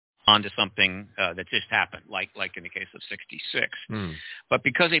onto something that just happened, like in the case of 66. But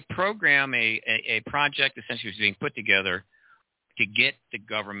because a program, a project essentially was being put together to get the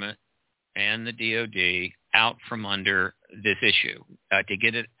government and the DOD out from under this issue, to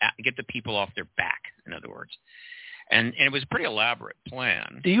get the people off their back, in other words. And it was a pretty elaborate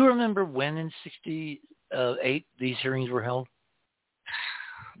plan. Do you remember when in 68 these hearings were held?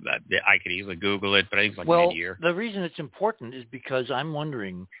 I could easily Google it, but I think it's like mid-year. The reason it's important is because I'm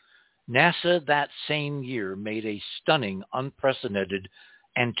wondering, NASA that same year made a stunning, unprecedented,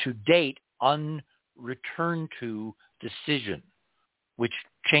 and to date unreturned-to decision, which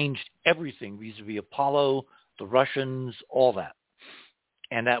changed everything vis-a-vis Apollo, the Russians, all that.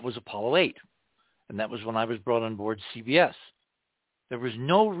 And that was Apollo 8. And that was when I was brought on board CBS. There was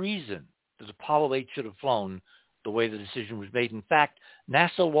no reason that Apollo 8 should have flown the way the decision was made. In fact,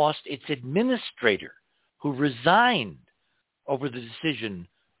 NASA lost its administrator, who resigned over the decision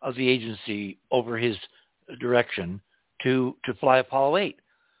of the agency over his direction to fly Apollo 8.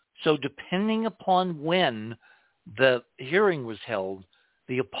 So depending upon when the hearing was held,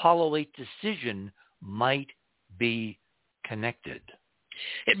 the Apollo 8 decision might be connected.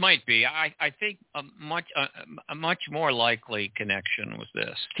 It might be. I think a much more likely connection was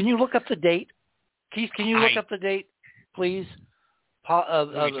this. Can you look up the date? Keith, can you look up the date, please?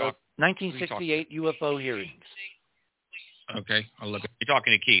 1968 UFO hearings. Okay, I'll look. You're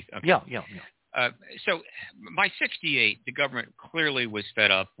talking to Keith. Okay. Yeah. So by 68, the government clearly was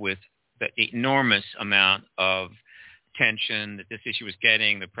fed up with the enormous amount of tension that this issue was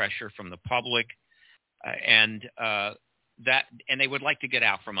getting, the pressure from the public, and they would like to get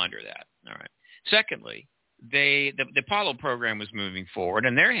out from under that. All right. Secondly, the Apollo program was moving forward,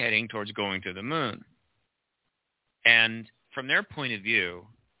 and they're heading towards going to the moon. And from their point of view,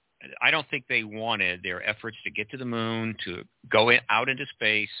 I don't think they wanted their efforts to get to the moon, to go out into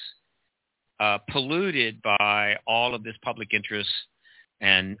space, polluted by all of this public interest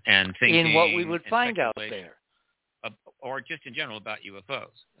and thinking in what we would find out there, or just in general about UFOs.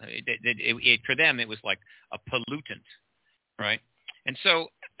 For them, it was like a pollutant, right? And so,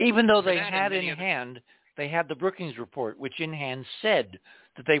 even though they had in hand, they had the Brookings report, which in hand said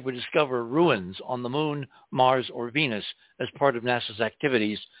that they would discover ruins on the moon, Mars, or Venus as part of NASA's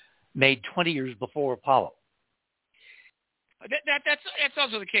activities made 20 years before Apollo. That's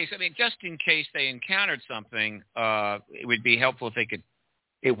also the case. I mean, just in case they encountered something, it would be helpful if they could.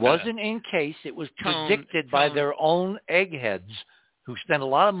 It wasn't in case. It was predicted by their own eggheads who spent a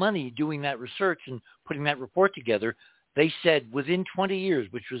lot of money doing that research and putting that report together. They said within 20 years,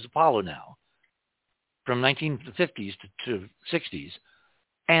 which was Apollo now, from 1950s to 60s,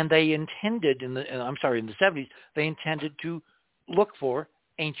 and they intended in the 70s, they intended to look for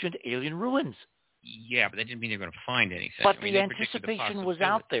ancient alien ruins. Yeah, but that didn't mean they were going to find anything. But the anticipation was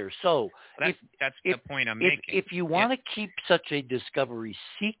out there. So that's the point I'm making. If you want to keep such a discovery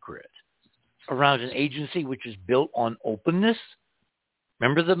secret around an agency which is built on openness,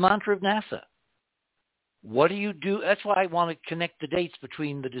 remember the mantra of NASA. What do you do? That's why I want to connect the dates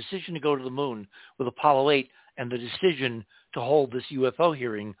between the decision to go to the moon with Apollo 8 and the decision to hold this UFO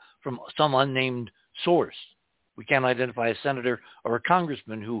hearing from some unnamed source. We can't identify a senator or a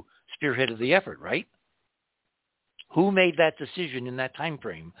congressman who spearheaded the effort, right? Who made that decision in that time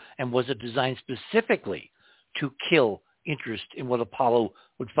frame? And was it designed specifically to kill interest in what Apollo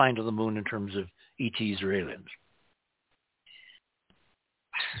would find on the moon in terms of ETs or aliens?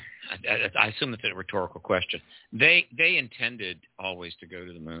 I assume it's a rhetorical question. They intended always to go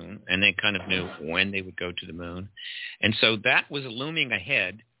to the moon, and they kind of knew when they would go to the moon. And so that was looming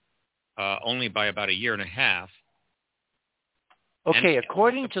ahead only by about a year and a half. Okay,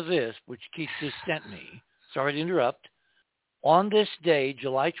 according to this, which Keith just sent me, sorry to interrupt, on this day,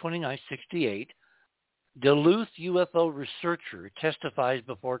 July 29, 68, Duluth UFO researcher testifies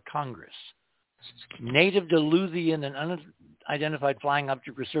before Congress. Native Duluthian and unidentified flying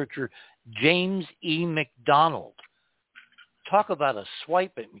object researcher James E. McDonald. Talk about a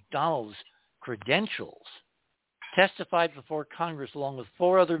swipe at McDonald's credentials. Testified before Congress along with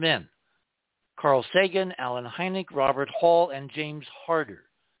four other men. Carl Sagan, Alan Hynek, Robert Hall, and James Harder.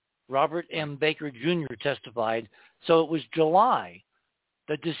 Robert M. Baker Jr. testified. So it was July.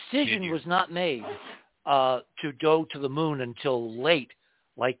 The decision was not made to go to the moon until late,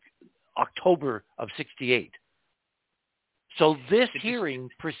 like October of 68. So this hearing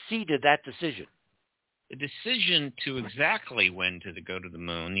preceded that decision. The decision to exactly when to go to the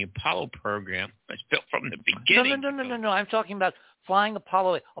moon, the Apollo program was built from the beginning. No. I'm talking about flying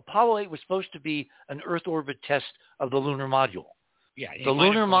Apollo 8. Apollo 8 was supposed to be an Earth orbit test of the lunar module. Yeah, the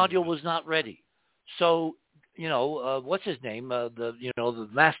lunar module was not ready. So what's his name? The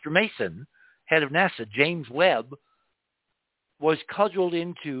Master Mason, head of NASA, James Webb, was cudgeled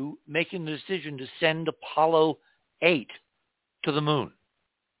into making the decision to send Apollo 8 to the moon.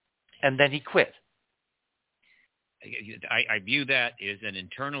 And then he quit. I view that as an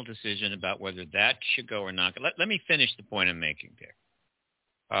internal decision about whether that should go or not. Let me finish the point I'm making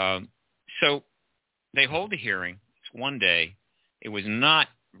there. So they hold a hearing. It's one day. It was not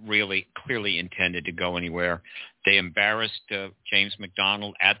really clearly intended to go anywhere. They embarrassed James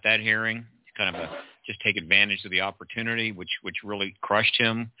McDonald at that hearing, kind of just take advantage of the opportunity, which really crushed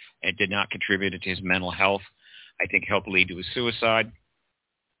him and did not contribute to his mental health. I think helped lead to his suicide.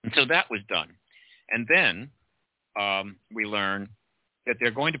 And so that was done. And then we learn that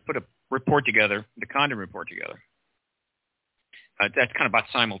they're going to put a report together, the Condon report together. That's kind of about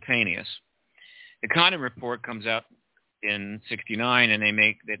simultaneous. The Condon report comes out in '69, and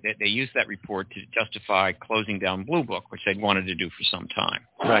they use that report to justify closing down Blue Book, which they'd wanted to do for some time.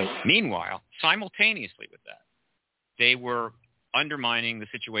 Right. Meanwhile, simultaneously with that, they were undermining the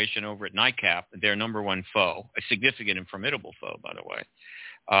situation over at NICAP, their number one foe, a significant and formidable foe, by the way,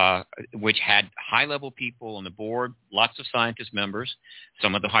 which had high-level people on the board, lots of scientist members.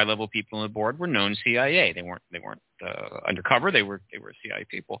 Some of the high-level people on the board were known CIA. They weren't undercover. They were CIA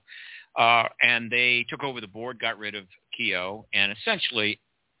people, and they took over the board, got rid of Keogh, and essentially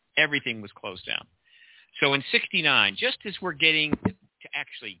everything was closed down. So in '69, just as we're getting to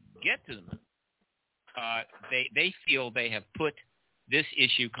actually get to the moon, they feel they have put this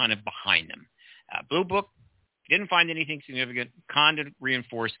issue kind of behind them. Blue Book didn't find anything significant. Condon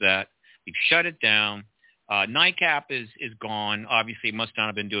reinforced that. We've shut it down. NICAP is gone. Obviously, it must not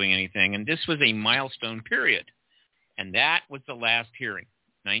have been doing anything. And this was a milestone period. And that was the last hearing,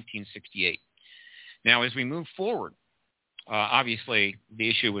 1968. Now, as we move forward, obviously, the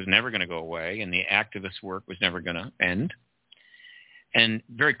issue was never going to go away, and the activist work was never going to end. And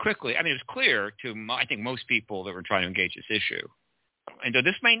very quickly, it was clear to, I think, most people that were trying to engage this issue. And though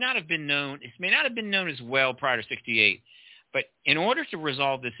this may not have been known as well prior to '68, but in order to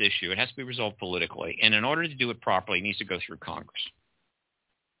resolve this issue, it has to be resolved politically. And in order to do it properly, it needs to go through Congress.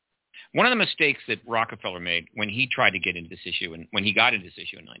 One of the mistakes that Rockefeller made when he tried to get into this issue, and when he got into this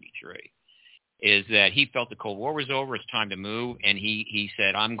issue in '93, is that he felt the Cold War was over, it's time to move, and he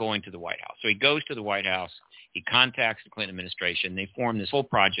said, I'm going to the White House. So he goes to the White House, he contacts the Clinton administration, they form this whole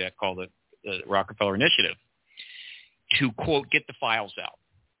project called the Rockefeller Initiative to, quote, get the files out.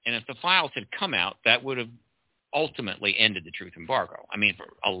 And if the files had come out, that would have ultimately ended the truth embargo.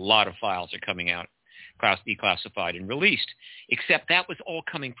 A lot of files are coming out, declassified and released, except that was all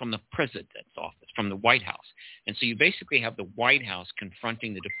coming from the president's office, from the White House. And so you basically have the White House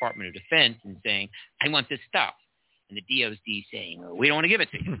confronting the Department of Defense and saying, I want this stuff. And the DOD saying, we don't want to give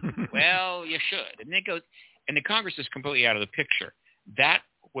it to you. Well, you should. And it goes, and the Congress is completely out of the picture. That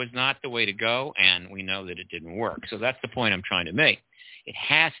was not the way to go, and we know that it didn't work. So that's the point I'm trying to make. It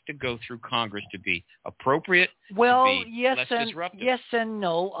has to go through Congress to be appropriate, to be less disruptive. Yes and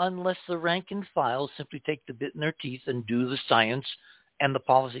no, unless the rank and file simply take the bit in their teeth and do the science and the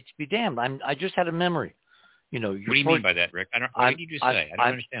politics be damned. I just had a memory. What do you mean by that, Rick? What did you just say? I don't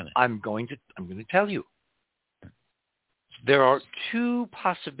understand that. I'm going to tell you. There are two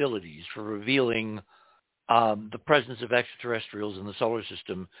possibilities for revealing the presence of extraterrestrials in the solar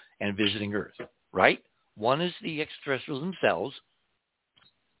system and visiting Earth, right? One is the extraterrestrials themselves.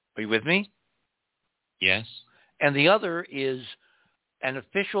 Are you with me? Yes. And the other is an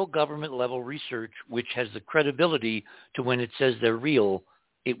official government level research which has the credibility to when it says they're real,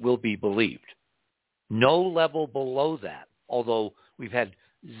 it will be believed. No level below that, although we've had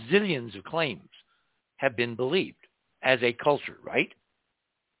zillions of claims, have been believed as a culture, right?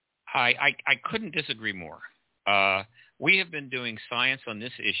 I couldn't disagree more. We have been doing science on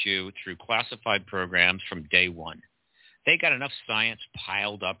this issue through classified programs from day one. They got enough science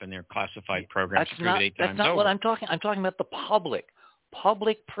piled up in their classified programs to prove it 8 times over. That's not what I'm talking. I'm talking about the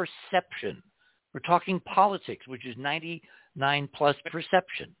public perception. We're talking politics, which is 99+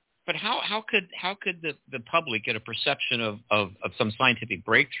 perception. But how could the public get a perception of some scientific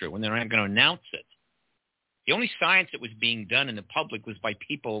breakthrough when they're not going to announce it? The only science that was being done in the public was by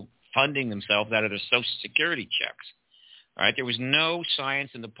people funding themselves out of their Social Security checks. All right, there was no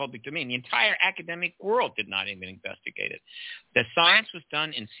science in the public domain. The entire academic world did not even investigate it. The science was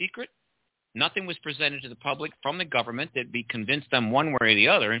done in secret. Nothing was presented to the public from the government that be convinced them one way or the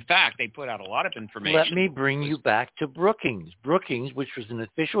other. In fact, they put out a lot of information. Let me bring you back to Brookings. Brookings, which was an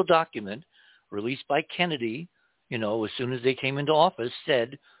official document released by Kennedy, as soon as they came into office,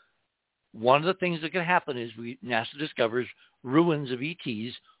 said one of the things that could happen is NASA discovers ruins of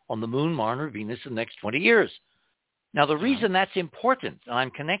ETs on the moon, Mars, or Venus in the next 20 years. Now, the reason that's important, and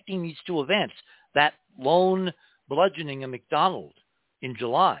I'm connecting these two events, that lone bludgeoning of McDonald in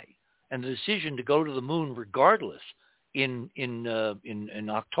July and the decision to go to the moon regardless in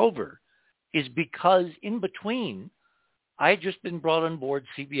October, is because in between, I had just been brought on board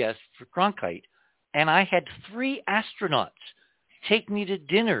CBS for Cronkite, and I had 3 astronauts take me to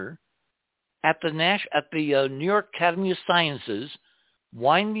dinner at the New York Academy of Sciences,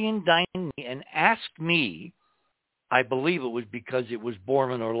 wine me and dine me, and ask me, I believe it was because it was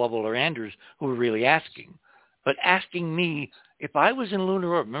Borman or Lovell or Anders who were really asking, but asking me if I was in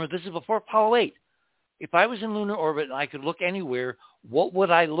lunar orbit. Remember, this is before Apollo 8. If I was in lunar orbit and I could look anywhere, what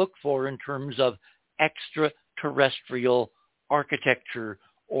would I look for in terms of extraterrestrial architecture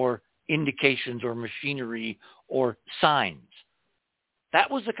or indications or machinery or signs? That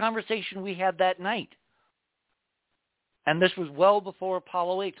was the conversation we had that night. And this was well before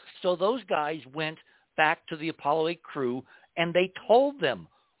Apollo 8. So those guys went back to the Apollo 8 crew and they told them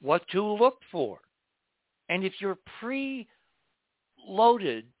what to look for. And if you're pre-loaded,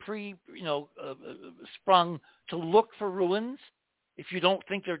 sprung to look for ruins, if you don't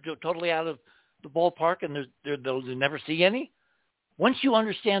think they're totally out of the ballpark and they'll never see any, once you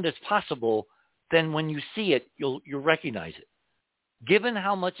understand it's possible, then when you see it, you'll recognize it. Given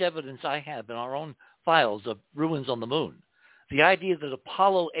how much evidence I have in our own files of ruins on the moon, the idea that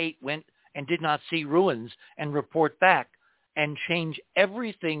Apollo 8 went and did not see ruins and report back and change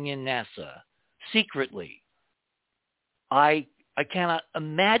everything in NASA secretly, I cannot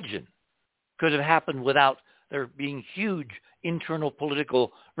imagine could have happened without there being huge internal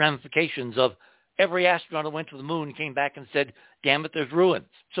political ramifications of every astronaut who went to the moon came back and said, damn it, there's ruins.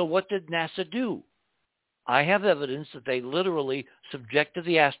 So what did NASA do? I have evidence that they literally subjected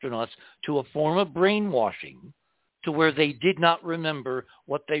the astronauts to a form of brainwashing to where they did not remember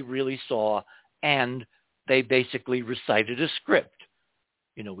what they really saw, and they basically recited a script.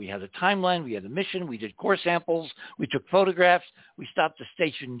 We had a timeline, we had a mission, we did core samples, we took photographs, we stopped at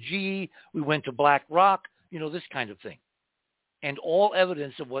Station G, we went to Black Rock, this kind of thing. And all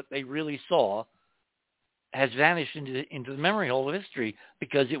evidence of what they really saw has vanished into the memory hole of history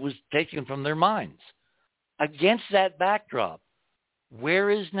because it was taken from their minds. Against that backdrop, where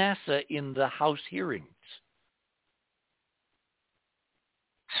is NASA in the House hearings?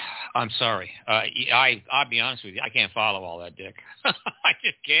 I'm sorry. I'll be honest with you. I can't follow all that, Dick. I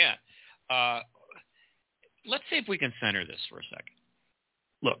just can't. Let's see if we can center this for a second.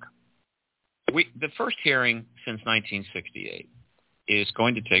 Look, the first hearing since 1968 is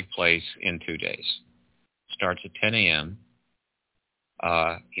going to take place in 2 days. Starts at 10 a.m.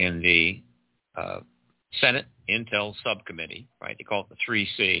 In the Senate Intel Subcommittee, right? They call it the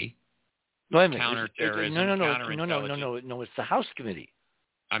 3C. Wait a minute. Counterterrorism, No, it's the House Committee.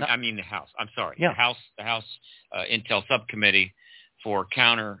 I mean the House. I'm sorry. Yeah. The House Intel Subcommittee for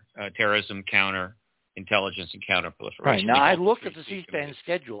Counterterrorism, Counterintelligence, and Counterproliferation. Right. Now, I looked at the C-SPAN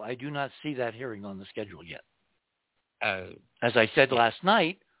schedule. I do not see that hearing on the schedule yet. As I said last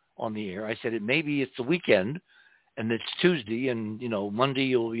night on the air, I said maybe it's the weekend, and it's Tuesday, and,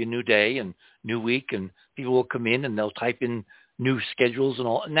 Monday will be a new day and new week, and people will come in and they'll type in new schedules and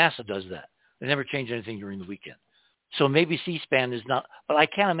all. NASA does that. They never change anything during the weekend. So maybe C-SPAN is not, but I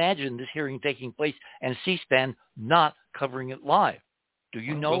can't imagine this hearing taking place and C-SPAN not covering it live. Do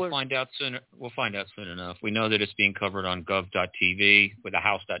you know? We'll find out soon. We'll find out soon enough. We know that it's being covered on gov.tv with a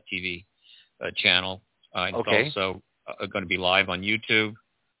house.tv channel. Okay. It's also going to be live on YouTube.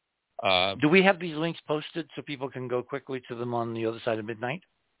 Do we have these links posted so people can go quickly to them on the other side of midnight?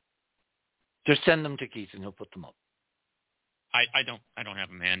 Just send them to Keith and he'll put them up. I don't have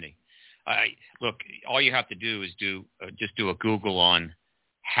them handy. Look, all you have to do is just do a Google on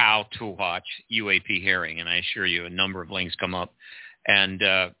how to watch UAP hearing, and I assure you a number of links come up. And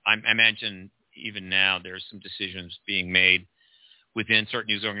I imagine even now there's some decisions being made within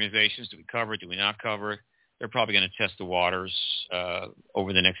certain news organizations. Do we cover it? Do we not cover it? They're probably going to test the waters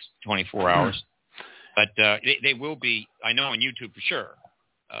over the next 24 hours. But they will be, I know on YouTube for sure.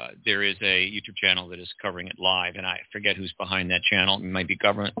 There is a YouTube channel that is covering it live, and I forget who's behind that channel. It might be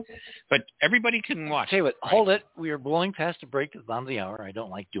government. But everybody can watch. Tell you what, hold it. We are blowing past the break at the bottom of the hour. I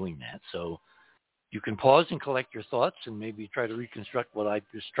don't like doing that. So you can pause and collect your thoughts and maybe try to reconstruct what I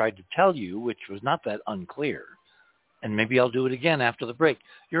just tried to tell you, which was not that unclear. And maybe I'll do it again after the break.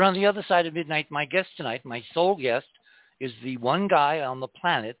 You're on the other side of midnight. My guest tonight, my sole guest, is the one guy on the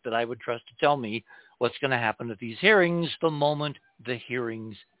planet that I would trust to tell me what's going to happen at these hearings the moment the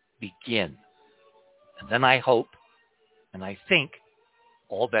hearings begin. And then I hope, and I think,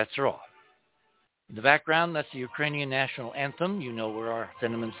 all bets are off. In the background, that's the Ukrainian national anthem. You know where our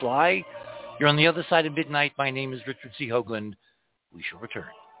sentiments lie. You're on the other side of midnight. My name is Richard C. Hoagland. We shall return.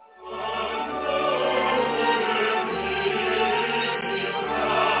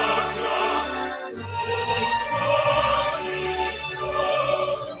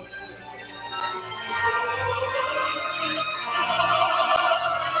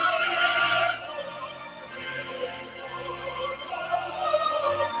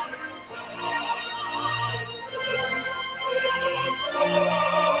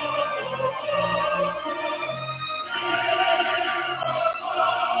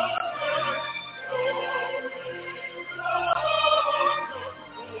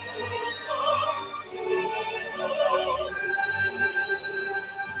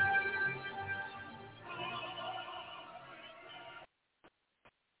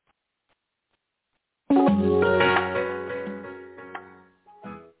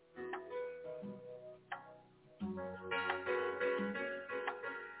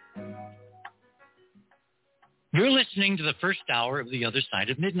 You're listening to the first hour of The Other Side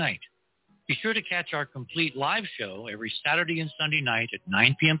of Midnight. Be sure to catch our complete live show every Saturday and Sunday night at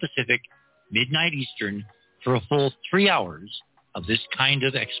 9 p.m. Pacific, midnight Eastern, for a full 3 hours of this kind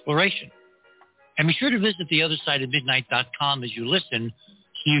of exploration. And be sure to visit theothersideofmidnight.com as you listen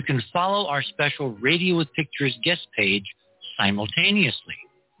so you can follow our special Radio with Pictures guest page simultaneously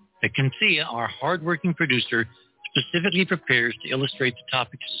that Cynthia, our hardworking producer, specifically prepares to illustrate the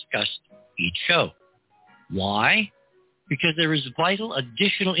topics discussed each show. Why? Because there is vital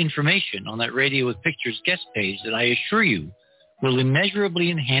additional information on that Radio with Pictures guest page that I assure you will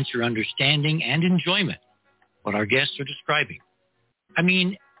immeasurably enhance your understanding and enjoyment of what our guests are describing. I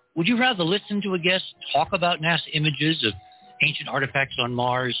mean, would you rather listen to a guest talk about NASA images of ancient artifacts on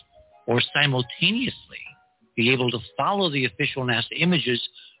Mars or simultaneously be able to follow the official NASA images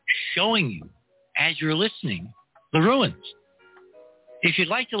showing you, as you're listening, the ruins? If you'd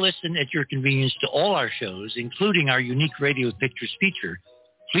like to listen at your convenience to all our shows, including our unique Radio with Pictures feature,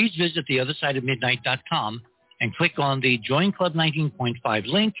 please visit theothersideofmidnight.com and click on the Join Club 19.5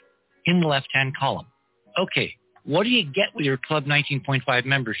 link in the left-hand column. Okay, what do you get with your Club 19.5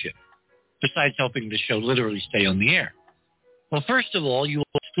 membership, besides helping the show literally stay on the air? Well, first of all, you will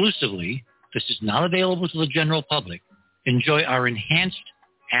exclusively, this is not available to the general public, enjoy our enhanced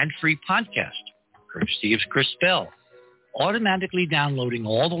ad-free podcast, courtesy of Chris Bell, automatically downloading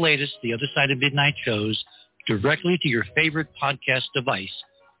all the latest The Other Side of Midnight shows directly to your favorite podcast device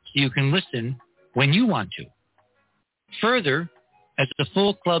so you can listen when you want to. Further, as a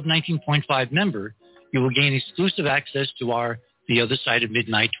full Club 19.5 member, you will gain exclusive access to our The Other Side of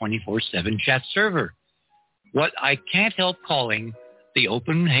Midnight 24/7 chat server, what I can't help calling the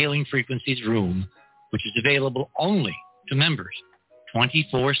Open Hailing Frequencies room, which is available only to members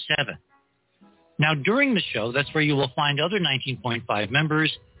 24/7. Now, during the show, that's where you will find other 19.5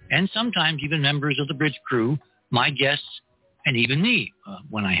 members and sometimes even members of the bridge crew, my guests, and even me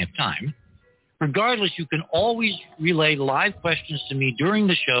when I have time. Regardless, you can always relay live questions to me during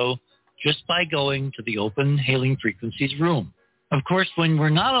the show just by going to the Open Hailing Frequencies room. Of course, when we're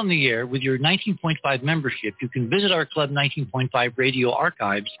not on the air with your 19.5 membership, you can visit our Club 19.5 radio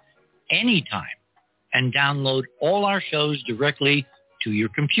archives anytime and download all our shows directly to your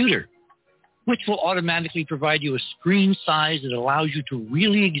computer, which will automatically provide you a screen size that allows you to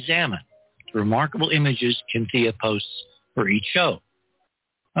really examine the remarkable images Cynthia posts for each show.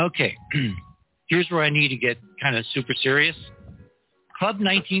 Okay, here's where I need to get kind of super serious. Club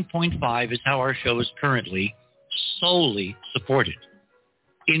 19.5 is how our show is currently solely supported.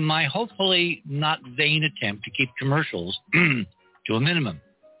 In my hopefully not vain attempt to keep commercials to a minimum.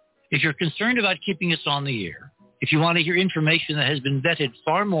 If you're concerned about keeping us on the air, if you want to hear information that has been vetted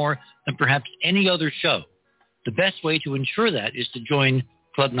far more than perhaps any other show, the best way to ensure that is to join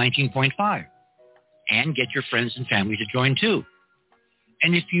Club 19.5 and get your friends and family to join too.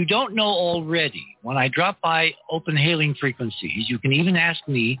 And if you don't know already, when I drop by Open Hailing Frequencies, you can even ask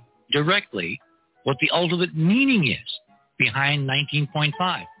me directly what the ultimate meaning is behind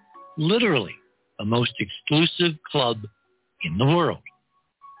 19.5. Literally, the most exclusive club in the world.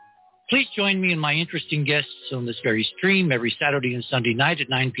 Please join me and my interesting guests on this very stream every Saturday and Sunday night at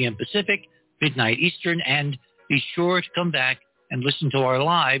 9 p.m. Pacific, midnight Eastern, and be sure to come back and listen to our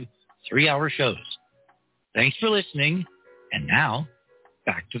live 3-hour shows. Thanks for listening, and now,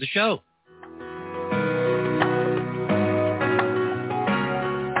 back to the show.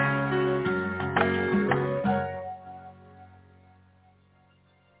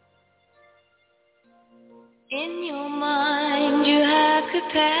 In your mind you have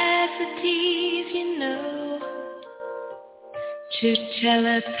capacities, you know, to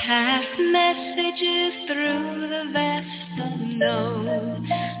telepath messages through the vast unknown.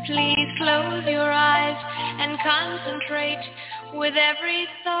 Please close your eyes and concentrate with every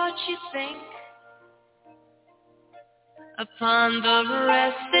thought you think upon the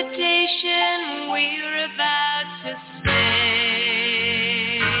recitation we're about to say.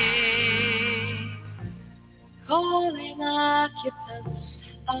 Calling occupants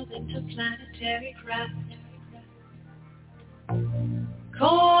of interplanetary craft.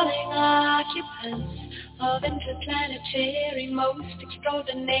 Calling occupants of interplanetary most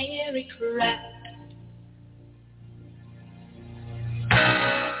extraordinary craft.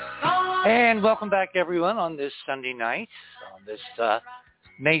 And welcome back, everyone, on this Sunday night, on this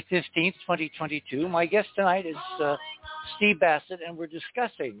May 15th, 2022. My guest tonight is Steve Bassett, and we're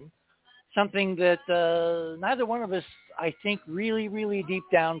discussing something that neither one of us, I think, really, really deep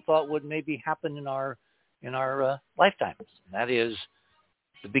down thought would maybe happen in our lifetimes. And that is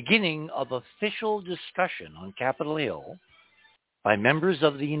the beginning of official discussion on Capitol Hill by members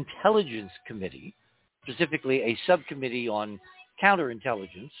of the Intelligence Committee, specifically a subcommittee on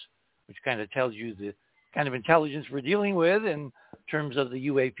counterintelligence, which kind of tells you the kind of intelligence we're dealing with in terms of the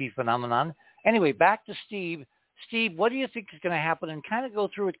UAP phenomenon. Anyway, back to Steve. Steve, what do you think is going to happen? And kind of go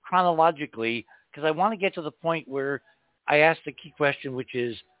through it chronologically, because I want to get to the point where I asked the key question, which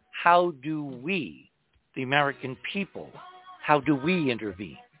is, how do we, the American people, how do we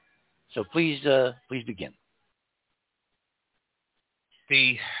intervene? So please begin.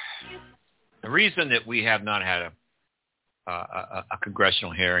 The reason that we have not had a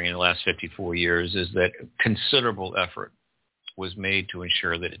congressional hearing in the last 54 years is that considerable effort was made to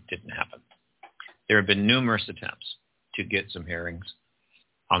ensure that it didn't happen. There have been numerous attempts to get some hearings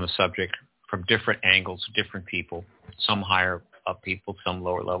on the subject from different angles, different people, some higher up people, some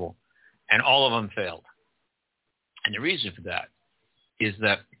lower level, and all of them failed. And the reason for that is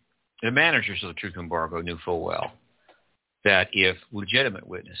that the managers of the truth embargo knew full well that if legitimate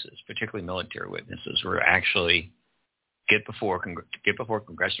witnesses, particularly military witnesses, were actually get before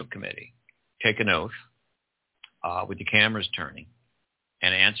congressional committee, take an oath with the cameras turning,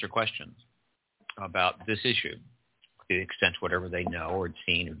 and answer questions about this issue, to the extent whatever they know or had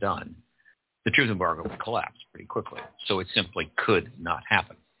seen or done, the truth embargo would collapse pretty quickly. So it simply could not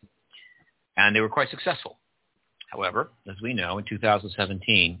happen. And they were quite successful. However, as we know, in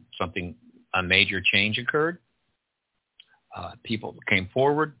 2017, a major change occurred. People came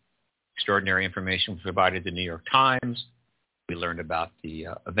forward. Extraordinary information was provided to the New York Times. We learned about the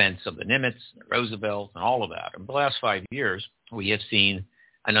events of the Nimitz, the Roosevelt, and all of that. In the last 5 years, we have seen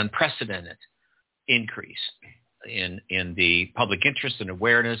an unprecedented increase in the public interest and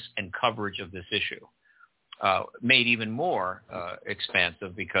awareness and coverage of this issue, made even more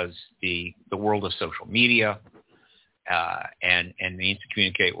expansive because the world of social media and means to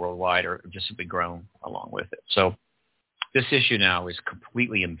communicate worldwide are just simply grown along with it. So this issue now is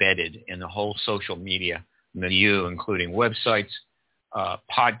completely embedded in the whole social media milieu, including websites,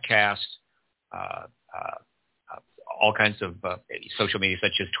 podcasts, all kinds of social media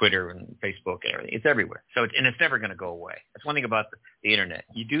such as Twitter and Facebook and everything. It's everywhere. So it's never going to go away. That's one thing about the internet.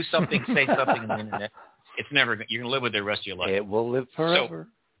 You do something, say something on the internet, it's never – you're going to live with it the rest of your life. It will live forever.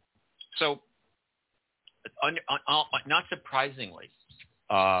 So not surprisingly,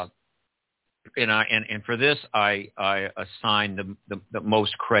 and for this I assign the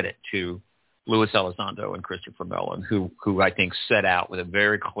most credit to Louis Elizondo and Christopher Mellon, who I think set out with a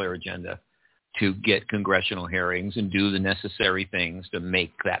very clear agenda to get congressional hearings and do the necessary things to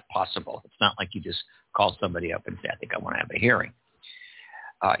make that possible. It's not like you just call somebody up and say, I think I want to have a hearing.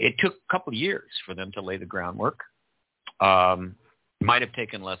 It took a couple of years for them to lay the groundwork. Might have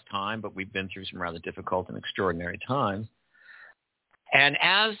taken less time, but we've been through some rather difficult and extraordinary times. And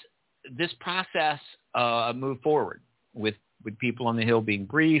as this process moved forward with people on the Hill being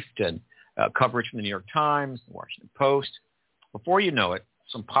briefed and coverage from the New York Times, the Washington Post, before you know it,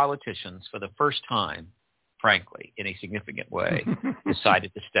 some politicians, for the first time, frankly, in a significant way,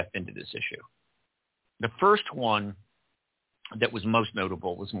 decided to step into this issue. The first one that was most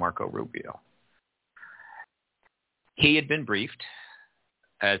notable was Marco Rubio. He had been briefed,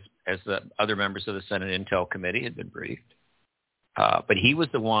 as the other members of the Senate Intel Committee had been briefed. But he was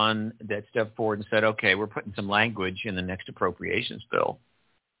the one that stepped forward and said, okay, we're putting some language in the next appropriations bill,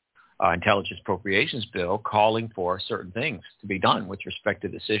 intelligence appropriations bill, calling for certain things to be done with respect to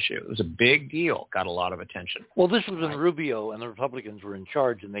this issue. It was a big deal, got a lot of attention. Well, this was when Rubio and the Republicans were in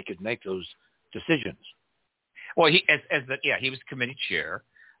charge and they could make those decisions. Well, he was committee chair,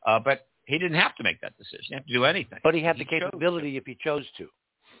 but he didn't have to make that decision. He didn't have to do anything. But he had the capability if he chose to.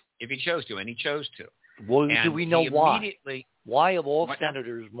 If he chose to, and he chose to. Well, and do we know why? Why of all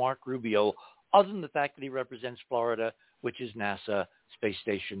senators, Mark Rubio other than the fact that he represents Florida, which is NASA, space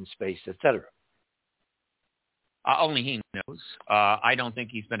station, space, etc. Only he knows. I don't think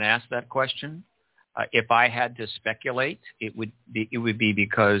he's been asked that question. If I had to speculate, it would be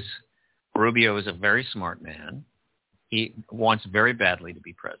because Rubio is a very smart man. He wants very badly to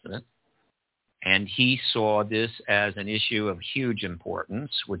be president. And he saw this as an issue of huge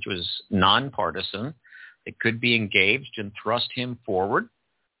importance, which was nonpartisan. It could be engaged and thrust him forward,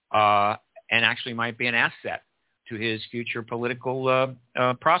 and actually might be an asset to his future political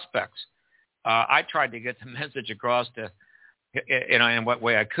prospects. I tried to get the message across to, in what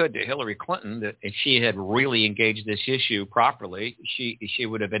way I could, to Hillary Clinton, that if she had really engaged this issue properly, she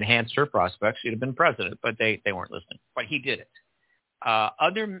would have enhanced her prospects. She'd have been president, but they weren't listening. But he did it.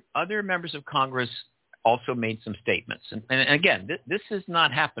 Other members of Congress also made some statements. And again, this has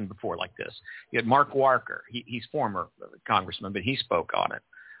not happened before like this. You had Mark Walker. He's former congressman, but he spoke on it.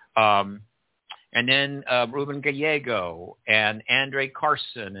 And then Ruben Gallego and Andre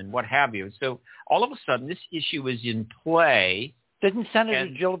Carson and what have you. So all of a sudden, this issue is in play. Didn't Senator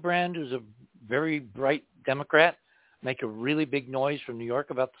Gillibrand, who's a very bright Democrat, make a really big noise from New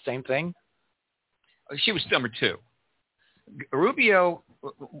York about the same thing? She was number two. Rubio,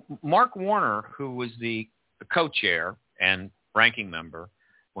 Mark Warner, who was the co-chair and ranking member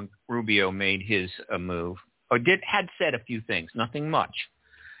when Rubio made his move, had said a few things, nothing much.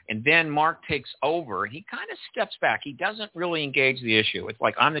 And then Mark takes over. He kind of steps back. He doesn't really engage the issue. It's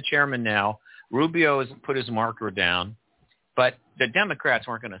like, I'm the chairman now. Rubio has put his marker down. But the Democrats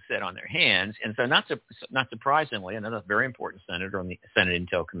weren't going to sit on their hands. And so not surprisingly, another very important senator on the Senate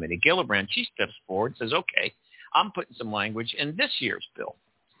Intel Committee, Gillibrand, she steps forward and says, okay, I'm putting some language in this year's bill.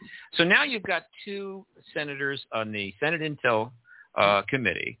 So now you've got two senators on the Senate Intel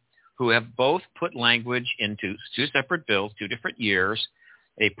Committee who have both put language into two separate bills, 2 different years.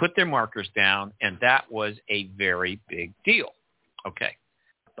 They put their markers down, and that was a very big deal. Okay.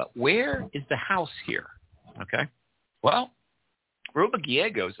 But where is the House here? Okay. Well, Ruben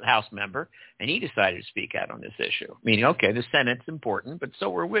Gallego is a House member, and he decided to speak out on this issue. Meaning, okay, the Senate's important, but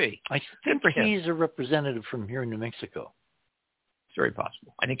so are we. I think he's a representative from here in New Mexico. It's very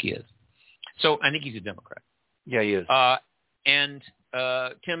possible. I think he is. So I think he's a Democrat. Yeah, he is. And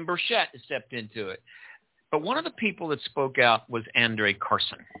Tim Burchett has stepped into it. But one of the people that spoke out was Andre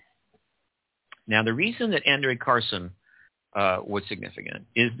Carson. Now, the reason that Andre Carson was significant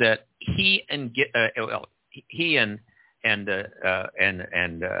is that he and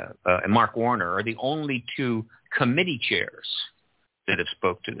Mark Warner are the only two committee chairs that have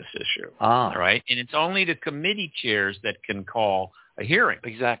spoke to this issue. All right, and it's only the committee chairs that can call a hearing.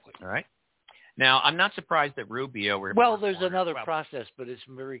 Exactly. All right. Now, I'm not surprised that Rubio. Well, there's another process, but it's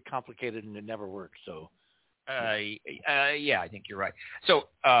very complicated and it never works. So. Yeah, I think you're right. So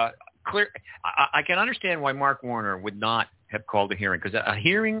I can understand why Mark Warner would not have called a hearing, because a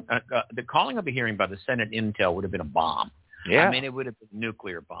hearing, the calling of a hearing by the Senate Intel would have been a bomb. Yeah. I mean, it would have been a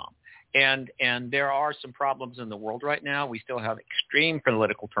nuclear bomb. And there are some problems in the world right now. We still have extreme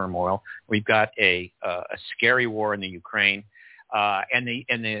political turmoil. We've got a scary war in the Ukraine, and the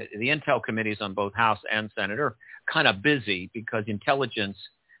Intel committees on both House and Senate are kind of busy because intelligence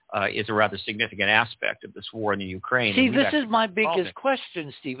is a rather significant aspect of this war in the Ukraine. See, this is my biggest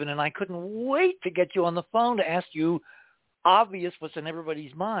question, Stephen, and I couldn't wait to get you on the phone to ask you obvious what's in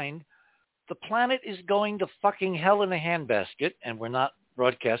everybody's mind. The planet is going to fucking hell in a handbasket, and we're not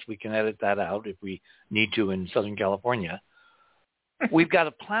broadcast. We can edit that out if we need to in Southern California. We've got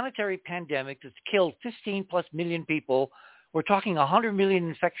a planetary pandemic that's killed 15 plus million people. We're talking 100 million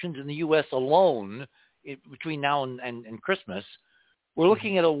infections in the U.S. alone between now and Christmas. We're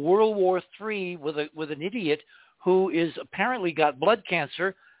looking at a World War III with an idiot who is apparently got blood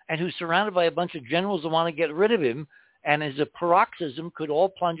cancer and who's surrounded by a bunch of generals that want to get rid of him. And as a paroxysm could all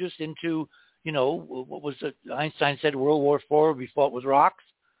plunge us into, what was it? Einstein said World War IV, we fought with rocks.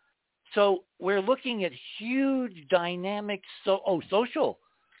 So we're looking at huge dynamics. Social.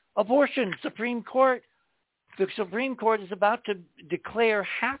 Abortion, Supreme Court. The Supreme Court is about to declare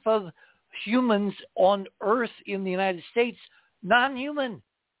half of humans on Earth in the United States non-human,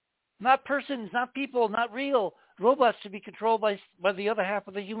 not persons, not people, not real, robots to be controlled by the other half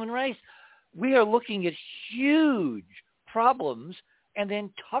of the human race. We are looking at huge problems, and then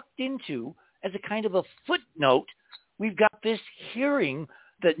tucked into, as a kind of a footnote, we've got this hearing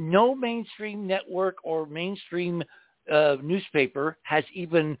that no mainstream network or mainstream newspaper has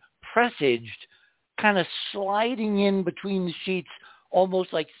even presaged, kind of sliding in between the sheets,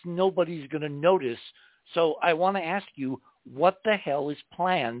 almost like nobody's going to notice. So I want to ask you, what the hell is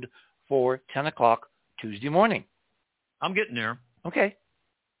planned for 10 o'clock Tuesday morning? I'm getting there. Okay.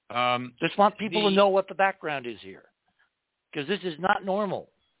 Just want people to know what the background is here, because this is not normal.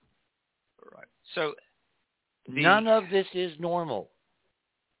 Right. So none of this is normal.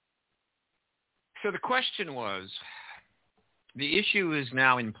 So the question was, the issue is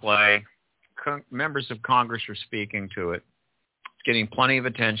now in play. Members of Congress are speaking to it. It's getting plenty of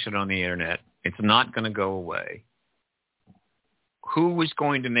attention on the internet. It's not going to go away. Who was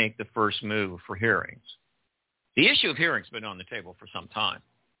going to make the first move for hearings? The issue of hearings has been on the table for some time,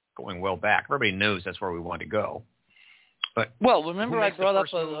 going well back. Everybody knows that's where we want to go. But well, remember I brought up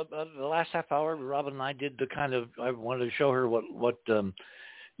the last half hour. Robin and I did the kind of, I wanted to show her what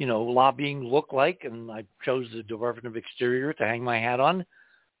lobbying looked like, and I chose the Department of Exterior to hang my hat on.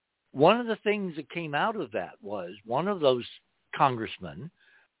 One of the things that came out of that was one of those congressmen,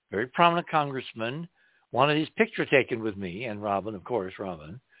 very prominent congressman, wanted his picture taken with me and Robin, of course,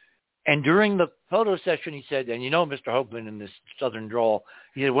 Robin. And during the photo session, he said, and Mr. Hopeman in this southern drawl,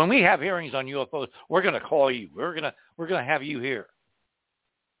 he said, when we have hearings on UFOs, we're going to call you. We're going to have you here.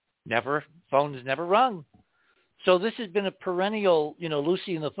 Phone has never rung. So this has been a perennial,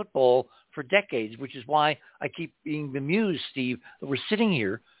 Lucy in the football for decades, which is why I keep being bemused, Steve, that we're sitting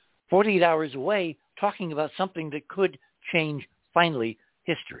here 48 hours away talking about something that could change, finally,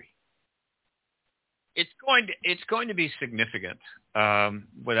 history. It's going to be significant,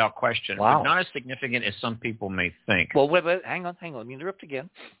 without question. Wow. But not as significant as some people may think. Well, wait, hang on. Let me interrupt again.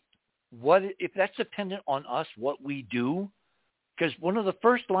 What if that's dependent on us, what we do? Because one of the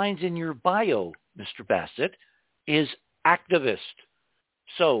first lines in your bio, Mr. Bassett, is activist.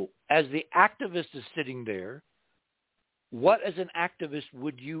 So as the activist is sitting there, what as an activist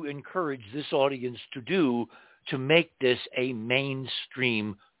would you encourage this audience to do to make this a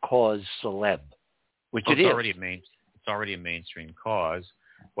mainstream cause celeb? Which it is. It's already a mainstream cause.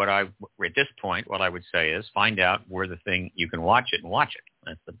 At this point, what I would say is find out where the thing, you can watch it and watch it.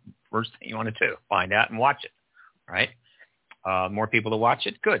 That's the first thing you want to do. Find out and watch it, right? More people to watch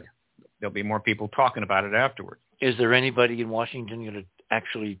it, good. There'll be more people talking about it afterwards. Is there anybody in Washington going to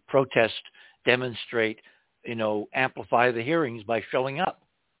actually protest, demonstrate, amplify the hearings by showing up?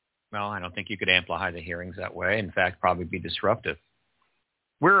 Well, I don't think you could amplify the hearings that way. In fact, probably be disruptive.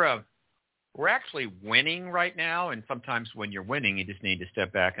 We're actually winning right now, and sometimes when you're winning, you just need to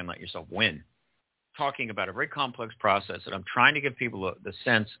step back and let yourself win. Talking about a very complex process, and I'm trying to give people the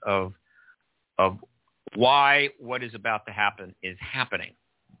sense of why what is about to happen is happening.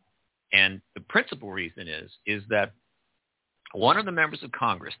 And the principal reason is that one of the members of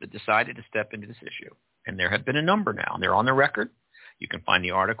Congress that decided to step into this issue, and there have been a number now, and they're on the record. You can find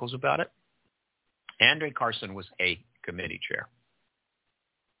the articles about it. Andre Carson was a committee chair.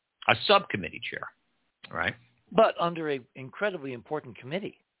 A subcommittee chair, right? But under an incredibly important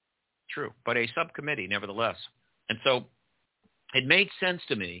committee. True, but a subcommittee nevertheless. And so it made sense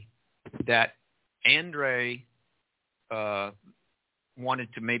to me that Andre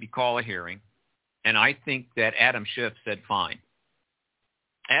wanted to maybe call a hearing, and I think that Adam Schiff said fine.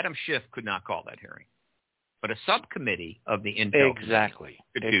 Adam Schiff could not call that hearing, but a subcommittee of the Intel Committee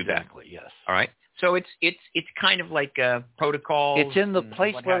could do that. Exactly, yes. All right. So it's kind of like a protocol. It's in the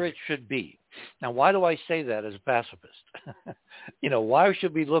place where it should be. Now, why do I say that as a pacifist? Why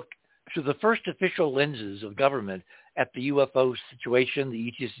should we look through the first official lenses of government at the UFO situation, the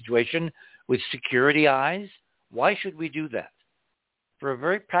ET situation, with security eyes? Why should we do that? For a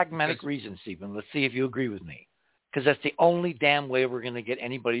very pragmatic reason, Stephen. Let's see if you agree with me. Because that's the only damn way we're going to get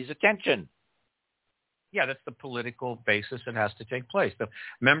anybody's attention. Yeah, that's the political basis that has to take place. The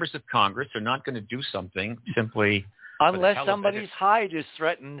members of Congress are not going to do something simply unless somebody's hide is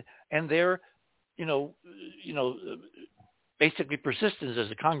threatened and their, basically persistence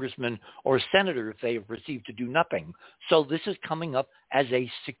as a congressman or a senator if they have received to do nothing. So this is coming up as a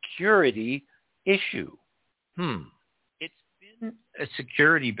security issue. It's been a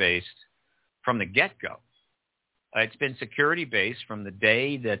security-based from the get-go. It's been security-based from the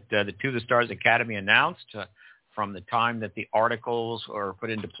day that the To the Stars Academy announced, from the time that the articles were put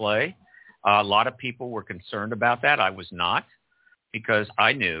into play. A lot of people were concerned about that. I was not, because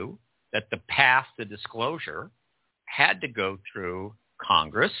I knew that the path to disclosure had to go through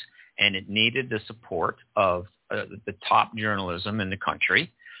Congress, and it needed the support of the top journalism in the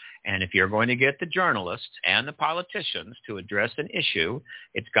country. And if you're going to get the journalists and the politicians to address an issue,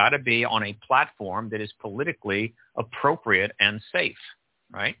 it's got to be on a platform that is politically appropriate and safe,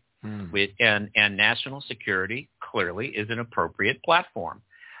 right? And national security clearly is an appropriate platform.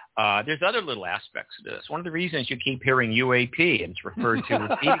 There's other little aspects to this. One of the reasons you keep hearing UAP, and it's referred to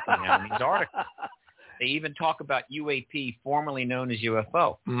repeatedly now in these articles, they even talk about UAP, formerly known as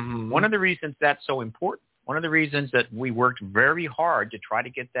UFO. Mm-hmm. One of the reasons that's so important One of the reasons that we worked very hard to try to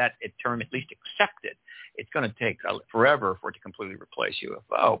get that term at least accepted. It's going to take forever for it to completely replace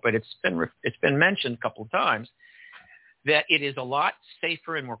UFO, but it's been mentioned a couple of times that it is a lot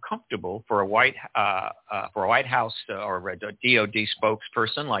safer and more comfortable for a White House or a DOD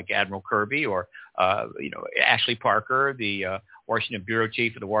spokesperson like Admiral Kirby or Ashley Parker, the Washington bureau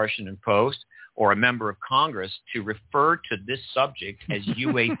chief of the Washington Post, or a member of Congress to refer to this subject as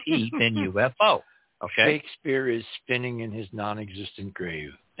UAP than UFO. Okay, Shakespeare is spinning in his non-existent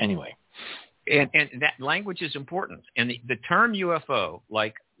grave. Anyway, and that language is important. And the term UFO,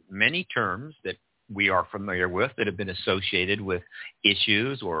 like many terms that we are familiar with that have been associated with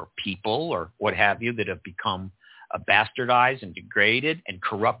issues or people or what have you that have become bastardized and degraded and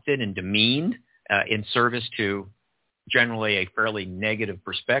corrupted and demeaned in service to generally a fairly negative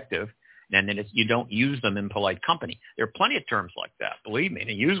perspective, and then you don't use them in polite company. There are plenty of terms like that, believe me, and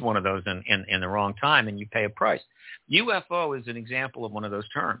you use one of those in the wrong time and you pay a price. UFO is an example of one of those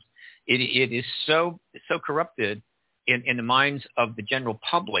terms. It is so corrupted in the minds of the general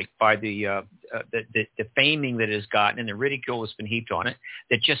public by the defaming that it has gotten and the ridicule that's been heaped on it,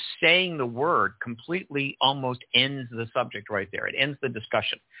 that just saying the word completely almost ends the subject right there. It ends the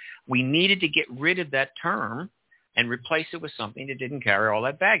discussion. We needed to get rid of that term and replace it with something that didn't carry all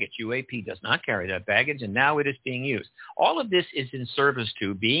that baggage. UAP does not carry that baggage, and now it is being used. All of this is in service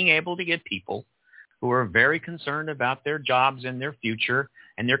to being able to get people who are very concerned about their jobs and their future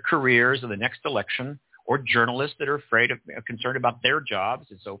and their careers in the next election, or journalists that are concerned about their jobs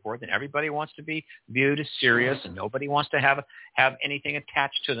and so forth, and everybody wants to be viewed as serious, and nobody wants to have anything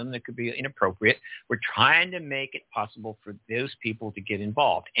attached to them that could be inappropriate. We're trying to make it possible for those people to get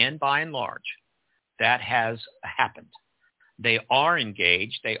involved, and by and large, that has happened. They are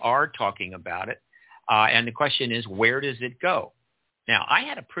engaged. They are talking about it, and the question is, where does it go? Now, I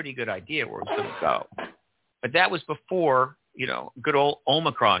had a pretty good idea where it was going to go, but that was before good old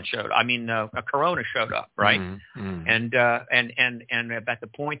Omicron Corona showed up, right? Mm-hmm. And at the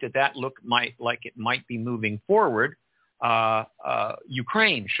point that looked like it might be moving forward,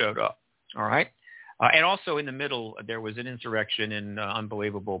 Ukraine showed up, all right? And also in the middle, there was an insurrection and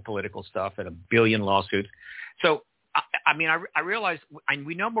unbelievable political stuff and a billion lawsuits. So, I realize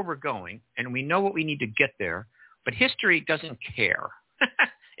we know where we're going and we know what we need to get there, but history doesn't care.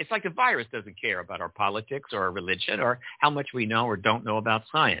 It's like the virus doesn't care about our politics or our religion or how much we know or don't know about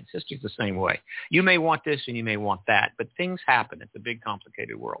science. History's the same way. You may want this and you may want that, but things happen. It's a big,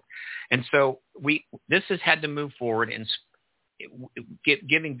 complicated world. And so this has had to move forward and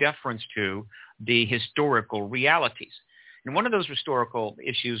giving deference to the historical realities. And one of those historical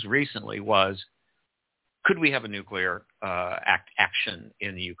issues recently was, could we have a nuclear action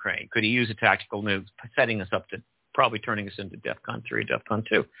in the Ukraine? Could he use a tactical nuke, setting us up to probably turning us into DEFCON 3, DEFCON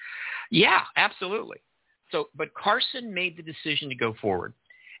 2. Yeah, absolutely. So, but Carson made the decision to go forward.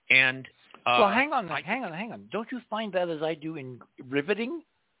 And well, hang on. Don't you find that, as I do, riveting?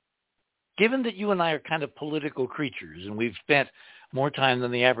 Given that you and I are kind of political creatures and we've spent more time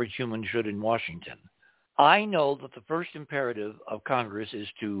than the average human should in Washington, I know that the first imperative of Congress is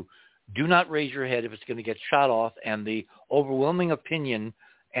to do not raise your head if it's going to get shot off, and the overwhelming opinion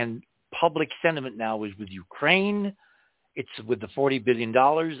and public sentiment now is with Ukraine. It's with the $40 billion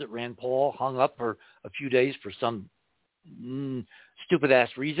that Rand Paul hung up for a few days for some stupid-ass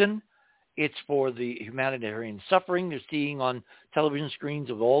reason. It's for the humanitarian suffering they're seeing on television screens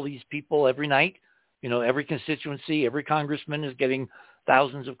of all these people every night. Every constituency, every congressman is getting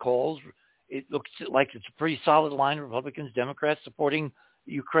thousands of calls. It looks like it's a pretty solid line of Republicans, Democrats supporting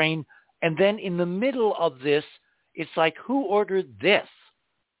Ukraine. And then in the middle of this, it's like, who ordered this?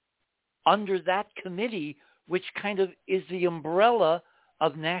 Under that committee, which kind of is the umbrella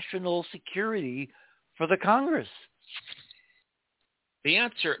of national security for the Congress. The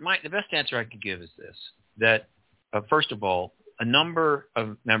best answer I could give is this, that first of all, a number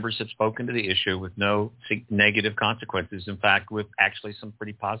of members have spoken to the issue with no negative consequences. In fact, with actually some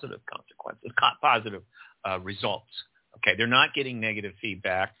pretty positive consequences, positive results. Okay, they're not getting negative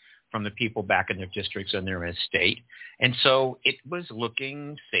feedback from the people back in their districts and their state. And so it was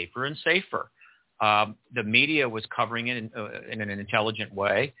looking safer and safer. The media was covering it in an intelligent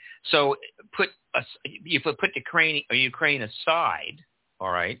way. So you put Ukraine aside,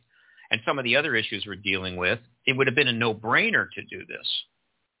 all right, and some of the other issues we're dealing with, it would have been a no-brainer to do this.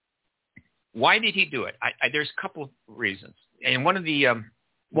 Why did he do it? There's a couple of reasons. And one of the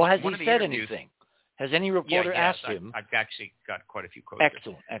has he said anything? Has any reporter asked him? I've actually got quite a few quotes.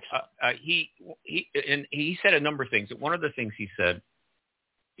 Excellent. He said a number of things. One of the things he said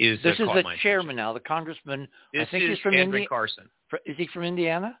is this is the chairman now, the congressman. This I think is he's from Henry Carson. Is he from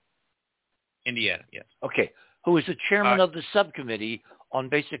Indiana? Indiana, yes. Okay. Who is the chairman of the subcommittee on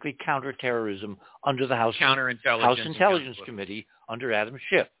basically counterterrorism under the House Intelligence Committee under Adam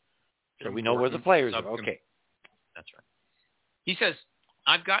Schiff. So we know where the players are. Okay. That's right. He says,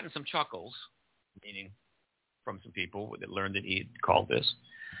 I've gotten some chuckles, meaning from some people that learned that he called this,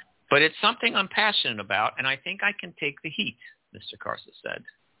 but it's something I'm passionate about, and I think I can take the heat, Mr. Carson said.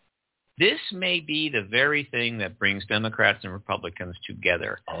 This may be the very thing that brings Democrats and Republicans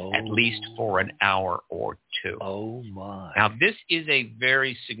together, at least for an hour or two. Oh, my. Now, this is a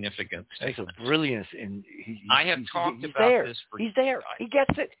very significant statement. That's a brilliance. I have talked about this for... He's there. He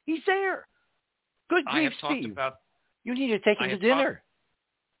gets it. He's there. Good grief, Steve. You need to take him to dinner.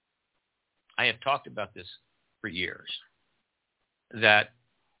 I have talked about this for years, that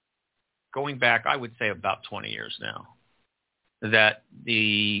going back, I would say about 20 years now, that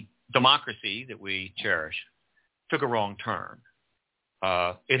the democracy that we cherish took a wrong turn.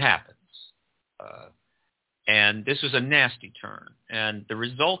 It happens. And this was a nasty turn. And the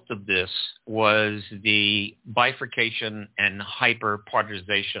result of this was the bifurcation and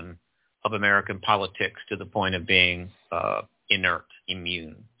hyper-partisanization of American politics to the point of being inert,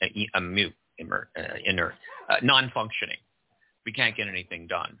 non-functioning. We can't get anything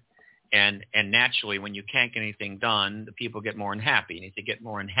done. And naturally, when you can't get anything done, the people get more unhappy. And if they get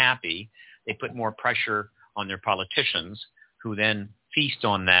more unhappy, they put more pressure on their politicians, who then feast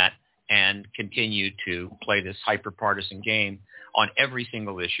on that and continue to play this hyper-partisan game on every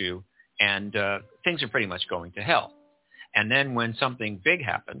single issue. And things are pretty much going to hell. And then when something big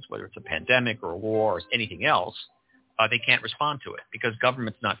happens, whether it's a pandemic or a war or anything else, they can't respond to it because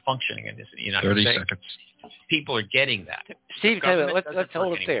government's not functioning in this. 30 seconds. People are getting that. Steve, let's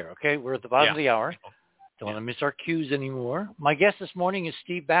hold it there, okay? We're at the bottom of the hour. Don't want to miss our cues anymore. My guest this morning is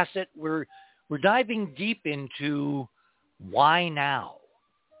Steve Bassett. We're diving deep into why now.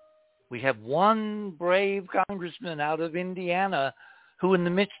 We have one brave congressman out of Indiana who, in the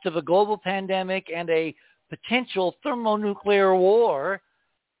midst of a global pandemic and a potential thermonuclear war,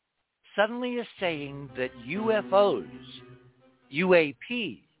 suddenly is saying that UFOs,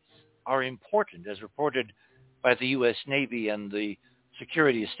 UAPs, are important, as reported by the U.S. Navy and the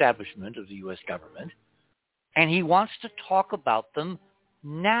security establishment of the U.S. government. And he wants to talk about them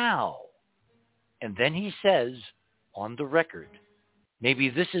now. And then he says, on the record, maybe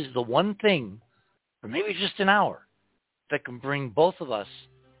this is the one thing, or maybe just an hour, that can bring both of us,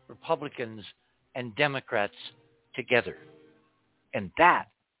 Republicans and Democrats, together. And that,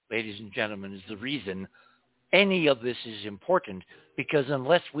 ladies and gentlemen, is the reason any of this is important, because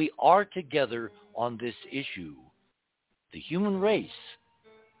unless we are together on this issue, the human race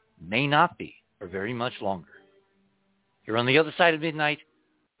may not be for very much longer. You're on the other side of midnight.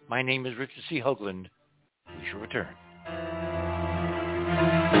 My name is Richard C. Hoagland. We shall return.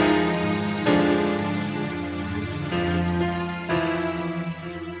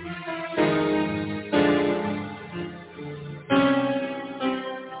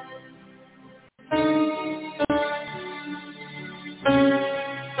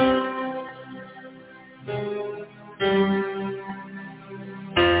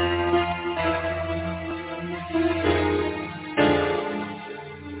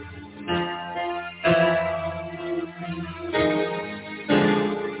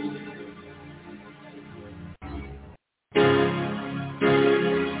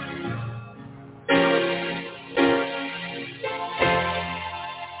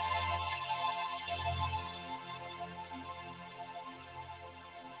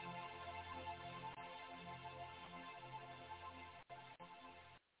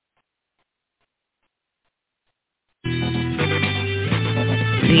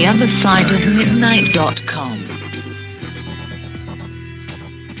 theothersideofmidnight.com.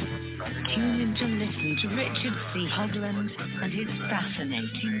 Tune in to listen to Richard C. Hoagland and his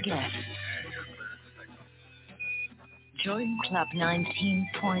fascinating guests. Join Club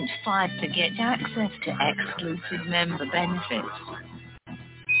 19.5 to get access to exclusive member benefits.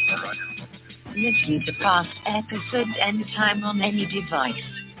 Listen to past episodes anytime on any device.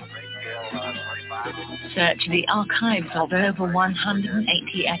 Search the archives of over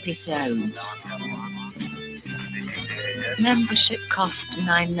 180 episodes. Membership costs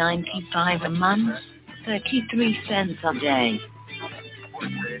 $9.95 a month, 33 cents a day.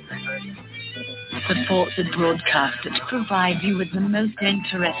 Support the broadcasters to provide you with the most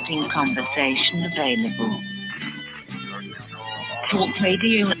interesting conversation available. Talk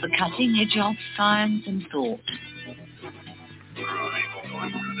radio at the cutting edge of science and thought.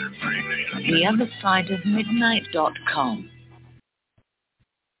 theothersideofmidnight.com.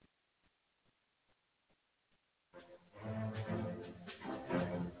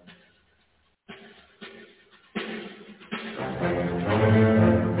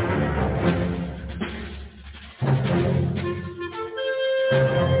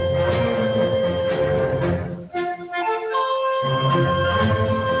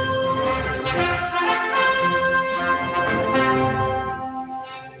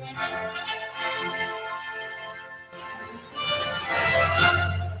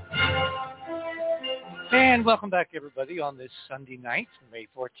 And welcome back, everybody, on this Sunday night, May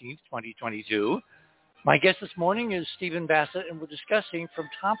 14th, 2022. My guest this morning is Stephen Bassett, and we're discussing from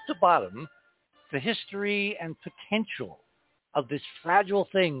top to bottom the history and potential of this fragile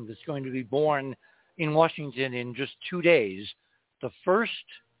thing that's going to be born in Washington in just 2 days, the first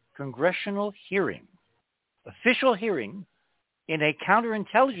congressional hearing, official hearing in a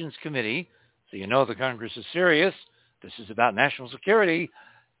counterintelligence committee. So you know the Congress is serious. This is about national security,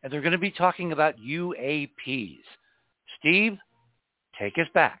 and they're going to be talking about UAPs. Steve, take us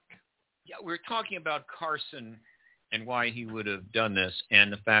back. Yeah, we're talking about Carson and why he would have done this,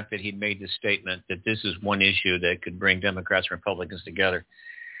 and the fact that he'd made this statement that this is one issue that could bring Democrats and Republicans together.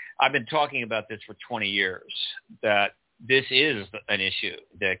 I've been talking about this for 20 years, that this is an issue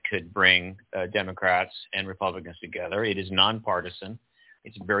that could bring Democrats and Republicans together. It is nonpartisan.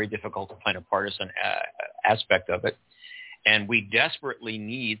 It's very difficult to find a partisan aspect of it. And we desperately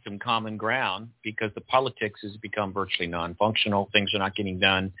need some common ground because the politics has become virtually non-functional. Things are not getting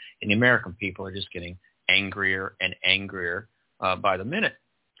done, and the American people are just getting angrier and angrier by the minute.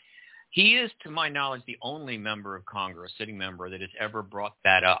 He is, to my knowledge, the only member of Congress, sitting member, that has ever brought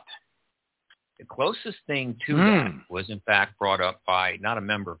that up. The closest thing to that was, in fact, brought up by not a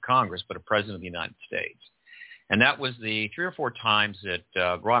member of Congress, but a president of the United States. And that was the 3 or 4 times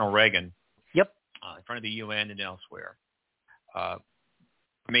that Ronald Reagan, in front of the UN and elsewhere,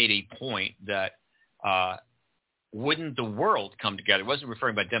 made a point that wouldn't the world come together? He wasn't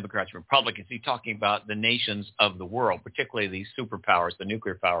referring about Democrats and Republicans. He's talking about the nations of the world, particularly these superpowers, the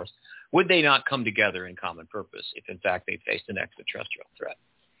nuclear powers. Would they not come together in common purpose if, in fact, they faced an extraterrestrial threat?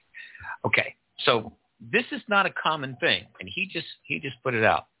 Okay, so this is not a common thing, and he just put it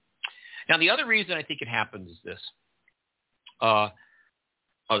out. Now, the other reason I think it happens is this. One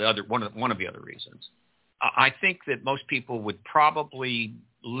of the other reasons. I think that most people would probably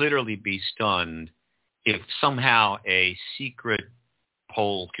literally be stunned if somehow a secret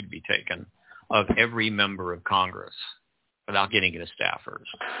poll could be taken of every member of Congress without getting into staffers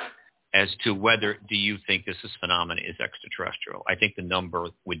as to whether do you think this phenomenon is extraterrestrial. I think the number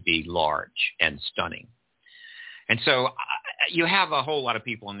would be large and stunning. And so you have a whole lot of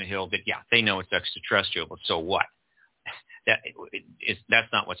people on the Hill that, they know it's extraterrestrial, but so what? That's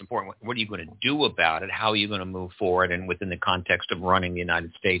not what's important. What are you going to do about it? How are you going to move forward and within the context of running the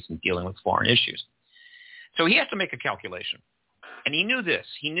United States and dealing with foreign issues? So he has to make a calculation. And he knew this.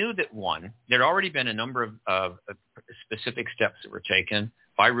 He knew that, one, there had already been a number of specific steps that were taken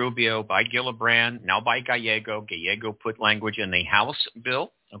by Rubio, by Gillibrand, now by Gallego. Gallego put language in the House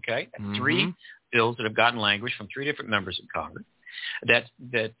bill, okay? 3 bills that have gotten language from 3 different members of Congress. That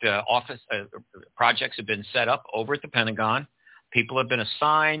office projects have been set up over at the Pentagon. People have been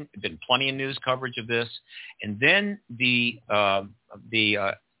assigned. There's been plenty of news coverage of this. And then the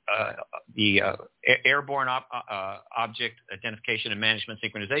Airborne Object Identification and Management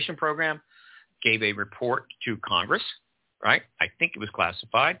Synchronization Program gave a report to Congress, right? I think it was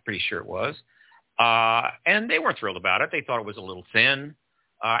classified. Pretty sure it was. And they weren't thrilled about it. They thought it was a little thin.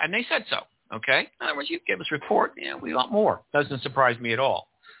 And they said so. Okay. In other words, you give us a report. We want more. Doesn't surprise me at all.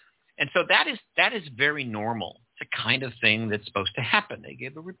 And so that is very normal. It's the kind of thing that's supposed to happen. They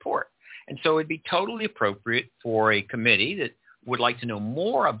give a report. And so it'd be totally appropriate for a committee that would like to know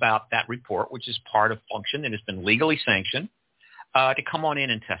more about that report, which is part of function that has been legally sanctioned, to come on in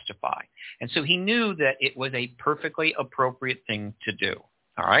and testify. And so he knew that it was a perfectly appropriate thing to do.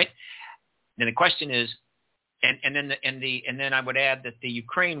 All right. Then the question is, and then I would add that the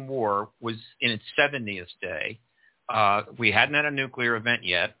Ukraine war was in its 70th day. We hadn't had a nuclear event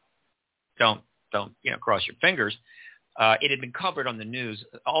yet. Don't cross your fingers. It had been covered on the news,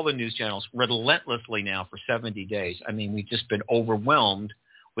 all the news channels, relentlessly now for 70 days. I mean, we've just been overwhelmed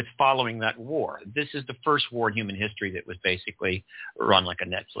with following that war. This is the first war in human history that was basically run like a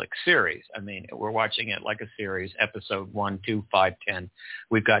Netflix series. I mean, we're watching it like a series, episode 1, 2, 5, 10.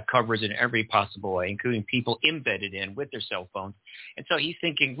 We've got coverage in every possible way, including people embedded in with their cell phones. And so he's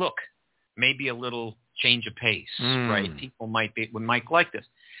thinking, look, maybe a little change of pace, right? People might like this.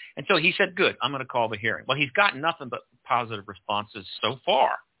 And so he said, good, I'm going to call the hearing. Well, he's gotten nothing but positive responses so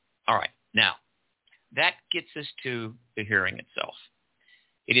far. All right. Now, that gets us to the hearing itself.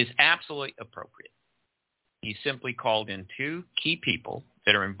 It is absolutely appropriate. He simply called in 2 key people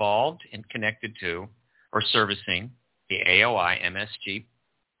that are involved and connected to or servicing the AOI MSG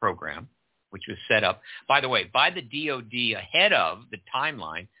program, which was set up, by the way, by the DOD ahead of the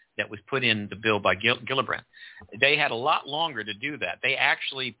timeline that was put in the bill by Gillibrand. They had a lot longer to do that. They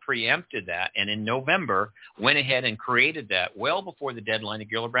actually preempted that, and in November went ahead and created that well before the deadline that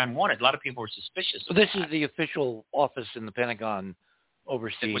Gillibrand wanted. A lot of people were suspicious. So this is the official office in the Pentagon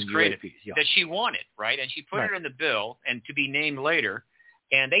overseeing was created UAPs. Yeah. that she wanted, right? And she put Right. it in the bill and to be named later.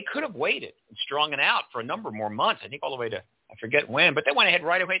 And they could have waited and strung it out for a number more months. I think all the way to, I forget when, but they went ahead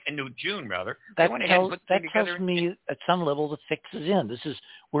right away into June, rather. They went ahead and put the thing together. Tells me at some level the fix is in.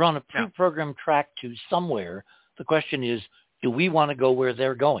 We're on a pre-programmed track to somewhere. The question is, do we want to go where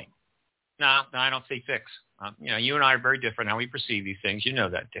they're going? No, I don't see fix. You and I are very different how we perceive these things. You know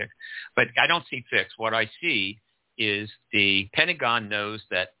that, Dick. But I don't see fix. What I see is the Pentagon knows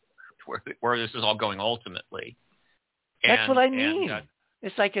that where this is all going ultimately. That's what I mean.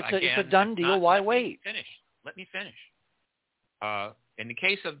 It's like it's a done deal. Why wait? Let me finish. In the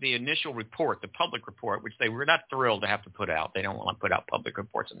case of the initial report, the public report, which they were not thrilled to have to put out, they don't want to put out public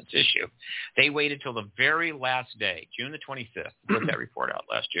reports on this issue. They waited till the very last day, June the 25th, to put that report out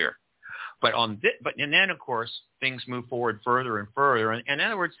last year. And then of course things move forward further and further. And in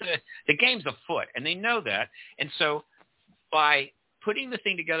other words, the game's afoot, and they know that. And so by putting the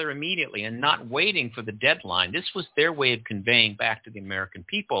thing together immediately and not waiting for the deadline, this was their way of conveying back to the American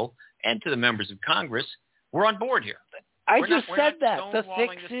people and to the members of Congress, we're on board here. I just said that. The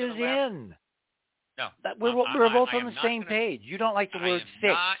fix is in. No. We're both on the same page. You don't like the word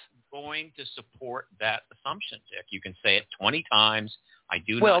fix. I'm not going to support that assumption, Dick. You can say it 20 times. I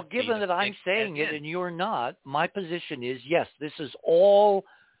do not. Well, given that I'm saying it and you're not, my position is, yes, this has all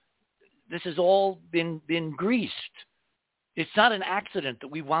been greased. It's not an accident that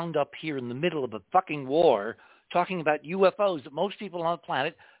we wound up here in the middle of a fucking war talking about UFOs that most people on the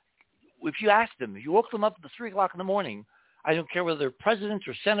planet, if you ask them, if you woke them up at 3 o'clock in the morning, I don't care whether they're presidents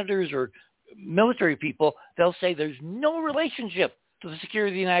or senators or military people, they'll say there's no relationship to the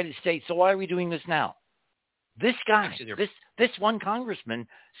security of the United States, so why are we doing this now? This guy, this one congressman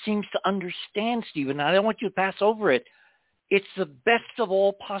seems to understand, Stephen, and I don't want you to pass over it. It's the best of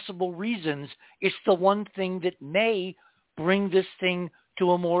all possible reasons. It's the one thing that may bring this thing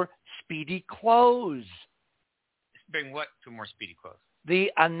to a more speedy close. Bring what to a more speedy close?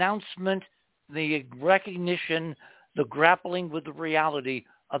 The announcement, the recognition, the grappling with the reality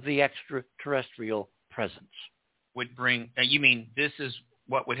of the extraterrestrial presence. Would bring, you mean this is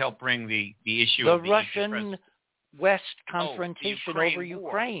what would help bring the issue the of the Russian-West confrontation over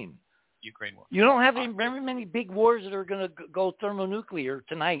Ukraine. Ukraine war. You don't have very many big wars that are going to go thermonuclear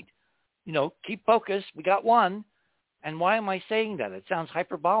tonight. Keep focused. We got one. And why am I saying that? It sounds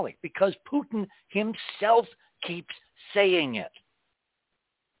hyperbolic. Because Putin himself keeps saying it.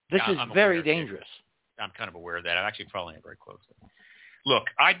 This is very dangerous. I'm kind of aware of that. I'm actually following it very closely. Look,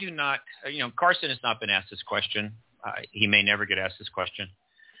 I do not, Carson has not been asked this question. He may never get asked this question.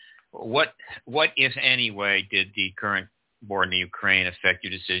 What, if any way, did the current war in the Ukraine affect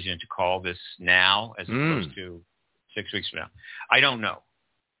your decision to call this now as opposed to 6 weeks from now? I don't know.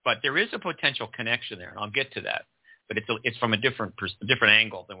 But there is a potential connection there, and I'll get to that. But it's from a different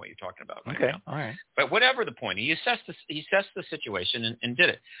angle than what you're talking about right now. All right. But whatever the point, he assessed the situation and did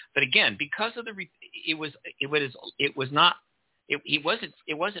it. But again, because of it wasn't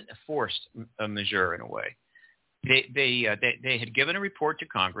a forced measure in a way. They had given a report to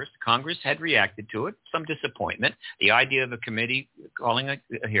Congress. Congress had reacted to it. Some disappointment. The idea of a committee calling a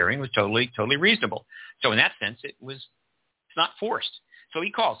hearing was totally reasonable. So in that sense, it's not forced. So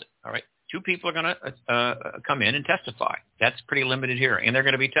he calls it. All right. 2 people are going to come in and testify. That's pretty limited hearing. And they're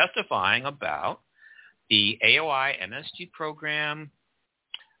going to be testifying about the AOI MSG program,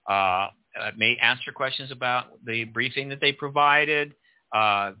 may answer questions about the briefing that they provided.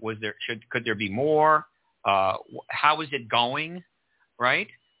 Could there be more? How is it going? Right?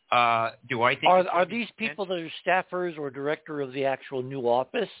 Do I think are these people that are staffers or director of the actual new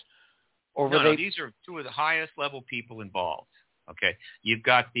office? Or no, these are 2 of the highest level people involved. Okay, you've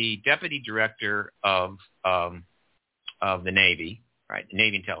got the deputy director of the Navy, right?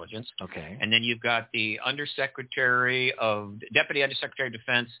 Navy Intelligence. Okay, and then you've got the deputy undersecretary of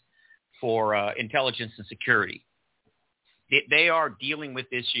Defense for Intelligence and Security. They are dealing with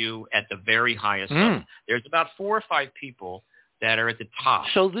this issue at the very highest level. There's about 4 or 5 people that are at the top.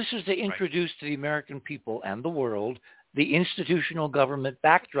 So this is to introduce to the American people and the world the institutional government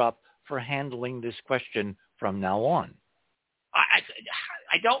backdrop for handling this question from now on.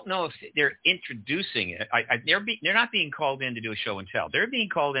 I don't know if they're introducing it. They're not being called in to do a show and tell. They're being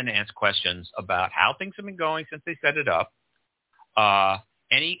called in to ask questions about how things have been going since they set it up.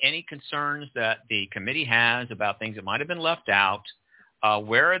 Any concerns that the committee has about things that might have been left out.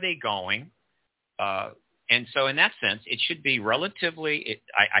 Where are they going? And so in that sense, it should be relatively.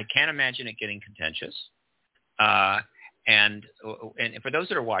 I can't imagine it getting contentious. And for those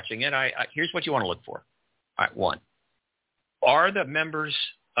that are watching it, here's what you want to look for. All right, 1. Are the members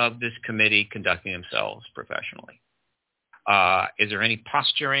of this committee conducting themselves professionally? Is there any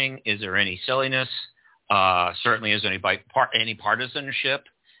posturing? Is there any silliness? Certainly, is there any partisanship?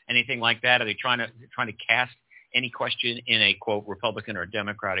 Anything like that? Are they trying to cast any question in a, quote, Republican or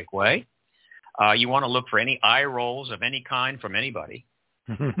Democratic way? You want to look for any eye rolls of any kind from anybody.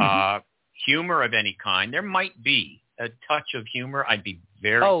 Humor of any kind. There might be a touch of humor. I'd be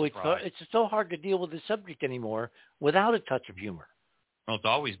very surprised. It's so hard to deal with the subject anymore without a touch of humor. Well, it's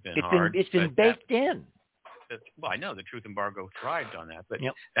always been hard. It's been baked in. Well, I know the truth embargo thrived on that, but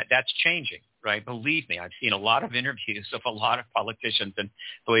yep. that's changing, right? Believe me, I've seen a lot of interviews of a lot of politicians, and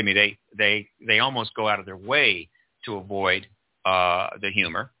believe me, they almost go out of their way to avoid the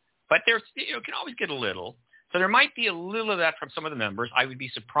humor. But there's, can always get a little. So there might be a little of that from some of the members. I would be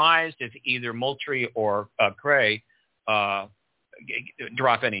surprised if either Moultrie or Gray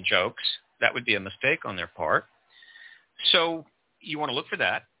drop any jokes. That would be a mistake on their part. So you want to look for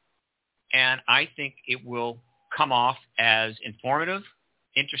that. And I think it will come off as informative,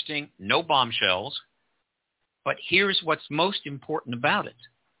 interesting, no bombshells. But here's what's most important about it.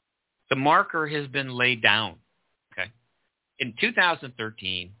 The marker has been laid down. Okay. In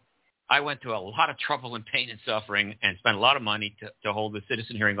 2013, I went to a lot of trouble and pain and suffering and spent a lot of money to hold the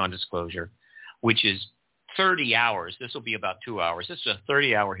citizen hearing on disclosure, which is 30 hours. This will be about 2 hours. This is a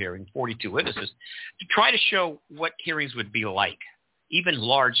 30-hour hearing, 42 witnesses, to try to show what hearings would be like. Even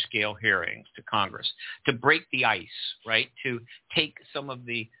large-scale hearings to Congress, to break the ice, right, to take some of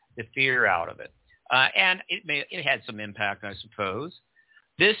the fear out of it. And it had some impact, I suppose.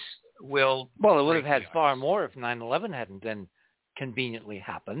 This will... Well, it would have had far more if 9/11 hadn't then conveniently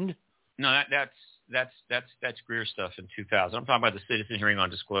happened. No, that's Greer stuff in 2000. I'm talking about the citizen hearing on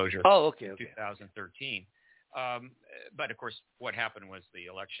disclosure. Oh, okay. 2013. But, of course, what happened was the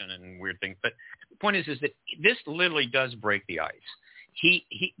election and weird things. But the point is that this literally does break the ice.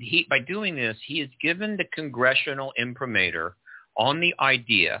 He by doing this, he has given the congressional imprimatur on the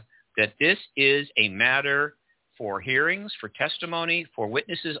idea that this is a matter for hearings, for testimony, for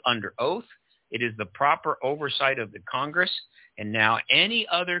witnesses under oath. It is the proper oversight of the Congress. And now any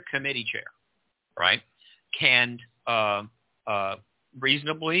other committee chair, right, can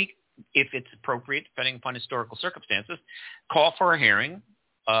reasonably, if it's appropriate, depending upon historical circumstances, call for a hearing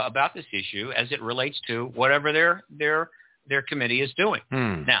about this issue as it relates to whatever their committee is doing.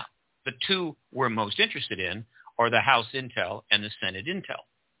 Now, the two we're most interested in are the House Intel and the Senate Intel.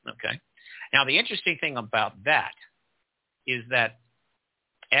 Okay. Now, the interesting thing about that is that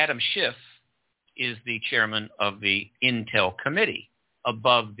Adam Schiff is the chairman of the Intel committee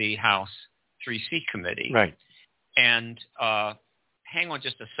above the House 3C committee. Right. And hang on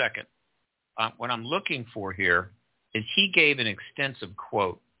just a second. What I'm looking for here is he gave an extensive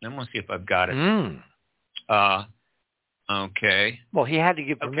quote. I'm going to see if I've got it. Okay. Well, he had to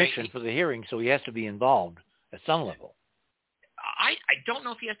give permission for the hearing, so he has to be involved at some level. I don't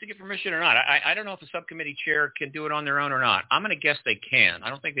know if he has to give permission or not. I don't know if a subcommittee chair can do it on their own or not. I'm going to guess they can. I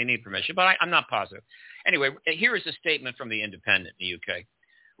don't think they need permission, but I'm not positive. Anyway, here is a statement from the Independent in the UK.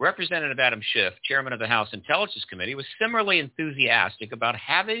 Representative Adam Schiff, chairman of the House Intelligence Committee, was similarly enthusiastic about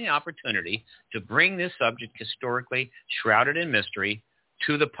having the opportunity to bring this subject historically shrouded in mystery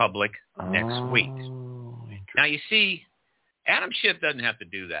to the public next week. Now, you see, Adam Schiff doesn't have to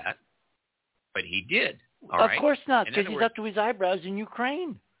do that, but he did. Of course not, because he's up to his eyebrows in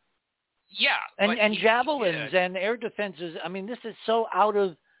Ukraine. Yeah. And javelins and air defenses. I mean, this is so out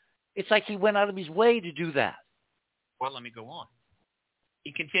of – it's like he went out of his way to do that. Well, let me go on.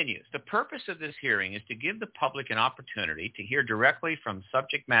 He continues, the purpose of this hearing is to give the public an opportunity to hear directly from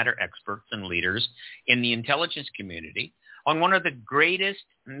subject matter experts and leaders in the intelligence community on one of the greatest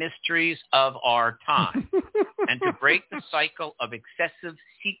mysteries of our time and to break the cycle of excessive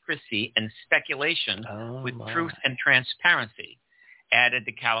secrecy and speculation with truth and transparency, added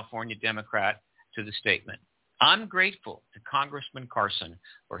the California Democrat to the statement. I'm grateful to Congressman Carson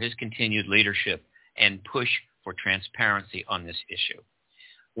for his continued leadership and push for transparency on this issue.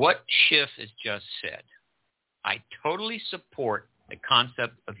 What Schiff has just said, I totally support the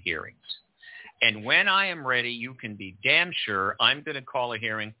concept of hearings. And when I am ready, you can be damn sure I'm going to call a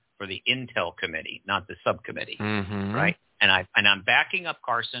hearing for the Intel committee, not the subcommittee, right? And I'm backing up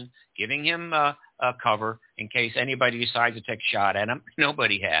Carson, giving him a cover in case anybody decides to take a shot at him.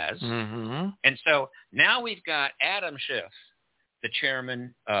 Nobody has. And so now we've got Adam Schiff, the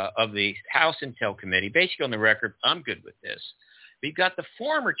chairman of the House Intel committee, basically on the record, I'm good with this. We've got the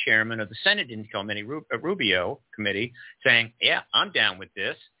former chairman of the Senate Intel committee, Rubio committee, saying, yeah, I'm down with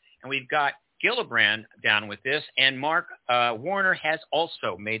this. And we've got Gillibrand down with this. And Mark Warner has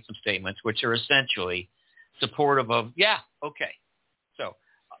also made some statements which are essentially supportive of, yeah, okay. So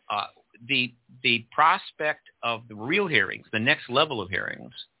the prospect of the real hearings, the next level of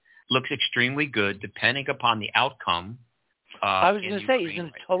hearings, looks extremely good depending upon the outcome. I was going to say, isn't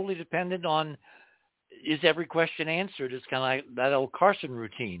it totally dependent on, is every question answered? It's kind of like that old Carson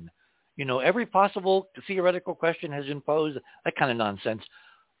routine. You know, every possible theoretical question has been posed, that kind of nonsense.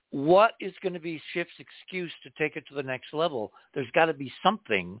 What is going to be Schiff's excuse to take it to the next level? There's got to be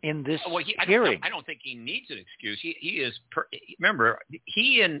something in this hearing. I don't think he needs an excuse. Remember,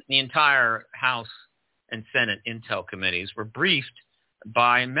 he and the entire House and Senate Intel committees were briefed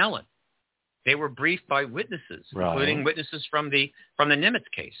by Mellon. They were briefed by witnesses, including witnesses from the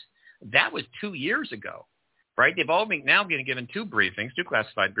Nimitz case. That was 2 years ago, right? They've all been now getting given two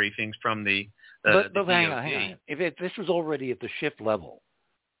classified briefings from the But hang on. If this was already at the Schiff level,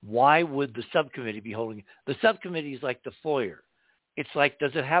 why would the subcommittee be holding? The subcommittee is like the FOIA. It's like,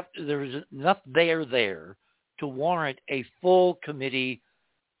 there's enough there to warrant a full committee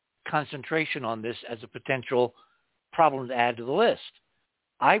concentration on this as a potential problem to add to the list.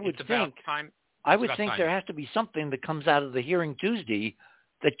 I would think there has to be something that comes out of the hearing Tuesday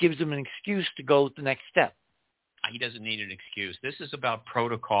that gives him an excuse to go the next step. He doesn't need an excuse. This is about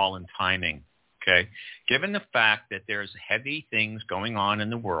protocol and timing. Okay, given the fact that there's heavy things going on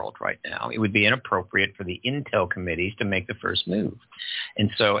in the world right now, it would be inappropriate for the Intel committees to make the first move. And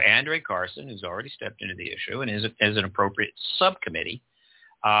so Andre Carson, who's already stepped into the issue and is an appropriate subcommittee,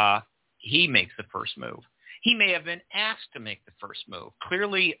 he makes the first move. He may have been asked to make the first move.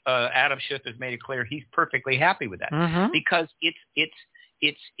 Clearly, Adam Schiff has made it clear he's perfectly happy with that because it's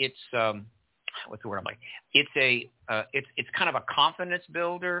what's the word I'm like? It's kind of a confidence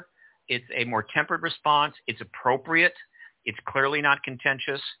builder. It's a more tempered response. It's appropriate. It's clearly not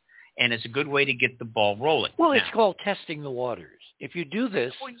contentious, and it's a good way to get the ball rolling. Well, it's called testing the waters. If you do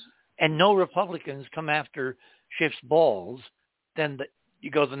this and no Republicans come after Schiff's balls, then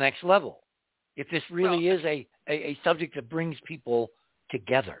you go to the next level. If this really is a subject that brings people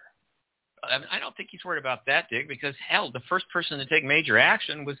together. I don't think he's worried about that, Dick, because, hell, the first person to take major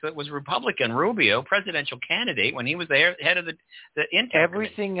action was Republican Rubio, presidential candidate, when he was the head of the Intel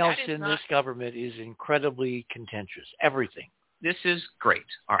Everything committee. else in this government is incredibly contentious. Everything. This is great.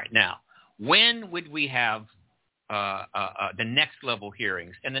 All right. Now, when would we have the next level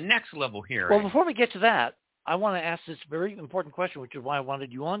hearings? And the next level hearing. Well, before we get to that, I want to ask this very important question, which is why I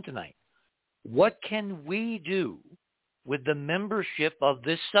wanted you on tonight. What can we do with the membership of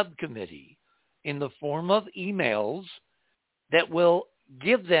this subcommittee in the form of emails that will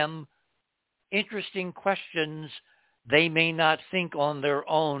give them interesting questions they may not think on their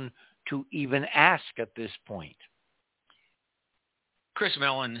own to even ask at this point? Chris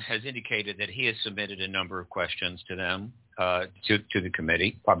Mellon has indicated that he has submitted a number of questions to them, to the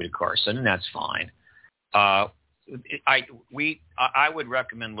committee, probably to Carson, and that's fine. I would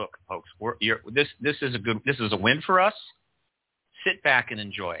recommend, look, folks, this is a win for us. Sit back and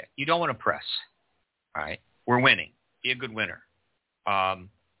enjoy it. You don't want to press. All right, we're winning. Be a good winner.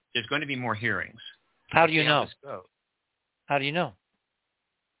 There's going to be more hearings. How do you know? How do you know?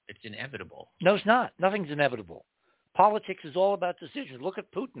 It's inevitable. No, it's not. Nothing's inevitable. Politics is all about decisions. Look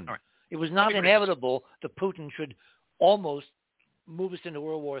at Putin. All right. It was not inevitable that Putin should almost move us into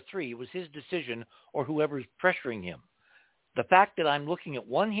World War III. It was his decision or whoever's pressuring him. The fact that I'm looking at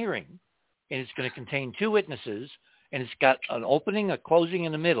one hearing and it's going to contain two witnesses and it's got an opening, a closing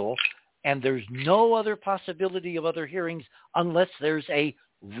in the middle, and there's no other possibility of other hearings unless there's a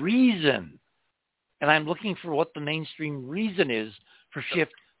reason. And I'm looking for what the mainstream reason is for Schiff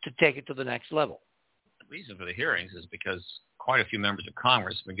to take it to the next level. The reason for the hearings is because quite a few members of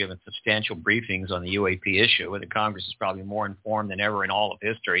Congress have been given substantial briefings on the UAP issue, and the Congress is probably more informed than ever in all of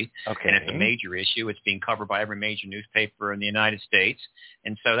history. Okay. And it's a major issue. It's being covered by every major newspaper in the United States.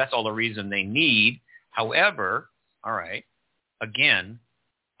 And so that's all the reason they need. However, all right, again,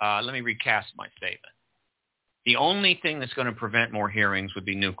 let me recast my statement. The only thing that's going to prevent more hearings would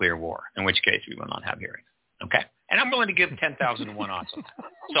be nuclear war, in which case we will not have hearings. Okay? And I'm willing to give 10,000 to 1 odds on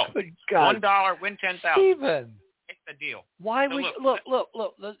that. So $1, win 10,000. Stephen. It's a deal. Why so would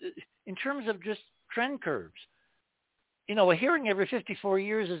look, in terms of just trend curves, a hearing every 54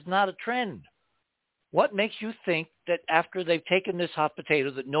 years is not a trend. What makes you think that after they've taken this hot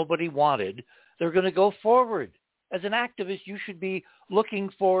potato that nobody wanted, they're going to go forward? As an activist, you should be looking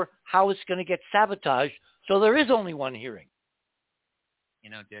for how it's going to get sabotaged, so there is only one hearing.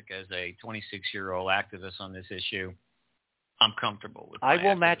 Dick, as a 26-year-old activist on this issue, I'm comfortable with I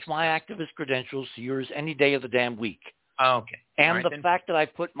will match my activist credentials to yours any day of the damn week. Okay. And the fact that I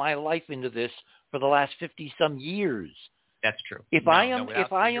put my life into this for the last 50-some years. That's true. If I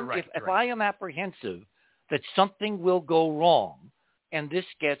am apprehensive that something will go wrong and this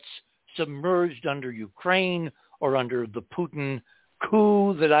gets submerged under Ukraine or under the Putin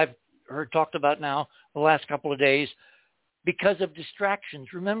coup that I've heard talked about now the last couple of days because of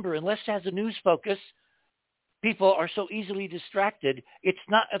distractions. Remember, unless it has a news focus, people are so easily distracted, it's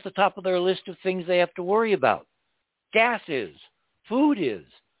not at the top of their list of things they have to worry about. Gas is. Food is.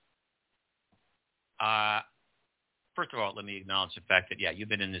 First of all, let me acknowledge the fact that, yeah, you've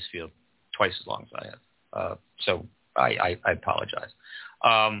been in this field twice as long as I have. So I apologize.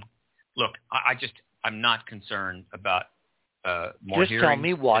 Look, I'm not concerned about more just hearings. Just tell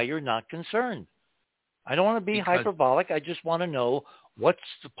me why you're not concerned. I don't want to be hyperbolic. I just want to know, what's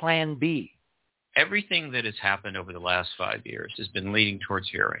the plan B? Everything that has happened over the last 5 years has been leading towards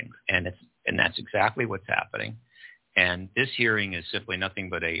hearings, and that's exactly what's happening. And this hearing is simply nothing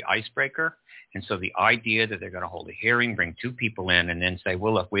but a icebreaker. And so the idea that they're going to hold a hearing, bring two people in, and then say,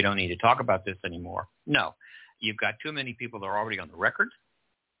 well, look, we don't need to talk about this anymore. No. You've got too many people that are already on the record,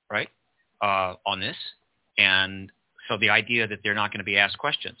 right, on this. And so the idea that they're not going to be asked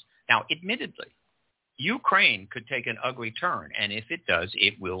questions. Now, admittedly, Ukraine could take an ugly turn, and if it does,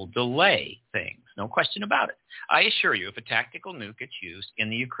 it will delay things. No question about it. I assure you, if a tactical nuke gets used in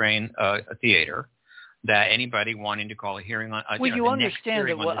the Ukraine theater, that anybody wanting to call a hearing on you understand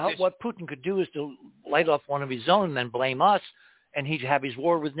that what Putin could do is to light off one of his own and then blame us, and he'd have his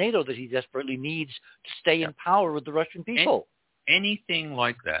war with NATO that he desperately needs to stay in power with the Russian people. Anything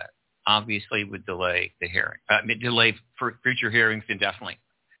like that obviously would delay the hearing, delay for future hearings indefinitely.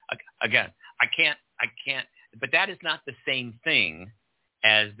 Again, I can't, but that is not the same thing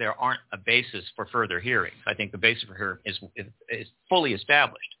as there aren't a basis for further hearings. I think the basis for hearing is fully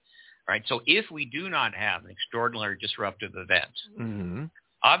established. Right. So if we do not have an extraordinary disruptive event,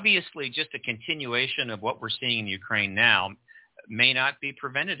 obviously just a continuation of what we're seeing in Ukraine now may not be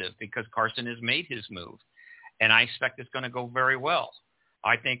preventative because Carson has made his move. And I expect it's going to go very well.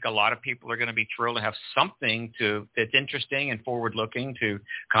 I think a lot of people are going to be thrilled to have something that's interesting and forward-looking to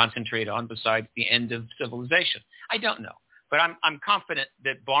concentrate on besides the end of civilization. I don't know. But I'm confident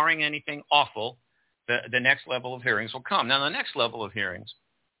that barring anything awful, the next level of hearings will come. Now, the next level of hearings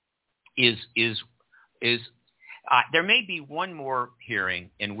is there may be one more hearing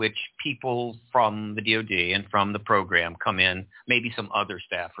in which people from the DOD and from the program come in, maybe some other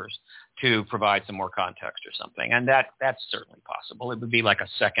staffers, to provide some more context or something. And that's certainly possible. It would be like a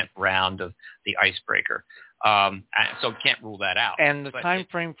second round of the icebreaker. So can't rule that out. And the time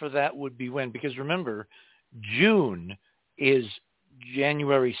frame for that would be when? Because remember, June is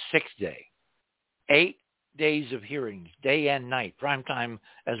January 6th day. 8 days of hearings, day and night, prime time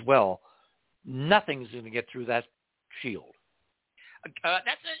as well. Nothing's going to get through that shield.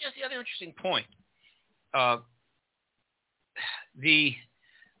 That's the other interesting point.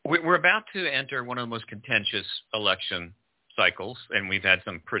 We're about to enter one of the most contentious election cycles, and we've had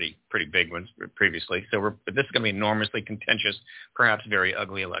some pretty big ones previously. So this is going to be enormously contentious, perhaps very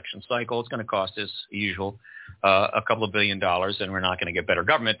ugly election cycle. It's going to cost us, usual, a couple of $1 billion, and we're not going to get better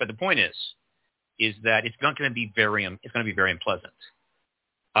government. But the point is that it's not going to be very unpleasant.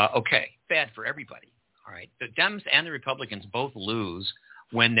 Okay, bad for everybody. All right, the Dems and the Republicans both lose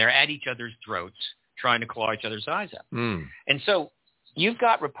when they're at each other's throats trying to claw each other's eyes out. And so you've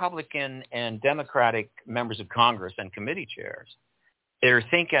got Republican and Democratic members of Congress and committee chairs. They're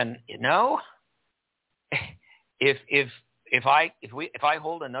thinking, if I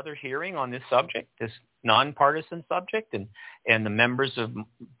hold another hearing on this subject, this nonpartisan subject, and the members of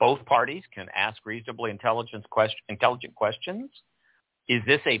both parties can ask reasonably intelligent questions, is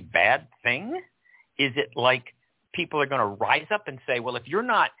this a bad thing? Is it like people are going to rise up and say, well, if you're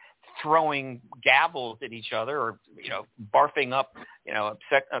not throwing gavels at each other or, barfing up,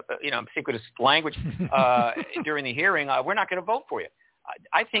 obsequious language during the hearing, we're not going to vote for you.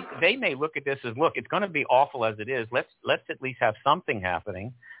 I think they may look at this as, look, it's going to be awful as it is. Let's at least have something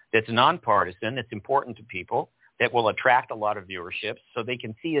happening that's nonpartisan, that's important to people, that will attract a lot of viewership so they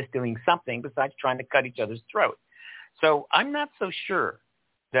can see us doing something besides trying to cut each other's throat. So I'm not so sure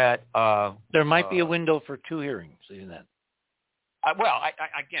that there might be a window for two hearings, isn't that? I'm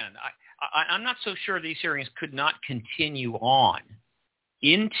not so sure these hearings could not continue on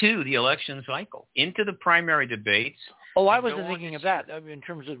into the election cycle, into the primary debates. Oh, I wasn't thinking of that. I mean, in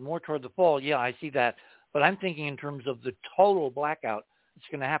terms of more toward the fall, yeah, I see that. But I'm thinking in terms of the total blackout that's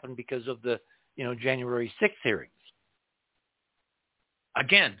going to happen because of the, January 6th hearings.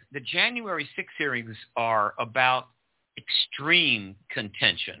 Again, the January 6th hearings are about extreme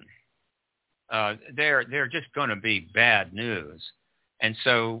contention. They're just going to be bad news. And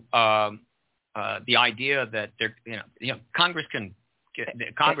so the idea that Congress can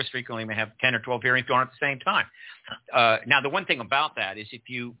Congress frequently may have 10 or 12 hearings going on at the same time. Now, the one thing about that is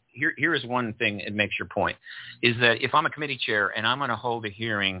here is one thing that makes your point, is that if I'm a committee chair and I'm going to hold a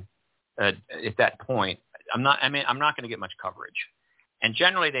hearing at that point, I'm not going to get much coverage. And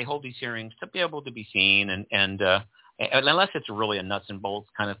generally, they hold these hearings to be able to be seen, and unless it's really a nuts and bolts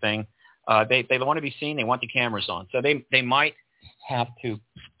kind of thing, they want to be seen. They want the cameras on, so they might have to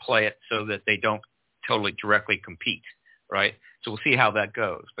play it so that they don't totally directly compete, right? So we'll see how that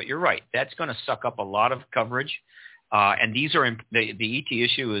goes. But you're right, that's going to suck up a lot of coverage, and these are the ET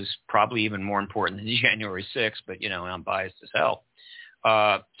issue is probably even more important than January 6th. But I'm biased as hell.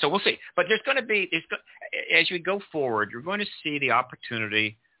 So we'll see. But there's going to be, as we go forward, you're going to see the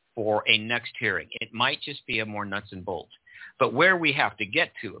opportunity for a next hearing. It might just be a more nuts and bolts. But where we have to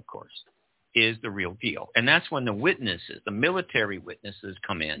get to, of course, is the real deal. And that's when the witnesses, the military witnesses,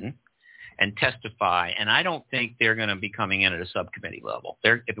 come in and testify. And I don't think they're going to be coming in at a subcommittee level.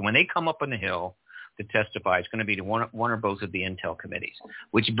 When they come up on the Hill to testify, it's going to be to one or both of the intel committees,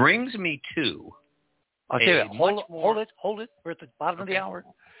 which brings me to... Okay, hold it. We're at the bottom of the hour.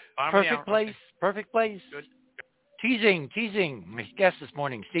 Perfect place. Good. Teasing. My guest this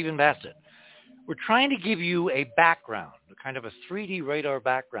morning, Stephen Bassett. We're trying to give you a background, kind of a 3D radar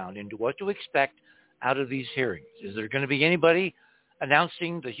background into what to expect out of these hearings. Is there going to be anybody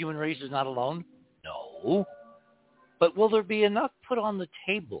announcing the human race is not alone? No. But will there be enough put on the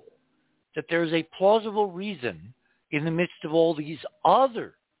table that there's a plausible reason in the midst of all these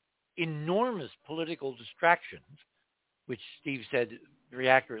other enormous political distractions, which Steve said very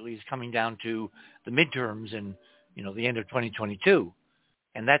accurately is coming down to the midterms and the end of 2022,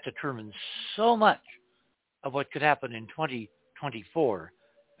 and that determines so much of what could happen in 2024.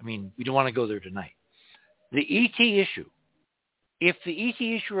 I mean, we don't want to go there tonight. The ET issue, if the ET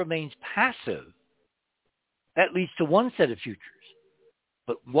issue remains passive, that leads to one set of futures.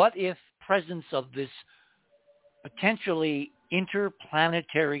 But what if presence of this potentially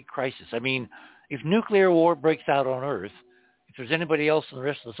interplanetary crisis? I mean, if nuclear war breaks out on Earth, if there's anybody else in the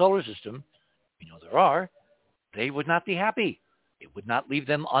rest of the solar system, there are, they would not be happy. It would not leave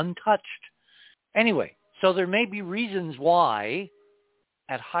them untouched. Anyway, so there may be reasons why,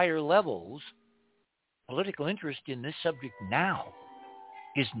 at higher levels, political interest in this subject now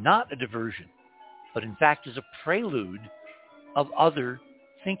is not a diversion, but in fact is a prelude of other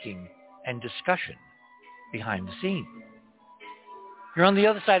thinking and discussion behind the scene. You're on the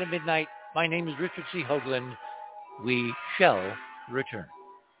other side of midnight. My name is Richard C. Hoagland. We shall return.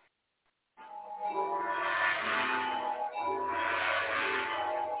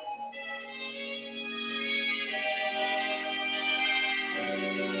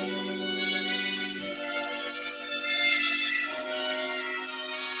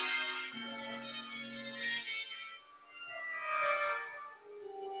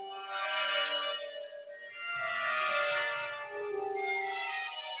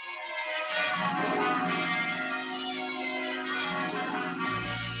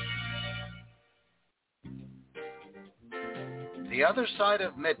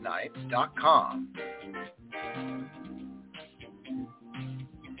 theothersideofmidnight.com.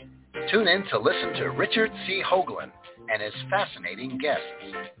 Tune in to listen to Richard C. Hoagland and his fascinating guests.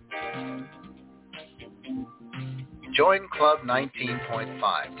 Join Club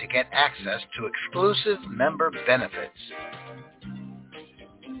 19.5 to get access to exclusive member benefits.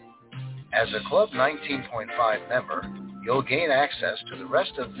 As a Club 19.5 member, you'll gain access to the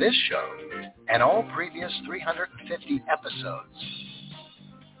rest of this show and all previous 350 episodes.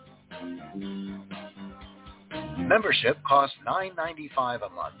 Membership costs $9.95 a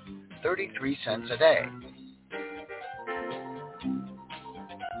month, 33 cents a day.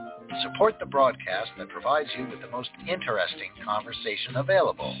 Support the broadcast that provides you with the most interesting conversation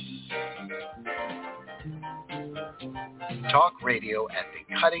available. Talk radio at the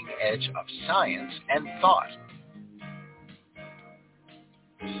cutting edge of science and thought.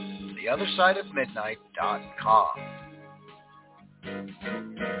 theothersideofmidnight.com.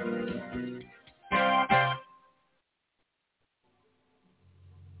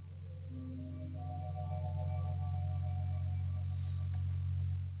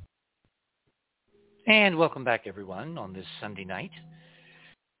 And welcome back, everyone, on this Sunday night.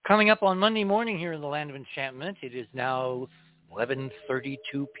 Coming up on Monday morning here in the Land of Enchantment, it is now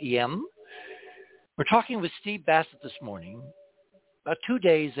 11:32 p.m. We're talking with Steve Bassett this morning, about 2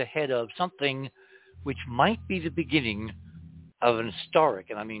 days ahead of something which might be the beginning of an historic,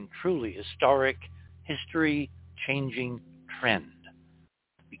 and I mean truly historic, history-changing trend.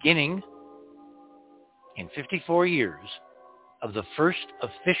 Beginning in 54 years of the first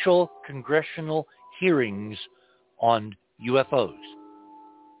official congressional hearings on UFOs.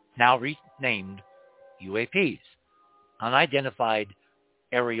 now renamed UAPs, unidentified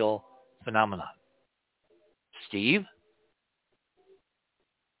aerial phenomenon. Steve?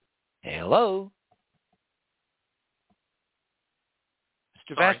 Hello?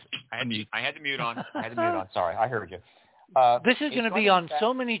 Mr. Sorry, Bassett? I had the mute on. Sorry, I heard you. This is going to be on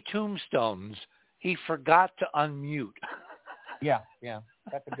so many tombstones, he forgot to unmute. Yeah,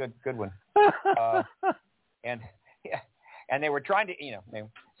 that's a good one. And they were trying to,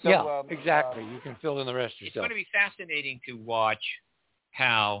 exactly. You can fill in the rest yourself. It's going to be fascinating to watch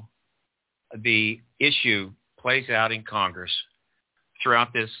how the issue plays out in Congress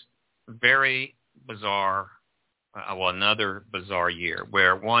throughout this very bizarre, another bizarre year,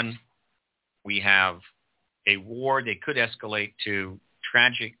 where one, we have a war that could escalate to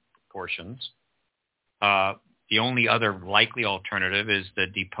tragic proportions. The only other likely alternative is the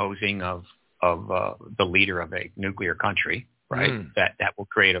deposing of the leader of a nuclear country, right? That will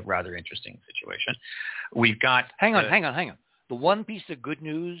create a rather interesting situation. We've got... Hang on. The one piece of good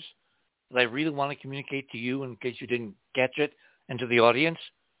news that I really want to communicate to you, in case you didn't catch it, and to the audience,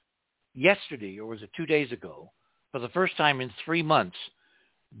 yesterday, or was it 2 days ago, for the first time in 3 months,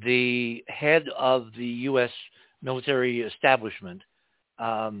 the head of the U.S. military establishment,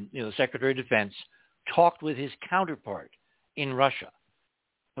 the Secretary of Defense, talked with his counterpart in Russia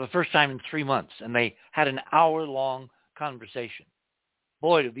for the first time in 3 months, and they had an hour-long conversation.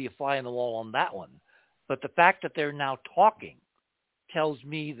 Boy, to be a fly on the wall on that one. But the fact that they're now talking tells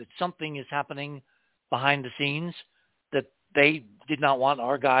me that something is happening behind the scenes that they did not want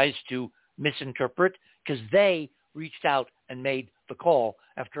our guys to misinterpret, because they reached out and made the call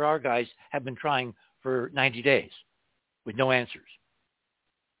after our guys have been trying for 90 days with no answers.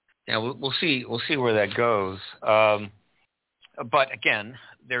 Yeah, we'll see where that goes. But again,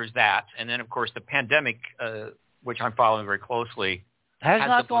 there's that, and then of course the pandemic, which I'm following very closely, has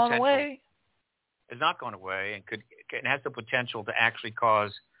not gone away. Has not gone away, and has the potential to actually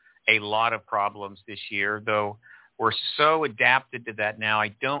cause a lot of problems this year. Though we're so adapted to that now, I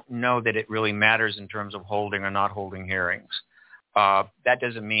don't know that it really matters in terms of holding or not holding hearings. That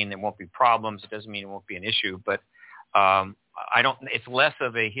doesn't mean there won't be problems. It doesn't mean it won't be an issue, but it's less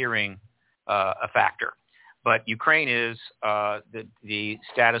of a hearing a factor. But Ukraine is, the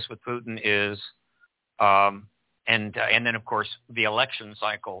status with Putin is, and then of course the election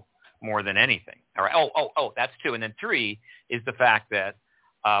cycle more than anything. All right. That's two. And then three is the fact that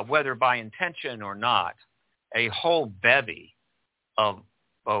whether by intention or not, a whole bevy of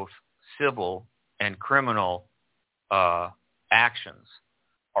both civil and criminal actions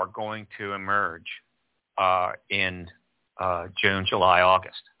are going to emerge in June, July,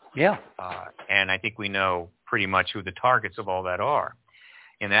 August. Yeah. And I think we know pretty much who the targets of all that are.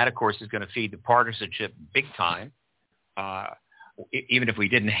 And that, of course, is going to feed the partisanship big time, even if we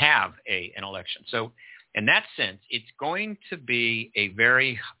didn't have an election. So in that sense, it's going to be a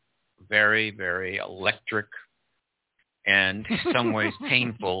very, very, very electric and in some ways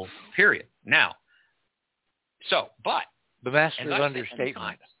painful period. Now, but the master of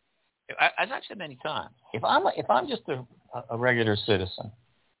understatement. As I've said many times, if I'm just a regular citizen,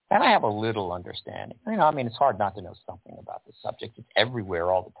 and I have a little understanding, it's hard not to know something about the subject. It's everywhere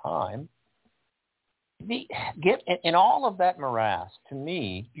all the time. In all of that morass, to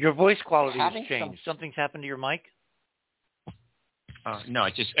me, your voice quality has changed. Something's happened to your mic? No,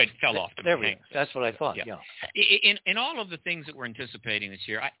 it fell off. There we go. That's what I thought. Yeah. In all of the things that we're anticipating this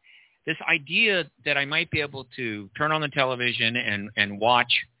year, this idea that I might be able to turn on the television and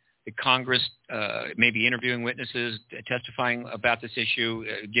watch the Congress maybe interviewing witnesses, testifying about this issue,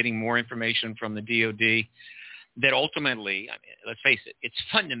 getting more information from the DOD, that ultimately, let's face it, it's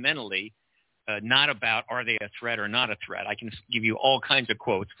fundamentally not about are they a threat or not a threat. I can give you all kinds of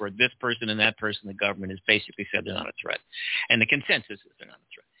quotes for this person and that person. The government has basically said they're not a threat, and the consensus is they're not a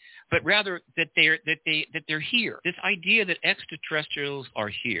threat. But rather that they're here. This idea that extraterrestrials are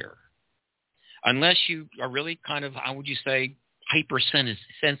here, unless you are really kind of, how would you say,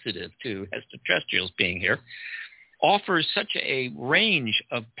 hypersensitive to extraterrestrials being here, offers such a range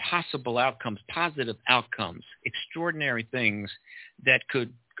of possible outcomes, positive outcomes, extraordinary things that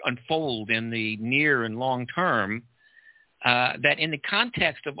could unfold in the near and long term, that in the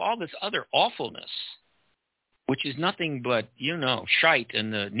context of all this other awfulness, which is nothing but, shite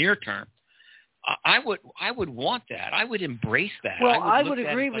in the near term, I would want that. I would embrace that. Well, I would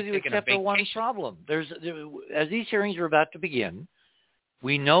agree with you, except for one problem. As these hearings are about to begin,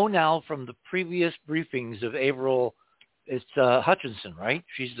 we know now from the previous briefings of April, it's Hutchinson, right?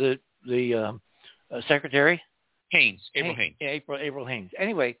 She's the secretary? April Haynes. April Haynes.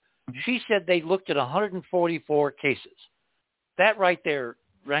 Anyway, she said they looked at 144 cases. That right there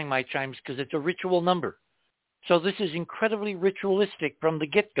rang my chimes because it's a ritual number. So this is incredibly ritualistic from the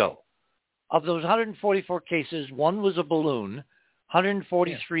get-go. Of those 144 cases, one was a balloon,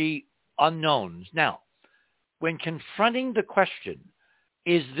 143 unknowns. Now, when confronting the question,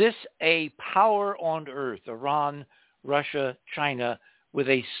 is this a power on Earth, Iran, Russia, China, with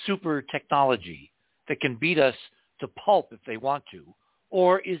a super technology that can beat us to pulp if they want to?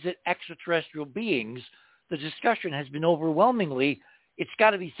 Or is it extraterrestrial beings? The discussion has been overwhelmingly, it's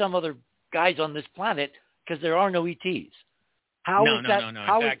got to be some other guys on this planet because there are no ETs. How is that? No.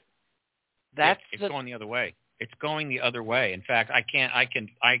 How in fact, it's the, going the other way. It's going the other way. In fact, I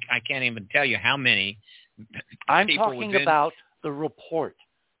can't even tell you how many. I'm talking about the report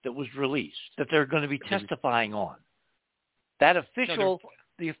that was released that they're going to be testifying on. That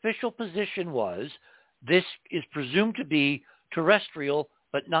the official position was this is presumed to be terrestrial,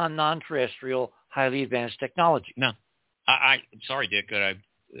 but non-terrestrial, highly advanced technology. No, I'm sorry, Dick.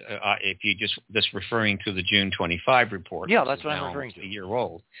 If you just referring to the June 25 report. Yeah, that's what I'm referring to. A year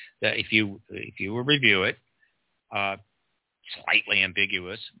old. That if you will review it, slightly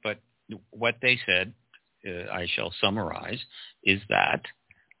ambiguous, but what they said, I shall summarize, is that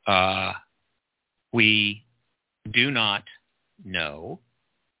we do not know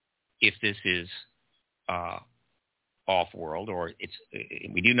if this is off-world or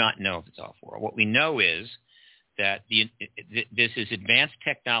we do not know if it's off-world. What we know is that this is advanced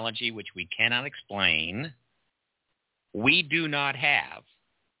technology which we cannot explain, we do not have,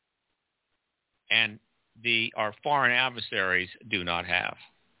 and our foreign adversaries do not have.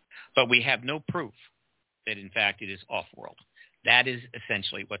 But we have no proof that, in fact, it is off-world. That is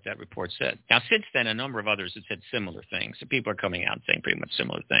essentially what that report said. Now, since then, a number of others have said similar things. So people are coming out and saying pretty much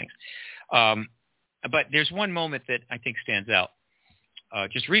similar things. But there's one moment that I think stands out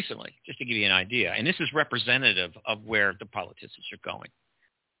just recently, just to give you an idea. And this is representative of where the politicians are going.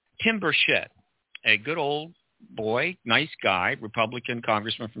 Tim Burchett, a good old boy, nice guy, Republican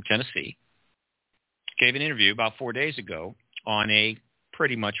congressman from Tennessee, gave an interview about 4 days ago on a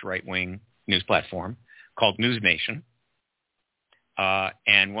pretty much right-wing news platform called News Nation.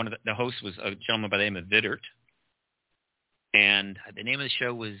 And one of the hosts was a gentleman by the name of Vittert. And the name of the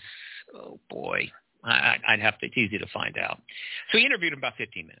show was, oh boy, it's easy to find out. So he interviewed him about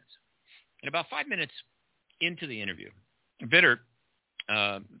 15 minutes. And about 5 minutes into the interview, Vittert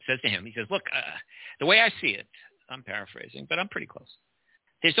says to him, he says, look, the way I see it, I'm paraphrasing, but I'm pretty close.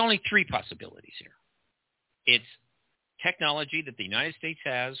 There's only three possibilities here. It's technology that the United States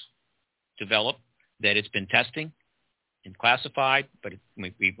has developed that it's been testing and classified, but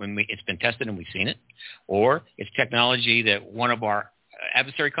it's been tested and we've seen it. Or it's technology that one of our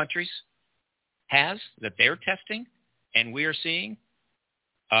adversary countries has that they're testing and we are seeing.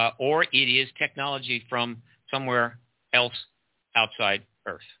 Or it is technology from somewhere else outside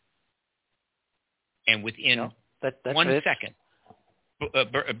Earth. And within 1 second,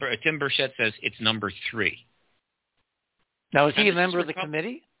 Tim Burchett says it's number three. Now, is he a member of the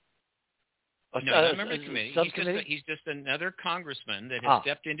committee? No, not a member of the committee. He's just another congressman that has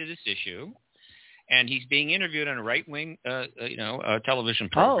stepped into this issue, and he's being interviewed on a right-wing, television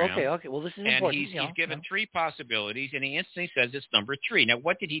program. Oh, okay. Well, this is important. And he's given three possibilities, and he instantly says it's number three. Now,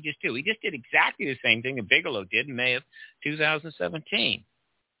 what did he just do? He just did exactly the same thing that Bigelow did in May of 2017.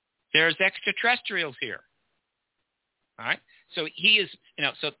 There's extraterrestrials here. All right. So he is,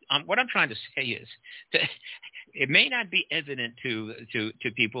 what I'm trying to say is, it may not be evident to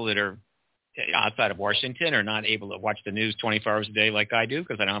people that are outside of Washington or not able to watch the news 24 hours a day like I do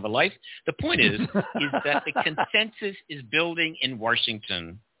because I don't have a life. The point is that the consensus is building in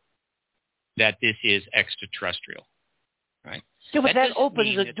Washington that this is extraterrestrial, right? Yeah, but that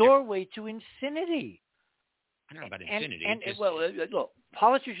opens a doorway to infinity. I don't know about infinity. Look,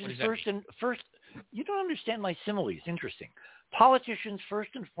 politicians first. You don't understand my simile. It's interesting. Politicians,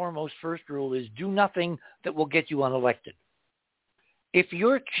 first and foremost, first rule is do nothing that will get you unelected. If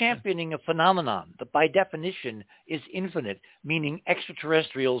you're championing a phenomenon that by definition is infinite, meaning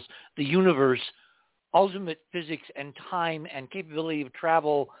extraterrestrials, the universe, ultimate physics and time and capability of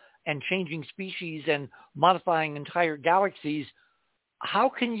travel and changing species and modifying entire galaxies, how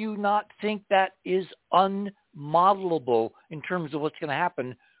can you not think that is unmodelable in terms of what's going to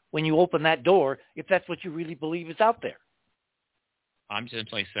happen when you open that door, if that's what you really believe is out there? I'm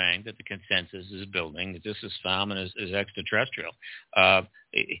simply saying that the consensus is building that this phenomenon is extraterrestrial.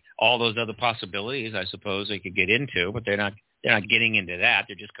 All those other possibilities, I suppose, they could get into, but they're not getting into that.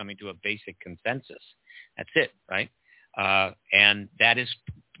 They're just coming to a basic consensus. That's it, right? And that is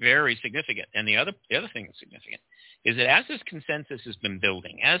very significant. And the other thing that's significant is that as this consensus has been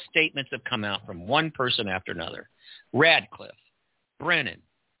building, as statements have come out from one person after another, Radcliffe, Brennan,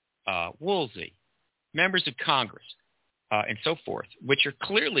 Woolsey, members of Congress, and so forth, which are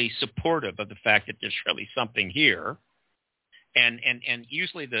clearly supportive of the fact that there's really something here. And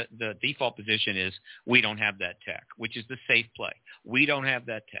usually the default position is we don't have that tech, which is the safe play. We don't have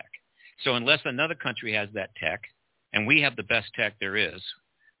that tech. So unless another country has that tech, and we have the best tech there is,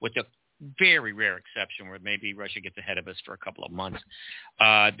 with the very rare exception where maybe Russia gets ahead of us for a couple of months,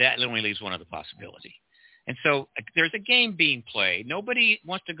 that only leaves one other possibility. And so there's a game being played. Nobody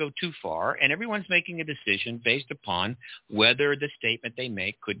wants to go too far, and everyone's making a decision based upon whether the statement they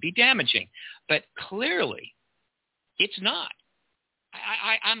make could be damaging. But clearly, it's not.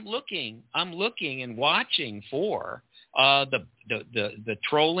 I'm looking and watching for the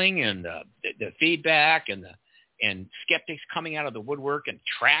trolling and the feedback and skeptics coming out of the woodwork and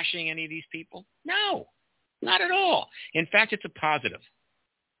trashing any of these people. No, not at all. In fact, it's a positive.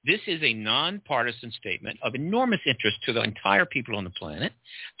 This is a nonpartisan statement of enormous interest to the entire people on the planet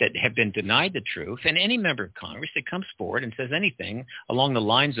that have been denied the truth. And any member of Congress that comes forward and says anything along the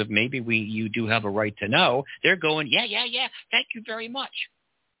lines of maybe you do have a right to know, they're going, yeah, thank you very much,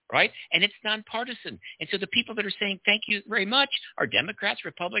 right? And it's nonpartisan. And so the people that are saying thank you very much are Democrats,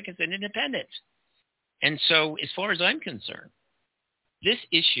 Republicans, and independents. And so as far as I'm concerned, this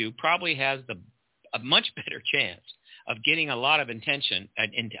issue probably has a much better chance of getting a lot of attention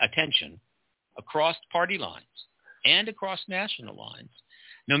across party lines and across national lines,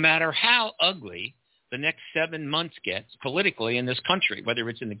 no matter how ugly the next 7 months gets politically in this country, whether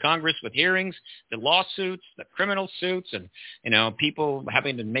it's in the Congress with hearings, the lawsuits, the criminal suits, and people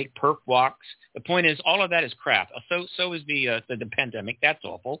having to make perk walks. The point is, all of that is crap. So is the pandemic. That's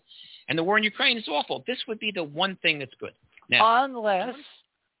awful. And the war in Ukraine is awful. This would be the one thing that's good. Now, unless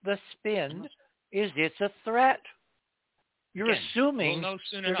the spin is it's a threat. You're assuming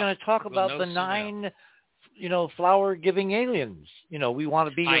they're going to talk about the 9, flower-giving aliens. We want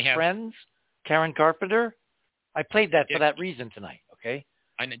to be your friends, Karen Carpenter. I played that for that reason tonight, okay?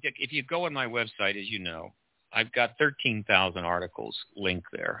 Dick, if you go on my website, as you know, I've got 13,000 articles linked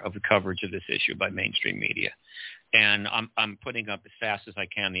there of the coverage of this issue by mainstream media. And I'm putting up as fast as I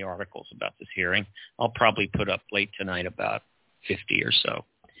can the articles about this hearing. I'll probably put up late tonight about 50 or so.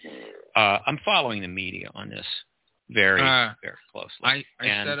 I'm following the media on this very closely.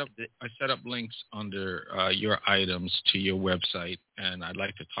 I set up links under your items to your website, and I'd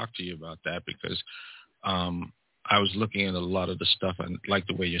like to talk to you about that because I was looking at a lot of the stuff and like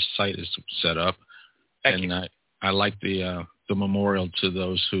the way your site is set up. Thank you. I like the memorial to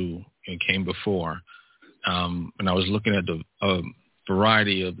those who came before. And I was looking at the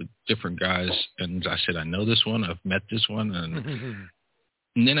variety of the different guys, and I said, I know this one, I've met this one,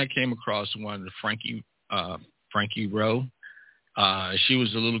 and then I came across one, Frankie Rowe. She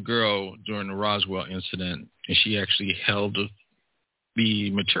was a little girl during the Roswell incident, and she actually held the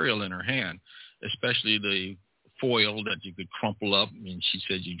material in her hand, especially the foil that you could crumple up. I mean, she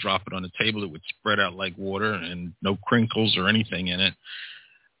said you drop it on the table, it would spread out like water and no crinkles or anything in it.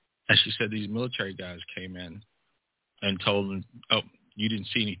 And she said these military guys came in and told them, oh, you didn't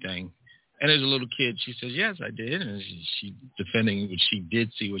see anything. And as a little kid, she says, yes, I did. And she defending what she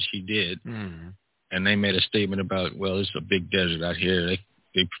did see what she did. Mm-hmm. And they made a statement about, well, it's a big desert out here.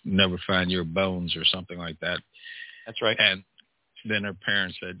 They never find your bones or something like that. That's right. And then her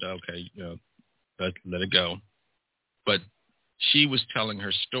parents said, okay, let it go. But she was telling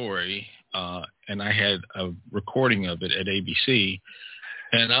her story, and I had a recording of it at ABC,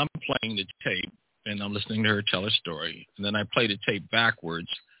 and I'm playing the tape, and I'm listening to her tell her story. And then I play the tape backwards,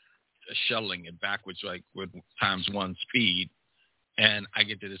 shuttling it backwards like with ×1 speed. And I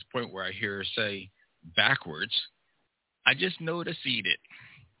get to this point where I hear her say backwards, I just know to see it.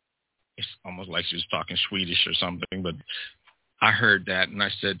 It's almost like she was talking Swedish or something, but I heard that, and I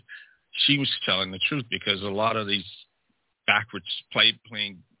said she was telling the truth because a lot of these backwards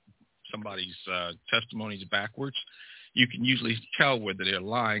playing somebody's testimonies backwards, you can usually tell whether they're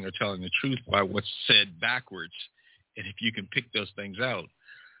lying or telling the truth by what's said backwards, and if you can pick those things out.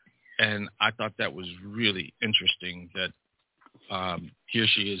 And I thought that was really interesting that here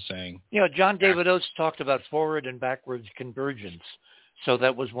she is saying... John David Oates talked about forward and backwards convergence. So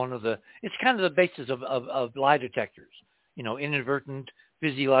that was one of the... It's kind of the basis of lie detectors. Inadvertent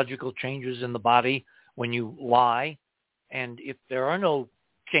physiological changes in the body when you lie. And if there are no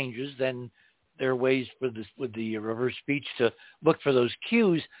changes, then there are ways with the reverse speech to look for those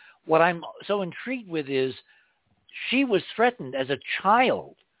cues. What I'm so intrigued with is she was threatened as a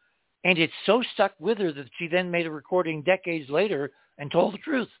child, and it so stuck with her that she then made a recording decades later and told the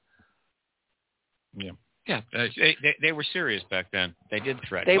truth. Yeah. They were serious back then. They did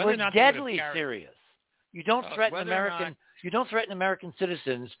threaten. They were deadly serious. You don't threaten American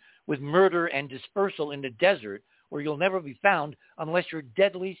citizens with murder and dispersal in the desert where you'll never be found unless you're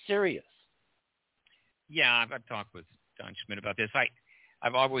deadly serious. Yeah, I've talked with Don Schmidt about this.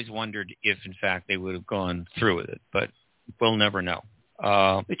 I've always wondered if, in fact, they would have gone through with it, but we'll never know.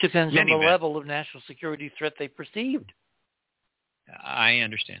 It depends on the level of national security threat they perceived. I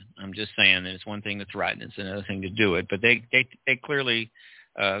understand. I'm just saying that it's one thing to threaten, it's another thing to do it. But they clearly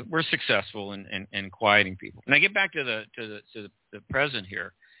were successful in quieting people. And I get back to the present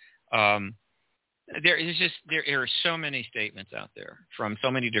here. There are so many statements out there from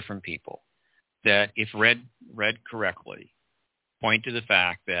so many different people that, if read correctly, point to the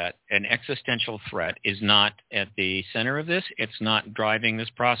fact that an existential threat is not at the center of this. It's not driving this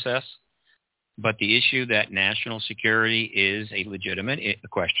process. But the issue that national security is a legitimate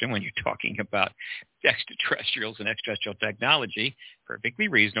question when you're talking about extraterrestrials and extraterrestrial technology, perfectly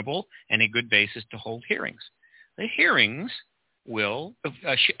reasonable and a good basis to hold hearings. The hearings will,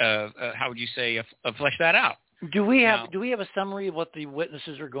 how would you say, flesh that out. Do we have a summary of what the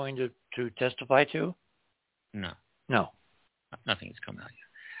witnesses are going to testify to? No. Nothing has come out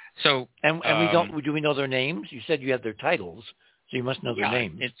yet. So, and do we know their names? You said you had their titles, so you must know their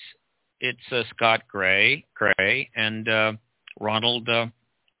names. It's Scott Gray, and Ronald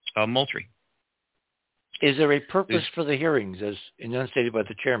Moultrie. Is there a purpose for the hearings, as enunciated by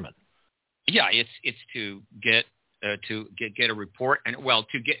the chairman? Yeah, it's to get a report and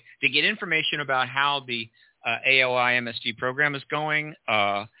to get information about how the AOI MSG program is going,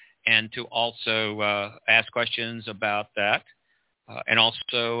 and to also ask questions about that, and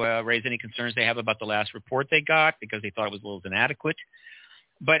also raise any concerns they have about the last report they got because they thought it was a little inadequate.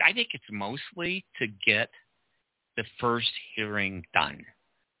 But I think it's mostly to get the first hearing done,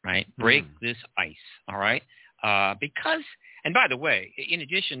 right? Break this ice, all right? Because, and by the way, in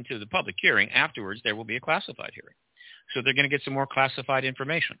addition to the public hearing, afterwards there will be a classified hearing. So they're going to get some more classified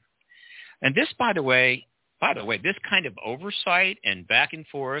information. And this, by the way, this kind of oversight and back and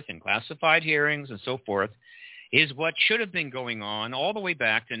forth and classified hearings and so forth is what should have been going on all the way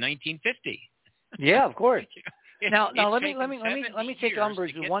back to 1950. Yeah, of course. Now let me take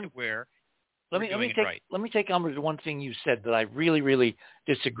umbrage with one. Let me take umbrage with one thing you said that I really, really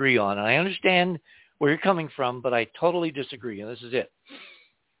disagree on. And I understand where you're coming from, but I totally disagree. And this is it.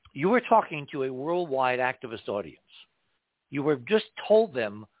 You were talking to a worldwide activist audience. You were just told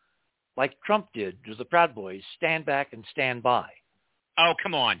them, like Trump did to the Proud Boys, stand back and stand by. Oh,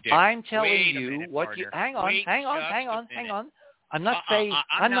 come on, Dick. I'm telling you what you. Hang on. I'm not saying.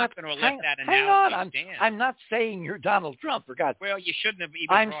 I'm not going to let that analogy stand. I'm not saying you're Donald Trump, for God's sake. Well, you shouldn't have even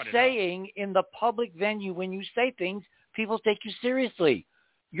brought it up. I'm saying in the public venue, when you say things, people take you seriously.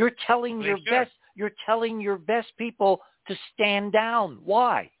 You're telling your best people to stand down.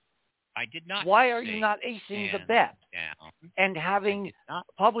 Why? I did not. Why are you not acing the bet? Down. And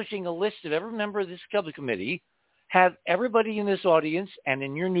publishing a list of every member of this committee, have everybody in this audience and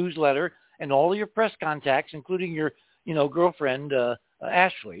in your newsletter and all of your press contacts, including your girlfriend,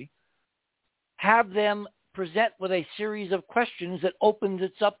 Ashley, have them present with a series of questions that opens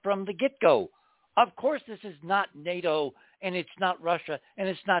it up from the get-go. Of course, this is not NATO, and it's not Russia, and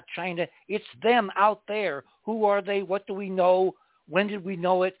it's not China. It's them out there. Who are they? What do we know? When did we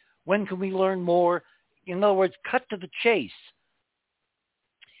know it? When can we learn more? In other words, cut to the chase.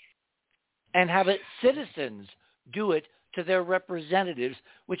 And have citizens do it to their representatives,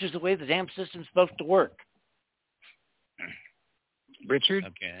 which is the way the damn system's supposed to work. Richard?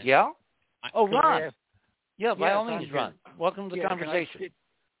 Okay. Yeah? Ron. Yeah, by all means, Ron. Welcome to the conversation.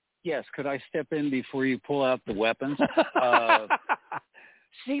 Yes, could I step in before you pull out the weapons?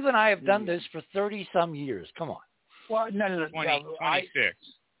 Steve and I have done this for 30-some years. Come on. Well, no. 26.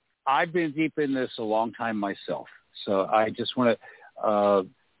 I've been deep in this a long time myself, so I just want to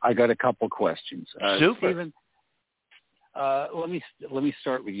I got a couple questions. Super. Stephen, let me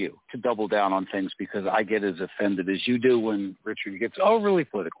start with you to double down on things because I get as offended as you do when Richard gets overly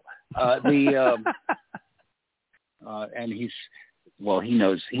political. And he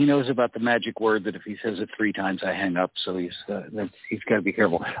knows about the magic word that if he says it 3 times I hang up. So he's got to be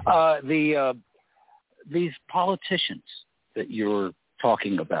careful. These politicians that you're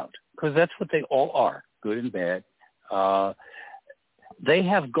talking about, because that's what they all are, good and bad. They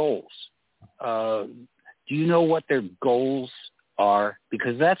have goals. Do you know what their goals are?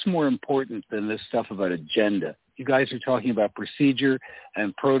 Because that's more important than this stuff about agenda. You guys are talking about procedure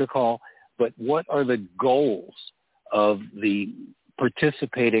and protocol, but what are the goals of the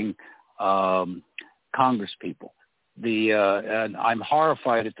participating Congress people? And I'm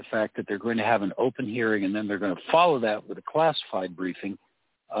horrified at the fact that they're going to have an open hearing and then they're going to follow that with a classified briefing,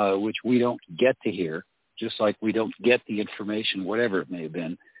 which we don't get to hear. just like we don't get the information, whatever it may have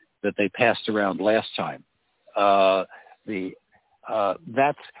been, that they passed around last time. That's the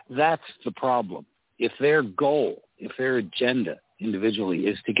problem. If their goal, if their agenda individually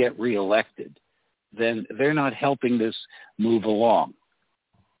is to get reelected, then they're not helping this move along.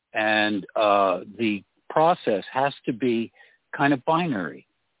 And the process has to be kind of binary.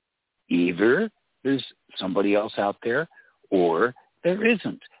 Either there's somebody else out there or there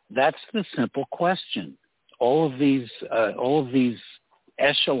isn't. That's the simple question. All of these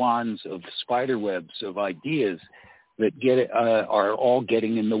echelons of spider webs of ideas that are all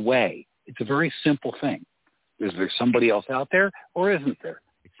getting in the way. It's a very simple thing. Is there somebody else out there or isn't there?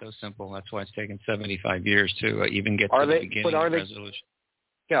 It's so simple. That's why it's taken 75 years to even get to the beginning of the resolution.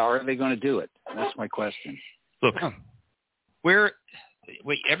 Yeah, are they going to do it? That's my question. Look,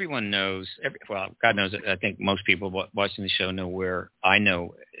 everyone knows, God knows, I think most people watching the show know where I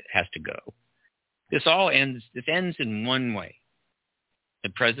know it has to go. This ends in one way. The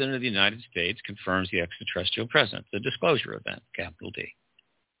President of the United States confirms the extraterrestrial presence, the disclosure event, capital D.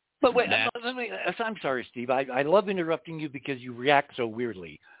 But wait, I'm sorry, Steve. I love interrupting you because you react so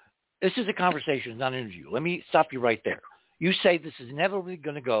weirdly. This is a conversation, not an interview. Let me stop you right there. You say this is inevitably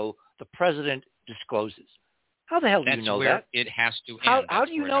going to go, the President discloses. How the hell do you know that? It has to end. How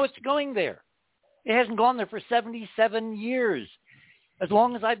do you know it's going there? It hasn't gone there for 77 years. As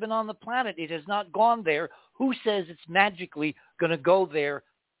long as I've been on the planet, it has not gone there. Who says it's magically going to go there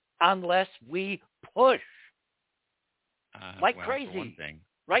unless we push crazy? For one thing,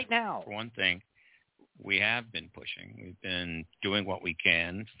 right now. For one thing, we have been pushing. We've been doing what we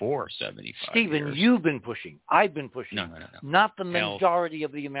can for 75 years. Stephen, you've been pushing. I've been pushing. No. Not the majority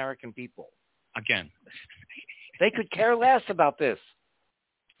of the American people. Again. They could care less about this.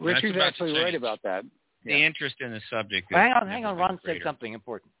 Richard's actually right about that. The interest in the subject. Hang on. Ron said something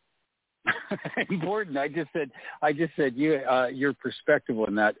important. Important. I just said your perspective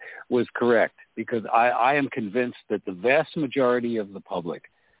on that was correct, because I am convinced that the vast majority of the public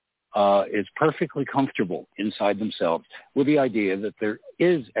is perfectly comfortable inside themselves with the idea that there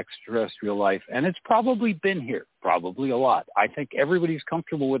is extraterrestrial life, and it's probably been here, probably a lot. I think everybody's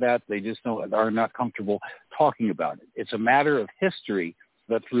comfortable with that. They just are not comfortable talking about it. It's a matter of history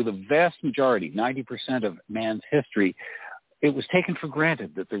that through the vast majority, 90% of man's history, it was taken for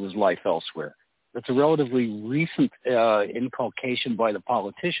granted that there was life elsewhere. That's a relatively recent inculcation by the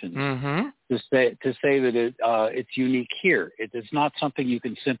politicians to say that it's unique here. It is not something you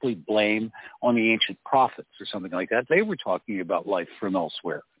can simply blame on the ancient prophets or something like that. They were talking about life from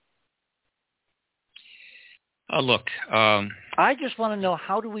elsewhere. Look, I just want to know,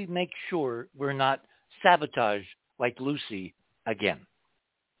 how do we make sure we're not sabotaged like Lucy again?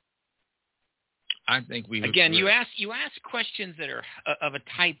 I think we again. You ask questions that are of a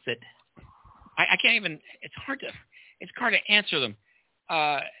type that I can't even. It's hard to answer them.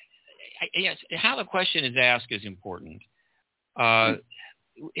 Yes, how the question is asked is important.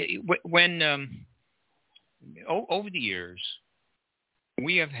 When over the years,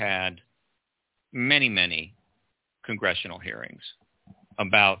 we have had many congressional hearings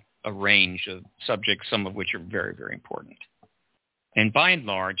about a range of subjects, some of which are very, very important. And by and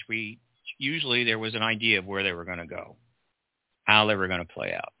large, usually there was an idea of where they were going to go, how they were going to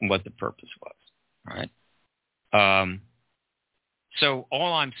play out, and what the purpose was. Right? So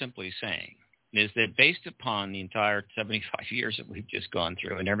all I'm simply saying is that based upon the entire 75 years that we've just gone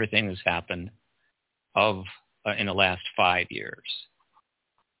through and everything that's happened in the last 5 years,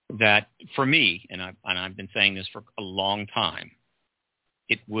 that for me, and I've been saying this for a long time,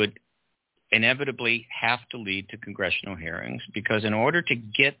 it would inevitably have to lead to congressional hearings, because in order to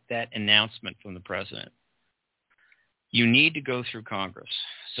get that announcement from the president, you need to go through Congress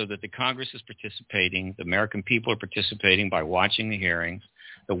so that the Congress is participating, the American people are participating by watching the hearings,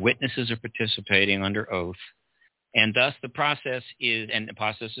 the witnesses are participating under oath, and thus the process is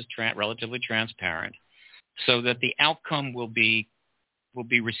relatively transparent, so that the outcome will be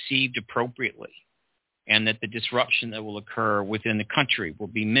received appropriately, and that the disruption that will occur within the country will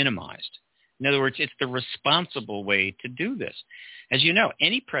be minimized. In other words, it's the responsible way to do this. As you know,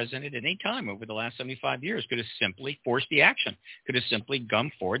 any president at any time over the last 75 years could have simply forced the action, could have simply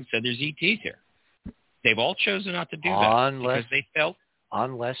gummed forward and said there's ETs here. They've all chosen not to do that because they felt...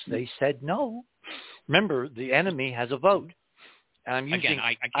 Unless they said no. Remember, the enemy has a vote. I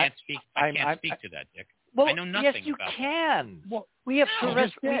can't speak to that, Dick. Well, I know nothing yes, you about can. Well, we have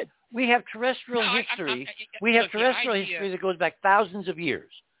terrestrial history. We have terrestrial history that goes back thousands of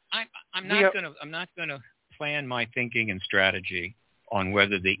years. I'm not going to plan my thinking and strategy on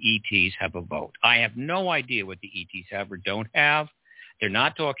whether the ETs have a vote. I have no idea what the ETs have or don't have, They're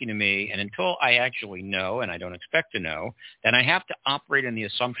not talking to me. And until I actually know, and I don't expect to know, then I have to operate on the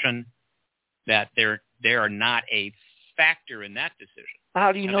assumption that they are not a factor in that decision.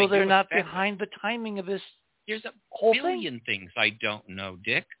 How do you know they're not behind the timing of this? There's a whole billion things I don't know,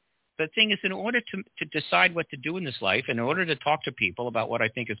 Dick. The thing is, in order to decide what to do in this life, in order to talk to people about what I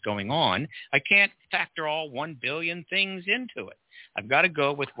think is going on, I can't factor all 1 billion things into it. I've got to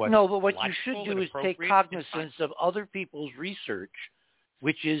go with what. No, but what you should do is take cognizance of other people's research,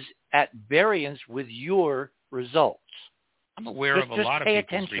 which is at variance with your results. I'm aware of a lot of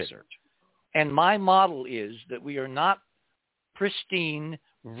people's research. And my model is that we are not pristine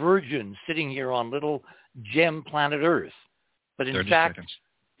virgins sitting here on little gem planet Earth, but in fact,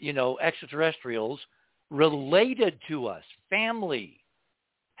 extraterrestrials related to us, family,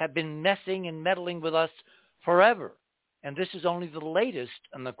 have been messing and meddling with us forever. And this is only the latest.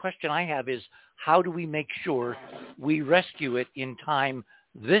 And the question I have is, how do we make sure we rescue it in time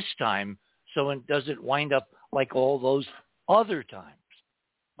this time so it doesn't wind up like all those other times?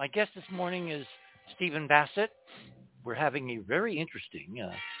 My guest this morning is Stephen Bassett. We're having a very interesting,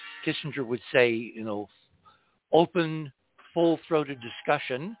 Kissinger would say, open, full-throated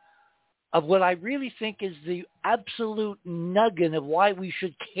discussion of what I really think is the absolute nugget of why we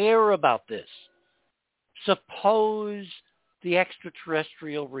should care about this. Suppose the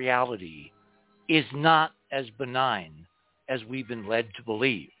extraterrestrial reality is not as benign as we've been led to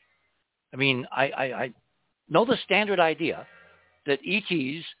believe. I mean, I know the standard idea that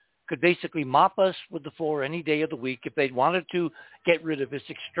ETs could basically mop us with the floor any day of the week if they wanted to get rid of us,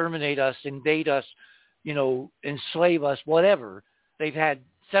 exterminate us, invade us, enslave us, whatever. They've had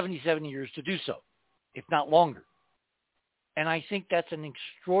 77 years to do so, if not longer. And I think that's an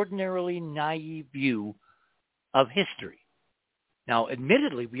extraordinarily naive view of history. Now,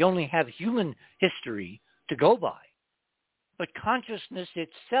 admittedly, we only have human history to go by, but consciousness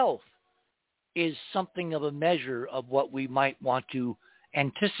itself is something of a measure of what we might want to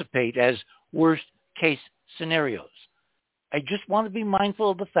anticipate as worst-case scenarios. I just want to be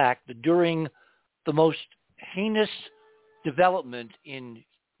mindful of the fact that during the most heinous development in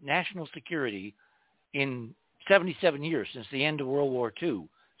national security in 77 years, since the end of World War II,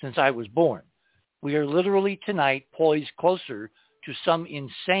 since I was born, we are literally tonight poised closer to some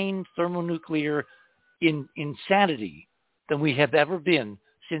insane thermonuclear insanity than we have ever been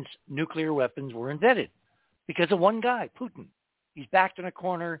since nuclear weapons were invented. Because of one guy, Putin. He's backed in a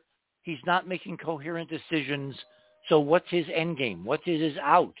corner. He's not making coherent decisions. So what's his end game? What is his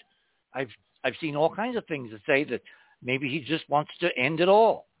out? I've seen all kinds of things that say that maybe he just wants to end it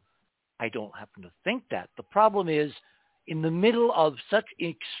all. I don't happen to think that. The problem is, in the middle of such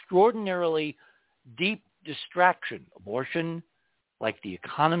extraordinarily deep distraction, abortion, like the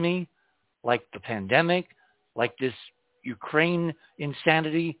economy, like the pandemic, like this Ukraine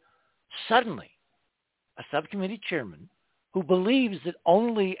insanity, suddenly a subcommittee chairman who believes that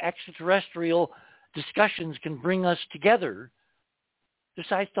only extraterrestrial discussions can bring us together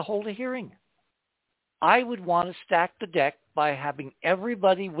decides to hold a hearing. I would want to stack the deck by having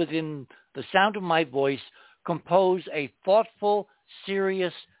everybody within the sound of my voice compose a thoughtful,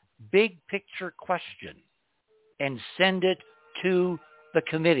 serious, big picture question and send it to the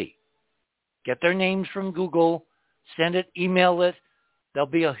committee. Get their names from Google, send it, email it. There'll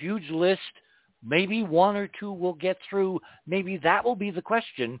be a huge list. Maybe one or two will get through. Maybe that will be the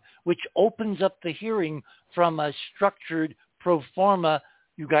question, which opens up the hearing from a structured pro forma,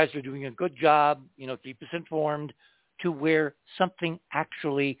 you guys are doing a good job, keep us informed, to where something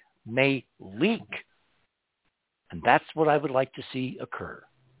actually may leak. And that's what I would like to see occur.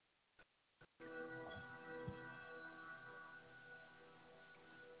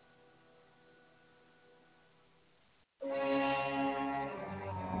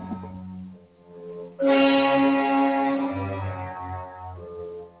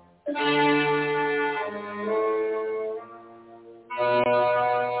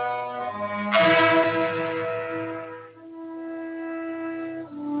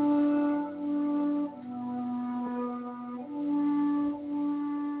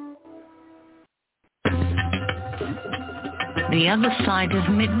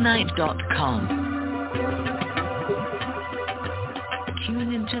 TheOtherSideOfMidnight.com.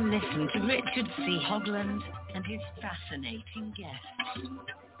 Tune in to listen to Richard C. Hogland and his fascinating guests.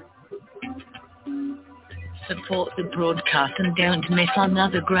 Support the broadcast and don't miss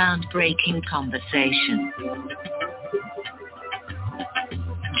another groundbreaking conversation.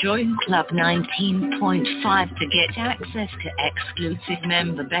 Join Club 19.5 to get access to exclusive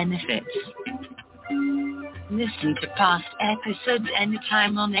member benefits. Listen to past episodes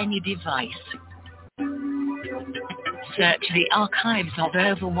anytime on any device. Search the archives of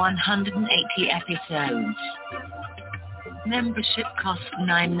over 180 episodes. Membership costs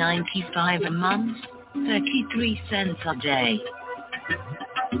 $9.95 a month, 33 cents a day.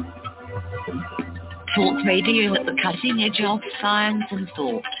 Talk radio at the cutting edge of science and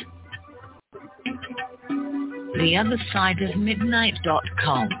thought.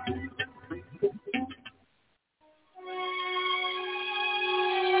 TheOtherSideOfMidnight.com.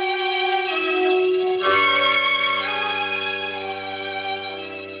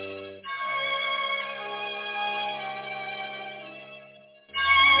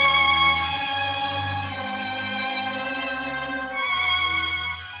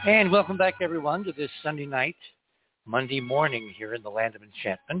 And welcome back, everyone, to this Sunday night, Monday morning here in the Land of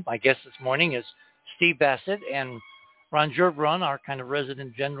Enchantment. My guest this morning is Steve Bassett, and Ron Gerbron, our kind of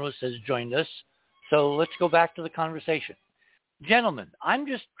resident generalist, has joined us. So let's go back to the conversation. Gentlemen, I'm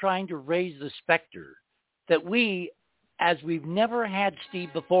just trying to raise the specter that we, as we've never had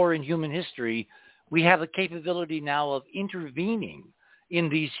Steve before in human history, we have a capability now of intervening in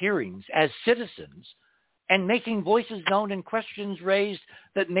these hearings as citizens and making voices known and questions raised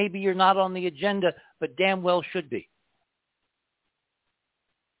that maybe you're not on the agenda, but damn well should be.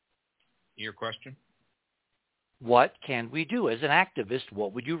 Your question? What can we do? As an activist,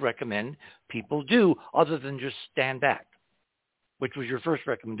 what would you recommend people do other than just stand back, which was your first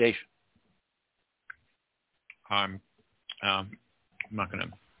recommendation? I'm not going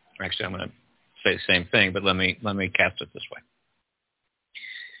to, actually I'm going to say the same thing, but let me cast it this way.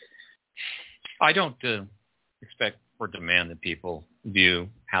 I don't expect or demand that people view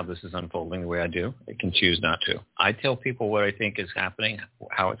how this is unfolding the way I do. They can choose not to. I tell people what I think is happening,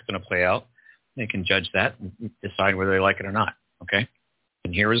 how it's going to play out. They can judge that and decide whether they like it or not, okay?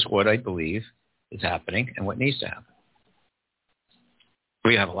 And here is what I believe is happening and what needs to happen.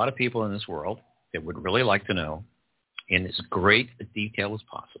 We have a lot of people in this world that would really like to know in as great a detail as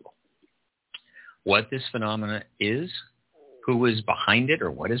possible what this phenomena is, who is behind it or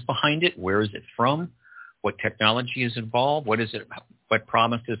what is behind it, where is it from, what technology is involved, what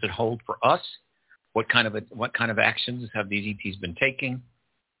promise does it hold for us, what kind of actions have these ETs been taking,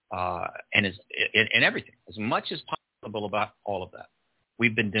 and everything, as much as possible about all of that.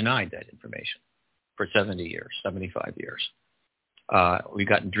 We've been denied that information for 70 years, 75 years. We've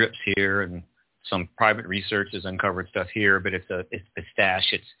gotten drips here, and some private research has uncovered stuff here, but it's a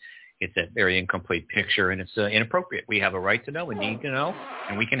stash. It's a very incomplete picture, and it's inappropriate. We have a right to know, we need to know,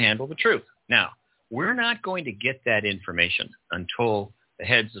 and we can handle the truth. Now, we're not going to get that information until the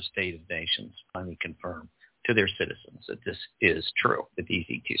heads of state of nations finally confirm to their citizens that this is true, that these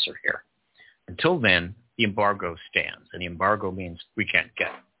ETs are here. Until then, the embargo stands, and the embargo means we can't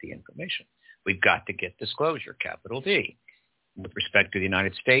get the information. We've got to get disclosure, capital D. With respect to the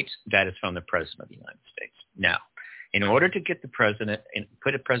United States, that is from the President of the United States. Now, in order to get the president and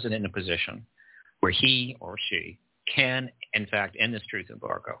put a president in a position where he or she can, in fact, end this truth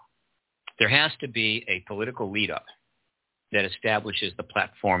embargo, there has to be a political lead-up that establishes the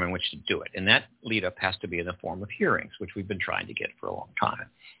platform in which to do it. And that lead-up has to be in the form of hearings, which we've been trying to get for a long time.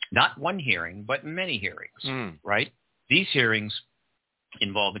 Not one hearing, but many hearings, right? These hearings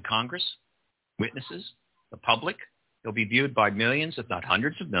involve the Congress, witnesses, the public. They'll be viewed by millions, if not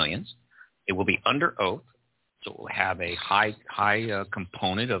hundreds of millions. It will be under oath, so it will have a high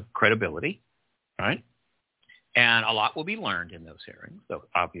component of credibility, right? And a lot will be learned in those hearings, though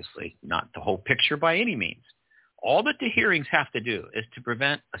obviously not the whole picture by any means. All that the hearings have to do is to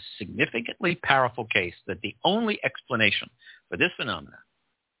prevent a significantly powerful case that the only explanation for this phenomenon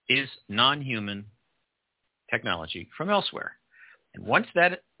is non-human technology from elsewhere. And once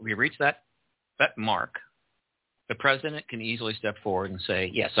we reach that mark, the president can easily step forward and say,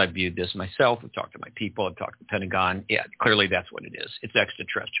 yes, I viewed this myself. I've talked to my people. I've talked to the Pentagon. Yeah, clearly that's what it is. It's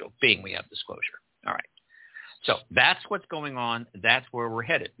extraterrestrial being. We have disclosure. All right. So that's what's going on. That's where we're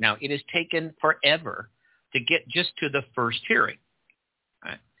headed. Now, it has taken forever to get just to the first hearing.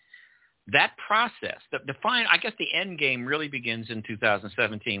 Right? That process, I guess the end game really begins in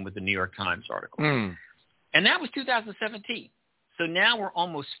 2017 with the New York Times article. And that was 2017. So now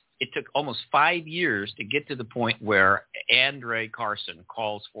it took almost 5 years to get to the point where Andre Carson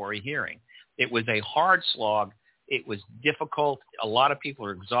calls for a hearing. It was a hard slog. It was difficult. A lot of people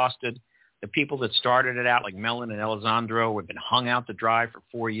are exhausted. The people that started it out, like Mellon and Elizondo, have been hung out to dry for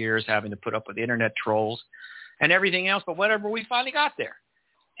 4 years, having to put up with internet trolls and everything else. But whatever, we finally got there.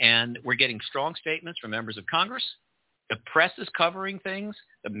 And we're getting strong statements from members of Congress. The press is covering things.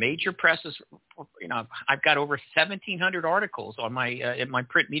 The major press is, I've got over 1,700 articles on in my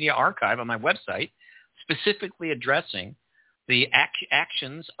print media archive on my website, specifically addressing the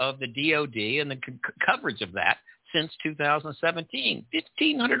actions of the DOD and the coverage of that since 2017,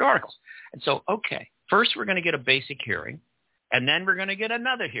 1,500 articles. And so, okay, first we're going to get a basic hearing, and then we're going to get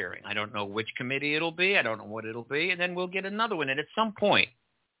another hearing. I don't know which committee it'll be. I don't know what it'll be. And then we'll get another one. And at some point,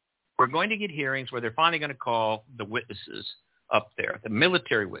 we're going to get hearings where they're finally going to call the witnesses up there, the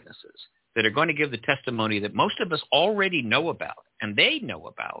military witnesses, that are going to give the testimony that most of us already know about, and they know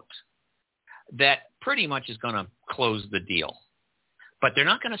about, that pretty much is going to close the deal. But they're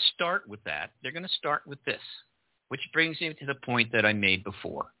not going to start with that. They're going to start with this, which brings me to the point that I made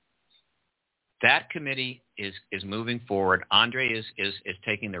before. That committee is moving forward. Andre is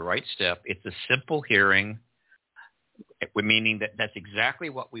taking the right step. It's a simple hearing, meaning that that's exactly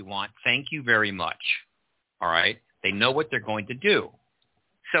what we want. Thank you very much. All right? They know what they're going to do.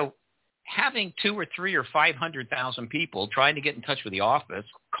 So having 2 or 3 or 500,000 people trying to get in touch with the office,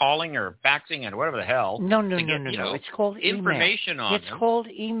 calling or faxing or whatever the hell. No. It's called information email. on It's them. called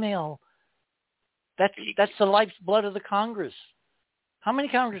email. That's the lifeblood of the Congress. How many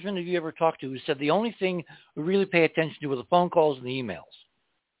congressmen have you ever talked to who said the only thing we really pay attention to are the phone calls and the emails?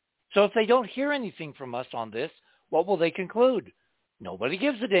 So if they don't hear anything from us on this, what will they conclude? Nobody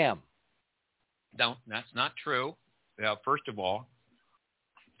gives a damn. No, that's not true. First of all,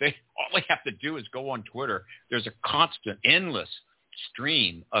 all they have to do is go on Twitter. There's a constant, endless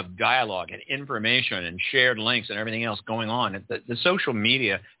stream of dialogue and information and shared links and everything else going on. The social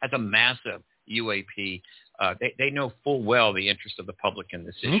media has a massive UAP. They know full well the interest of the public in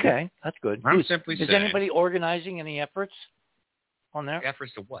this issue. Okay, that's good. I'm simply Is saying. anybody organizing any efforts on there?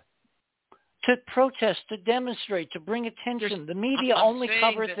 Efforts to what? To protest, to demonstrate, to bring attention. The media only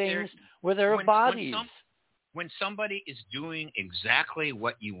cover things where there are bodies. When somebody is doing exactly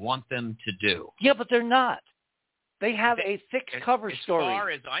what you want them to do. Yeah, but they're not. They have a fixed cover story. As far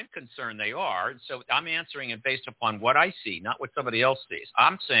as I'm concerned, they are. So I'm answering it based upon what I see, not what somebody else sees.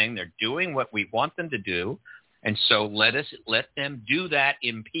 I'm saying they're doing what we want them to do, and so let them do that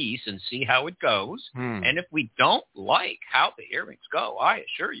in peace and see how it goes. And if we don't like how the hearings go, I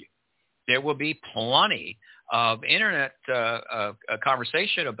assure you, there will be plenty of internet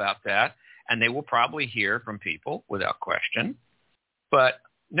conversation about that, and they will probably hear from people without question. But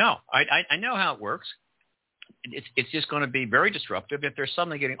no, I know how it works. It's just going to be very disruptive if they're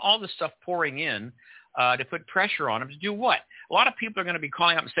suddenly getting all this stuff pouring in to put pressure on them to do what? A lot of people are going to be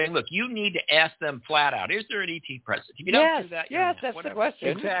calling up and saying, look, you need to ask them flat out, is there an ET present? If you don't do that, yes, that's the question.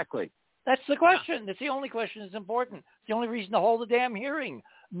 Exactly. That's the question. Yeah. That's the only question that's important. It's the only reason to hold a damn hearing.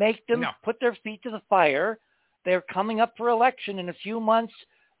 Make them put their feet to the fire. They're coming up for election in a few months.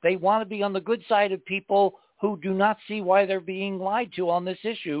 They want to be on the good side of people who do not see why they're being lied to on this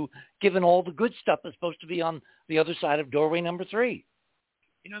issue, given all the good stuff that's supposed to be on the other side of doorway number 3.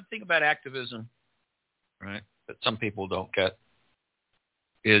 You know, the thing about activism, right, that some people don't get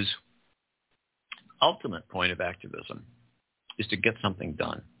is ultimate point of activism is to get something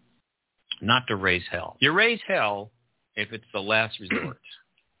done, not to raise hell. You raise hell if it's the last resort,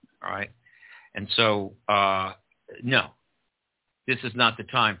 all right? And so, no, this is not the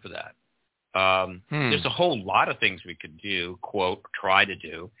time for that. There's a whole lot of things we could do, quote, try to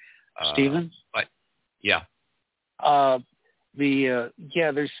do. Stephen? But, yeah.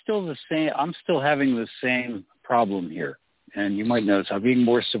 There's still the same, I'm still having the same problem here. And you might notice I'm being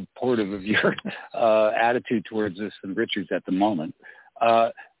more supportive of your attitude towards this than Richard's at the moment.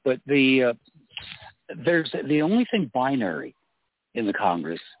 But there's the only thing binary in the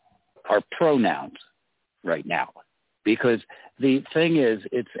Congress are pronouns right now. Because the thing is,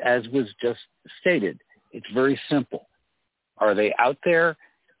 it's as was just stated, it's very simple. Are they out there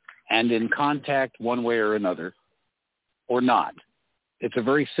and in contact one way or another or not? It's a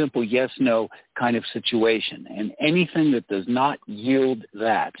very simple yes-no kind of situation. And anything that does not yield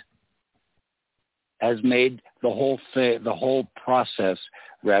that has made the whole process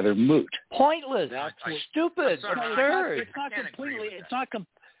rather moot. Pointless. Stupid. Absurd.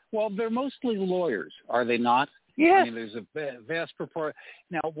 Well, they're mostly lawyers, are they not? Yeah. I mean, there's a vast proportion.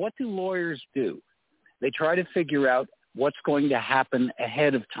 Now, what do lawyers do? They try to figure out what's going to happen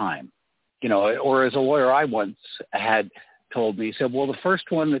ahead of time. You know, or as a lawyer I once had told me, he said, well, the first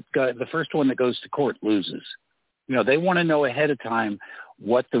one that goes to court loses. You know, they want to know ahead of time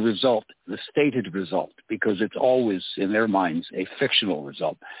what the result, the stated result, because it's always in their minds a fictional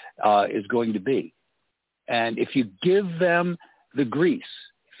result, is going to be. And if you give them the grease,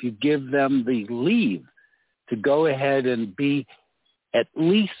 if you give them the leave to go ahead and be at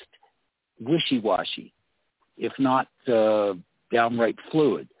least wishy-washy, if not downright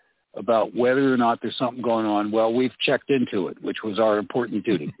fluid, about whether or not there's something going on, well, we've checked into it, which was our important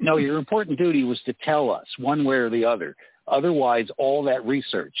duty. No, your important duty was to tell us one way or the other. Otherwise, all that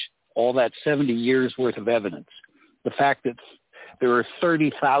research, all that 70 years worth of evidence The fact that there are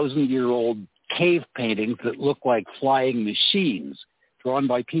 30,000-year-old cave paintings that look like flying machines drawn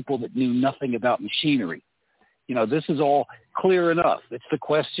by people that knew nothing about machinery. This is all clear enough. It's the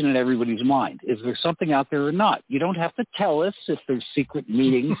question in everybody's mind. Is there something out there or not? You don't have to tell us if there's secret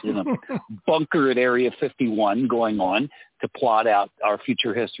meetings in a bunker at Area 51 going on to plot out our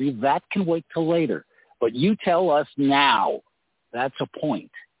future history. That can wait till later. But you tell us now. That's a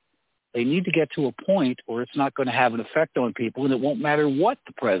point. They need to get to a point or it's not going to have an effect on people, and it won't matter what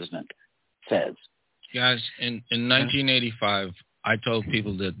the president says. Guys, in 1985, I told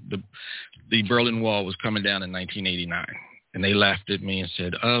people that the Berlin Wall was coming down in 1989, and they laughed at me and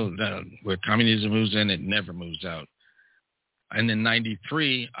said, "Oh, no, where communism moves in, it never moves out." And in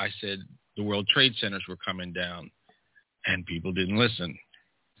 93, I said the World Trade Centers were coming down, and people didn't listen.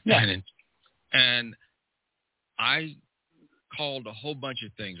 Yeah. And I called a whole bunch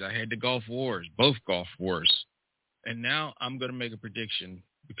of things. I had the Gulf Wars, both Gulf Wars, and now I'm going to make a prediction.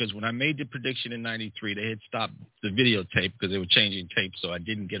 Because when I made the prediction in 93, they had stopped the videotape because they were changing tape, so I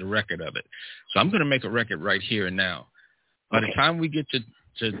didn't get a record of it. So I'm going to make a record right here and now. By the time we get to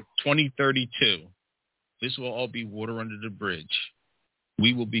 2032, this will all be water under the bridge.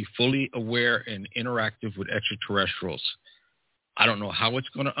 We will be fully aware and interactive with extraterrestrials. I don't know how it's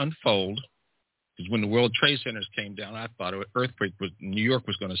going to unfold. Because when the World Trade Centers came down, I thought an earthquake was New York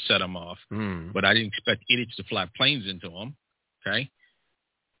was going to set them off. But I didn't expect idiots to fly planes into them. Okay?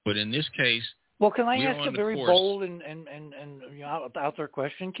 But in this case, well, can I ask a very bold and out there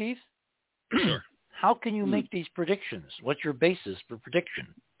question, Keith? Sure. How can you make these predictions? What's your basis for prediction?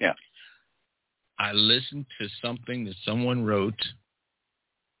 Yeah. I listened to something that someone wrote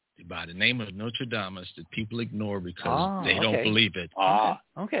by the name of Notre Dame that people ignore because they don't believe it.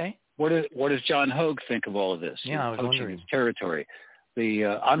 Okay. What does John Hogue think of all of this? Yeah, I was wondering. His territory.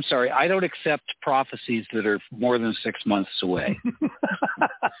 I'm sorry, I don't accept prophecies that are more than 6 months away.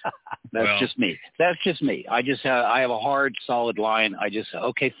 That's just me. I have a hard, solid line.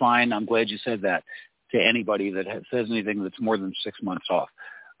 Okay, fine. I'm glad you said that to anybody that says anything that's more than 6 months off.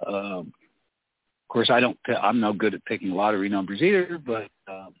 Of course, I'm no good at picking lottery numbers either, but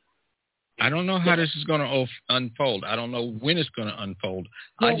I don't know how this is going to unfold. I don't know when it's going to unfold.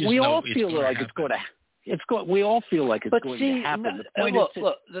 Well, we all feel like it's going to. We all feel like it's going to happen. Look,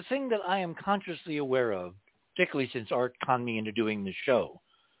 the thing that I am consciously aware of, particularly since Art conned me into doing this show,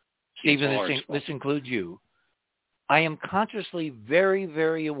 Stephen, this includes you, I am consciously very,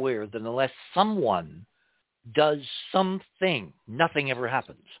 very aware that unless someone does something, nothing ever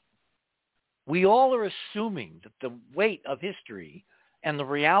happens. We all are assuming that the weight of history and the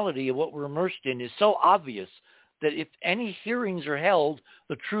reality of what we're immersed in is so obvious that if any hearings are held,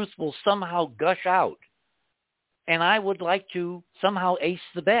 the truth will somehow gush out. And I would like to somehow ace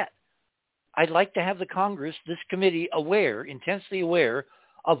the bet. I'd like to have the Congress, this committee, intensely aware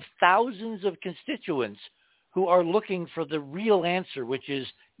of thousands of constituents who are looking for the real answer, which is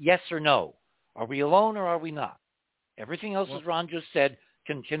yes or no. Are we alone or are we not? Everything else, as Ron just said,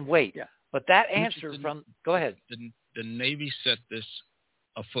 can wait. Yeah. But that answer go ahead. The Navy set this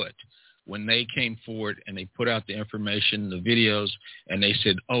afoot when they came forward and they put out the information, the videos, and they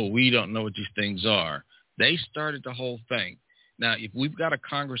said, oh, we don't know what these things are. They started the whole thing. Now, if we've got a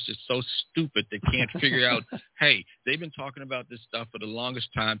Congress that's so stupid they can't figure out, hey, they've been talking about this stuff for the longest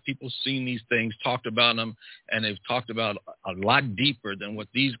time. People seen these things, talked about them, and they've talked about a lot deeper than what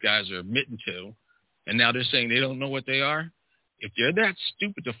these guys are admitting to. And now they're saying they don't know what they are. If they're that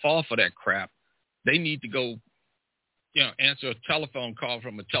stupid to fall for that crap, they need to go, answer a telephone call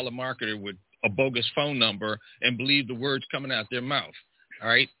from a telemarketer with a bogus phone number and believe the words coming out their mouth. All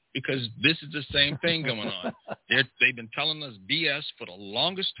right? Because this is the same thing going on. They've been telling us BS for the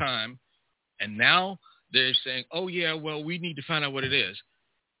longest time, and now they're saying, oh, yeah, well, we need to find out what it is.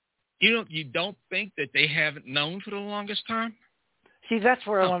 You don't think that they haven't known for the longest time? See, that's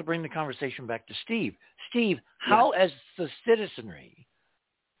where I want to bring the conversation back to Steve. Steve, how, as the citizenry,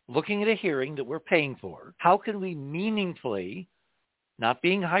 looking at a hearing that we're paying for, how can we meaningfully, not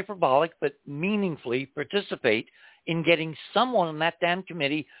being hyperbolic, but meaningfully participate in getting someone on that damn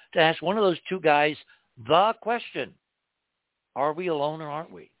committee to ask one of those two guys the question, are we alone or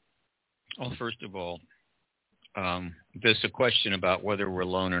aren't we? Well, first of all, there's a question about whether we're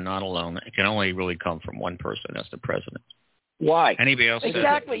alone or not alone. It can only really come from one person. That's the president. Why? Anybody else?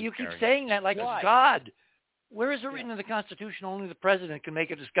 Exactly. You keep saying that like it's God. Where is it written in the Constitution only the president can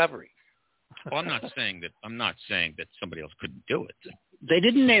make a discovery? Well, I'm not saying that somebody else couldn't do it. They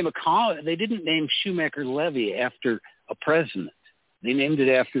didn't name Shoemaker-Levy after a president. They named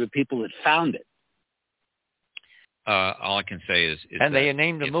it after the people that found it. All I can say is and they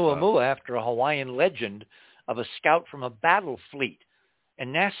named Oumuamua after a Hawaiian legend of a scout from a battle fleet.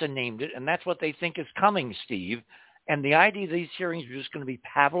 And NASA named it, and that's what they think is coming, Steve. And the idea of these hearings are just going to be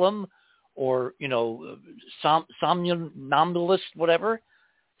pablum or, somnambulist, whatever.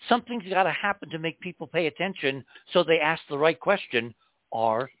 Something's got to happen to make people pay attention so they ask the right question,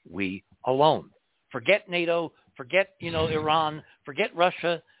 are we alone? Forget NATO, forget, Iran, forget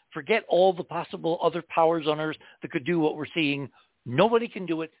Russia, forget all the possible other powers on Earth that could do what we're seeing. Nobody can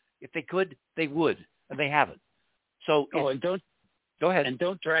do it. If they could, they would, and they haven't. So go ahead. And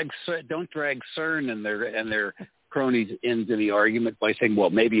don't drag CERN and their cronies into the argument by saying,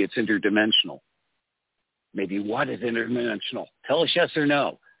 well, maybe it's interdimensional. Maybe what is interdimensional? Tell us yes or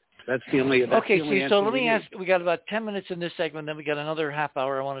no. That's the only. Okay, Steve, so let me ask. We got about 10 minutes in this segment, then we got another half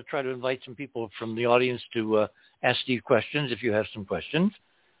hour. I want to try to invite some people from the audience to ask Steve questions if you have some questions.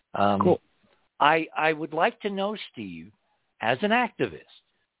 Cool. I would like to know, Steve, as an activist,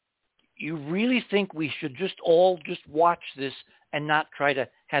 you really think we should just watch this and not try to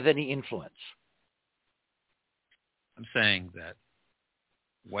have any influence? I'm saying that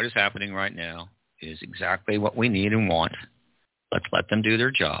what is happening right now is exactly what we need and want. Let's let them do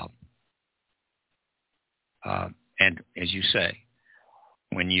their job. And as you say,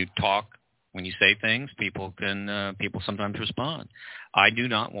 when you say things, people sometimes respond. I do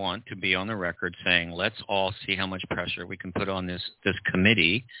not want to be on the record saying, let's all see how much pressure we can put on this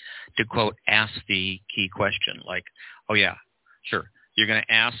committee to, quote, ask the key question. Like, oh, yeah, sure. You're going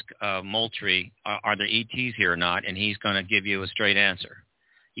to ask Moultrie, are there ETs here or not? And he's going to give you a straight answer.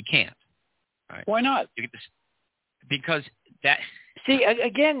 You can't. Right? Why not? Because that. See,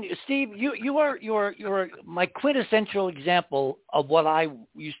 again, Steve, you are my quintessential example of what I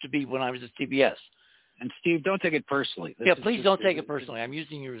used to be when I was at CBS. And Steve, don't take it personally. Please don't take it personally. I'm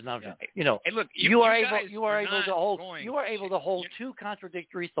using you as an hey, look, you are able to hold two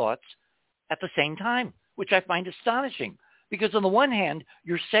contradictory thoughts at the same time, which I find astonishing. Because on the one hand,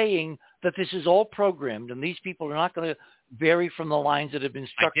 you're saying that this is all programmed and these people are not going to vary from the lines that have been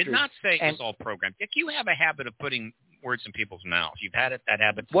structured. I did not say it's all programmed. Dick, you have a habit of putting words in people's mouths. You've had that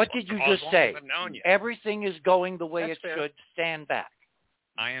habit. What did you just say? Everything is going the way it should. Stand back.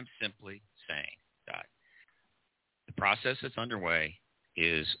 I am simply saying that the process that's underway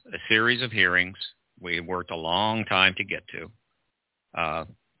is a series of hearings we worked a long time to get to.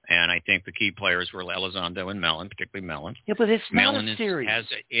 And I think the key players were Elizondo and Mellon, particularly Mellon. Yeah, but it's not Mellon a series. Has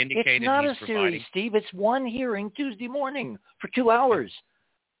indicated it's not he's a series, Steve. It's one hearing Tuesday morning for 2 hours.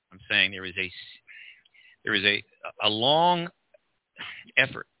 I'm saying there is a long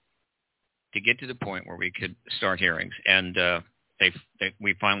effort to get to the point where we could start hearings, and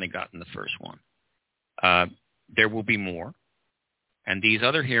we finally gotten the first one. There will be more. And these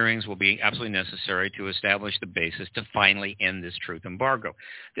other hearings will be absolutely necessary to establish the basis to finally end this truth embargo.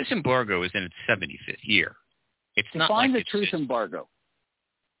 This embargo is in its 75th year. It's not like the truth embargo,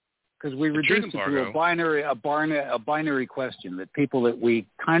 because we reduced it to a binary question that people that we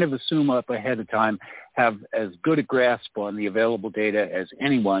kind of assume up ahead of time have as good a grasp on the available data as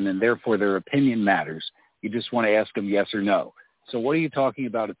anyone, and therefore their opinion matters. You just want to ask them yes or no. So what are you talking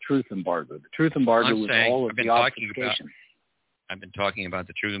about a truth embargo? The truth embargo is all of the obfuscation. I've been talking about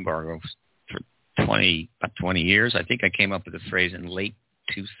the truth embargo for about 20 years. I think I came up with the phrase in late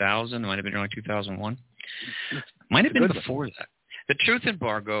 2000. It might have been around 2001. Might have been before that. The truth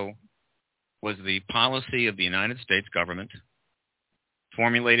embargo was the policy of the United States government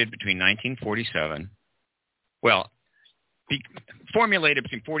formulated between 1947. Formulated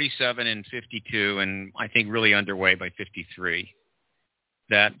between 47 and 52, and I think really underway by 53,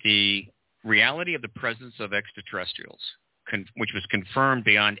 that the reality of the presence of extraterrestrials, which was confirmed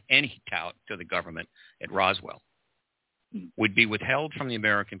beyond any doubt to the government at Roswell, would be withheld from the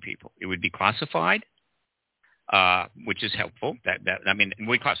American people. It would be classified, which is helpful.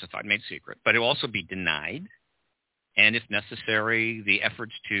 We classified, made secret, but it would also be denied. And if necessary, the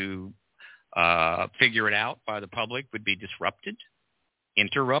efforts to figure it out by the public would be disrupted,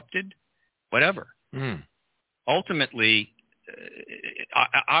 interrupted, whatever. Ultimately,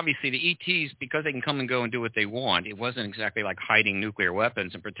 obviously the ETs, because they can come and go and do what they want, it wasn't exactly like hiding nuclear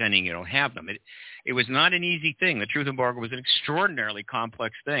weapons and pretending you don't have them. It was not an easy thing. The truth embargo was an extraordinarily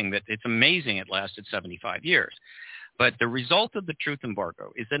complex thing that it's amazing it lasted 75 years. But the result of the truth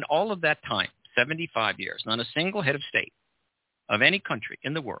embargo is in all of that time, 75 years, not a single head of state of any country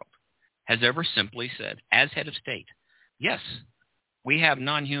in the world has ever simply said, as head of state, yes, we have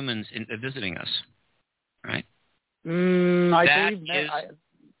non-humans visiting us, right? I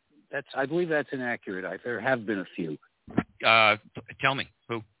believe that's inaccurate. There have been a few. Tell me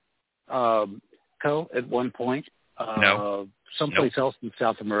who. Co at one point. No. Someplace else in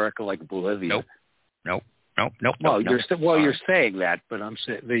South America, like Bolivia. Nope. You're saying that, but I'm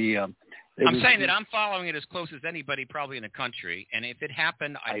saying I'm saying that I'm following it as close as anybody probably in the country, and if it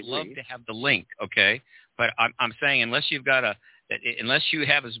happened, I'd love to have the link, okay? But I'm saying unless you have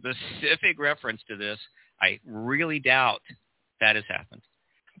a specific reference to this, I really doubt that has happened.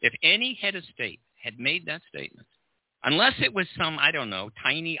 If any head of state had made that statement, unless it was some, I don't know,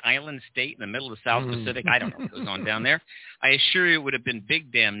 tiny island state in the middle of the South Pacific, I don't know what goes on down there, I assure you it would have been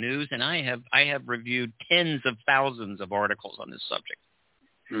big damn news, and I have reviewed tens of thousands of articles on this subject.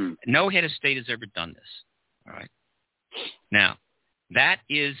 No head of state has ever done this. All right. Now, that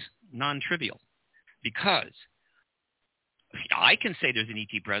is non-trivial because I can say there's an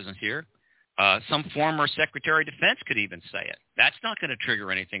ET presence here. Some former Secretary of Defense could even say it. That's not going to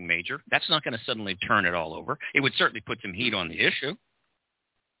trigger anything major. That's not going to suddenly turn it all over. It would certainly put some heat on the issue.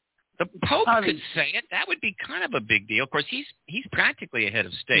 The Pope could say it. That would be kind of a big deal. Of course, he's practically a head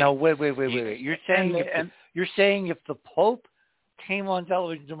of state. No, wait. You're saying if the Pope came on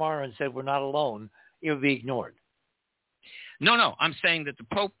television tomorrow and said we're not alone, it would be ignored. No. I'm saying that the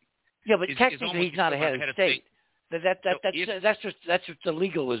Pope. Yeah, but technically he's not a head of state. That's just a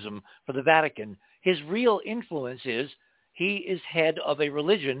legalism for the Vatican. His real influence is he is head of a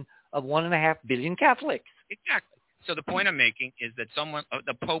religion of 1.5 billion Catholics. Exactly. So the point I'm making is that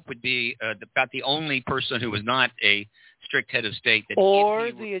the Pope would be about the only person who was not a strict head of state.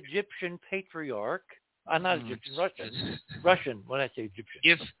 Or the Egyptian patriarch. Not Egyptian, Russian. When I say Egyptian.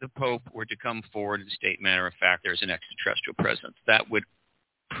 If the Pope were to come forward and state, matter of fact, there's an extraterrestrial presence, that would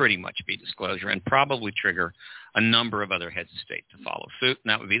pretty much be disclosure and probably trigger a number of other heads of state to follow suit,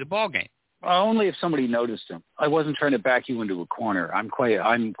 and that would be the ball game. Only if somebody noticed him. I wasn't trying to back you into a corner. I'm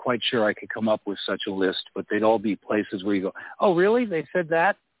quite sure I could come up with such a list, but they'd all be places where you go, oh, really? They said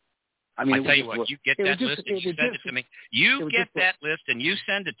that? I mean, I tell you what, you get that list and you send it to me. You get that list and you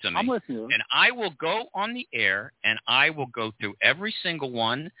send it to me. I'm listening. And I will go on the air and I will go through every single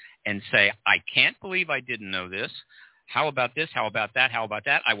one and say, I can't believe I didn't know this. How about this? How about that? How about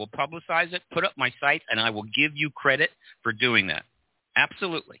that? I will publicize it, put up my site, and I will give you credit for doing that.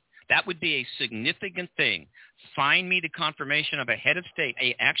 Absolutely. That would be a significant thing. Find me the confirmation of a head of state,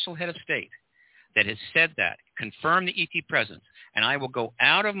 an actual head of state, that has said that, confirm the ET presence, and I will go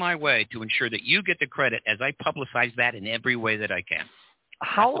out of my way to ensure that you get the credit as I publicize that in every way that I can.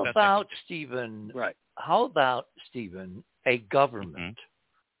 How about, Stephen, a government,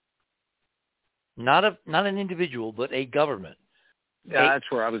 not an individual, but a government? Yeah, that's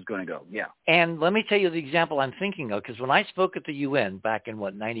where I was going to go, yeah. And let me tell you the example I'm thinking of, because when I spoke at the UN back in,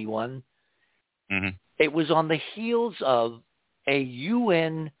 91, it was on the heels of a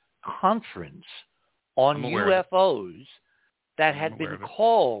UN conference on UFOs that had been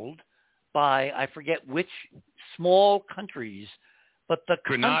called by, I forget which small countries, but the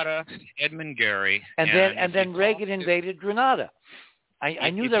Grenada, Edmund Gary, and then Reagan invaded Grenada.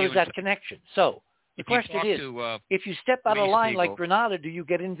 I knew there was that connection. So the question is, if you step out of line like Grenada, do you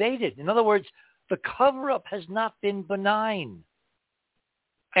get invaded? In other words, the cover-up has not been benign.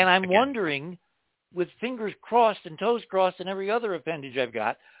 And I'm wondering, with fingers crossed and toes crossed and every other appendage I've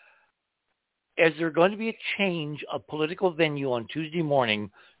got, is there going to be a change of political venue on Tuesday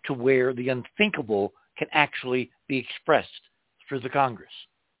morning to where the unthinkable can actually be expressed through the Congress?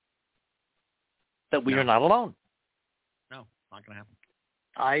 That we are not alone. No, not going to happen.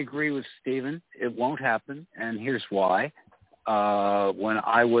 I agree with Stephen. It won't happen, and here's why. When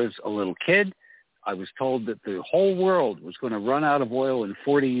I was a little kid, I was told that the whole world was going to run out of oil in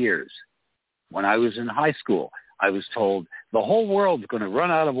 40 years. When I was in high school, I was told the whole world's going to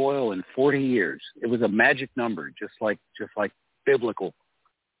run out of oil in 40 years. It was a magic number, just like biblical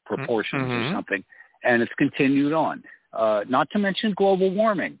proportions or something, and it's continued on. Not to mention global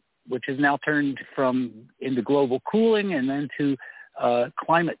warming, which has now turned into global cooling and then to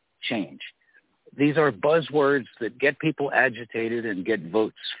climate change. These are buzzwords that get people agitated and get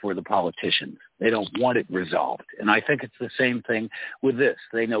votes for the politicians. They don't want it resolved. And I think it's the same thing with this.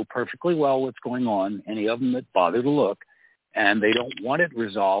 They know perfectly well what's going on, any of them that bother to look, and they don't want it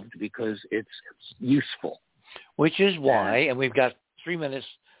resolved because it's useful. Which is why, and we've got 3 minutes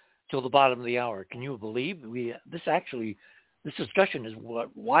till the bottom of the hour. Can you believe this discussion is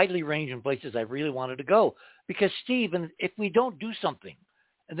widely ranged in places I really wanted to go. Because, Steve, if we don't do something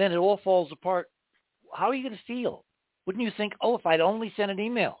and then it all falls apart, how are you going to feel? Wouldn't you think, if I'd only sent an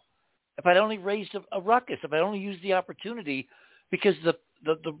email, if I'd only raised a ruckus, if I'd only used the opportunity, because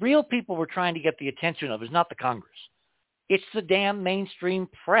the real people we're trying to get the attention of is not the Congress. It's the damn mainstream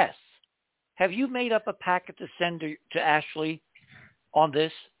press. Have you made up a packet to send to Ashley on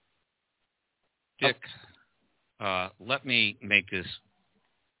this? Dick, let me make this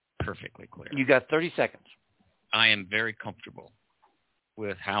perfectly clear. You got 30 seconds. I am very comfortable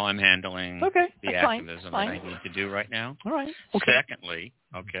with how I'm handling the activism that I need to do right now. All right. Okay. Secondly,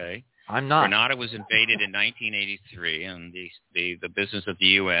 I'm not. Grenada was invaded in 1983, and the business of the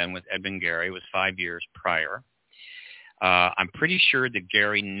UN with Edmund Gary was 5 years prior. I'm pretty sure that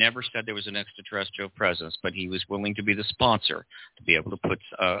Gary never said there was an extraterrestrial presence, but he was willing to be the sponsor to be able to put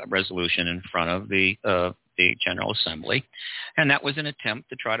a resolution in front of the General Assembly. And that was an attempt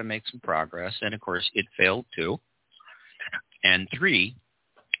to try to make some progress. And, of course, it failed too. And 3,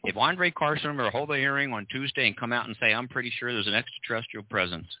 if Andre Carson were to hold a hearing on Tuesday and come out and say, I'm pretty sure there's an extraterrestrial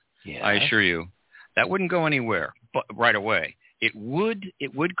presence, I assure you, that wouldn't go anywhere right away. It would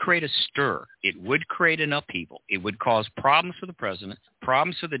create a stir. It would create an upheaval. It would cause problems for the president,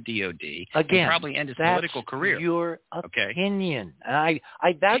 problems for the DOD, and probably end his political career. Your opinion. I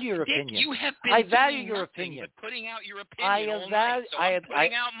value your opinion. You have been I value your opinion. But putting out your opinion all night, so I'm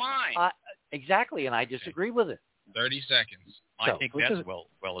putting out mine. Exactly, and I disagree with it. 30 seconds. I think that's well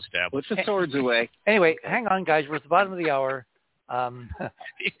established. Put the swords away. Anyway, hang on, guys. We're at the bottom of the hour. The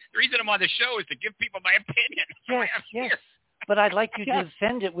reason I'm on the show is to give people my opinion. Yes. But I'd like you to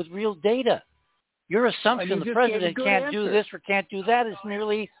defend it with real data. Your assumption the president can't do this or can't do that is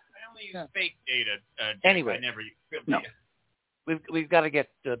merely... I only use fake data. Anyway, we've got to get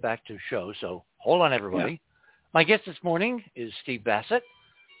back to the show, so hold on, everybody. Yeah. My guest this morning is Steve Bassett.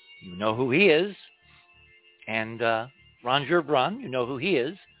 You know who he is. And Ron Gerbrun, you know who he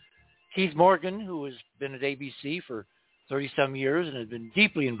is. Keith Morgan, who has been at ABC for 30-some years and has been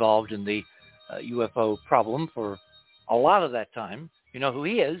deeply involved in the UFO problem for a lot of that time. You know who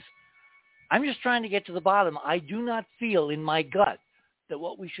he is. I'm just trying to get to the bottom. I do not feel in my gut that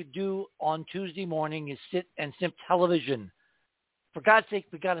what we should do on Tuesday morning is sit and snip television. For God's sake,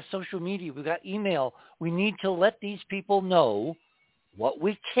 we got a social media, we got email. We need to let these people know what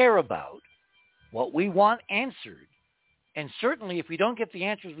we care about, what we want answered. And certainly if we don't get the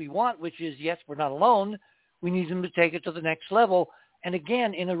answers we want, which is, yes, we're not alone, we need them to take it to the next level. And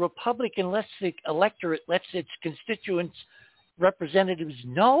again, in a Republican electorate lets its constituents, representatives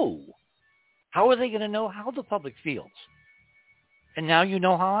know. How are they going to know how the public feels? And now you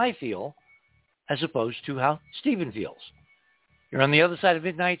know how I feel, as opposed to how Stephen feels. You're on the other side of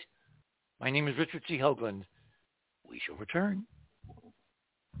midnight. My name is Richard C. Hoagland. We shall return.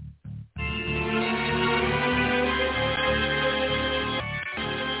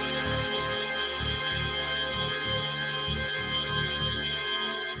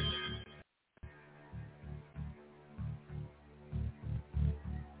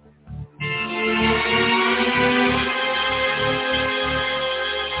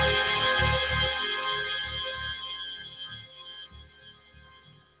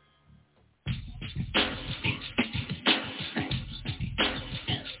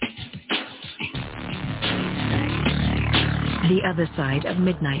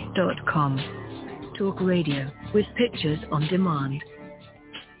 theothersideofmidnight.com. Talk radio with pictures on demand.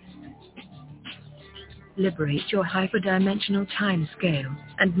 Liberate your hyperdimensional time scale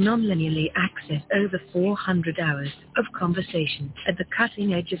and non-linearly access over 400 hours of conversation at the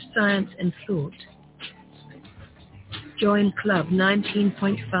cutting edge of science and thought. Join Club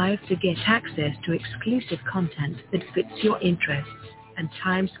 19.5 to get access to exclusive content that fits your interests and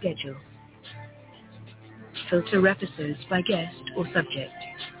time schedule. Filter episodes by guest or subject.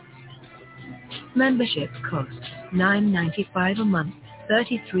 Membership costs $9.95 a month,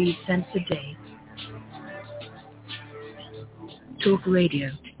 33 cents a day. Talk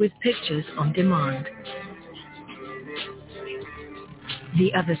radio with pictures on demand.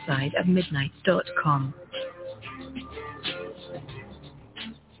 theothersideofmidnight.com.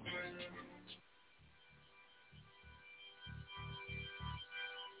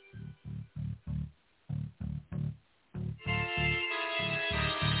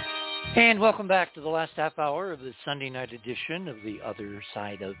 And welcome back to the last half hour of the Sunday night edition of The Other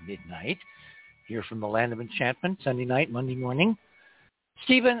Side of Midnight. Here from the land of enchantment, Sunday night, Monday morning.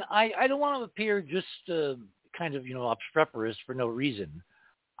 Stephen, I don't want to appear just kind of, obstreperous for no reason.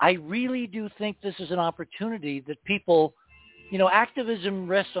 I really do think this is an opportunity that people, activism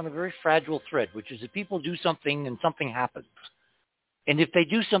rests on a very fragile thread, which is that people do something and something happens. And if they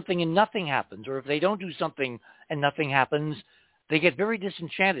do something and nothing happens, or if they don't do something and nothing happens, they get very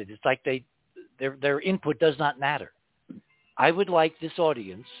disenchanted. It's like their input does not matter. I would like this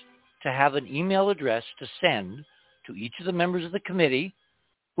audience to have an email address to send to each of the members of the committee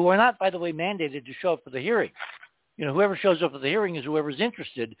who are not, by the way, mandated to show up for the hearing. Whoever shows up for the hearing is whoever's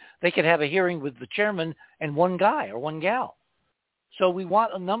interested. They could have a hearing with the chairman and one guy or one gal. So we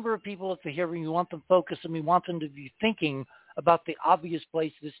want a number of people at the hearing. We want them focused, and we want them to be thinking about the obvious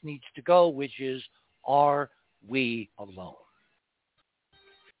place this needs to go, which is our we alone.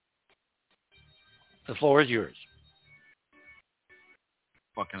 The floor is yours.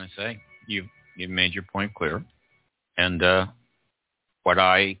 What can I say? You've made your point clear, and what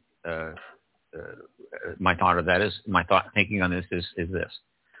my thinking on this is this: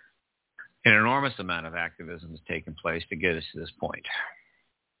 an enormous amount of activism has taken place to get us to this point.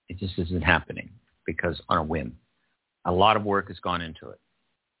 It just isn't happening because on a whim. A lot of work has gone into it,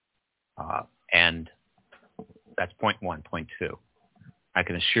 and that's point one. Point two, I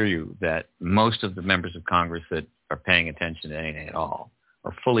can assure you that most of the members of Congress that are paying attention to anything at all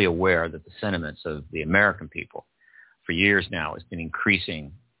are fully aware that the sentiments of the American people for years now has been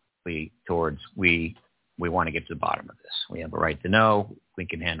increasingly towards we want to get to the bottom of this. We have a right to know. We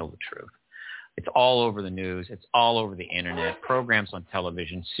can handle the truth. It's all over the news. It's all over the internet, programs on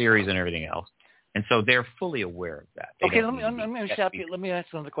television, series, and everything else. And so they're fully aware of that. Okay, let me stop you. Let me ask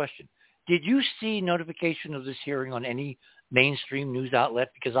another question. Did you see notification of this hearing on any mainstream news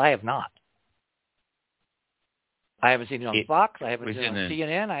outlet? Because I have not. I haven't seen it on Fox. I haven't seen it on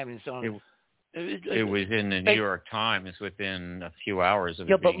CNN. I haven't seen it on... It was in the New York Times within a few hours of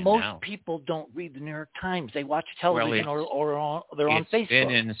it being but most announced. people don't read the New York Times. They watch television or they're on Facebook. It's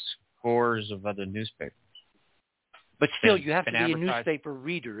been in scores of other newspapers. But still, you have to be a newspaper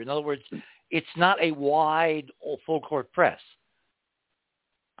reader. In other words, it's not a wide, full-court press.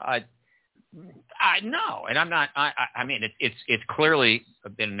 No, and I'm not. I mean, it's clearly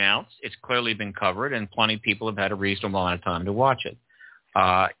been announced. It's clearly been covered, and plenty of people have had a reasonable amount of time to watch it.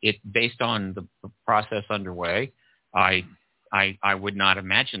 Based on the process underway, I would not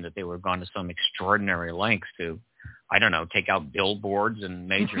imagine that they would have gone to some extraordinary lengths to, I don't know, take out billboards in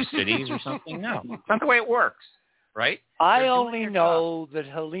major cities or something. No, it's not the way it works, right? I only know that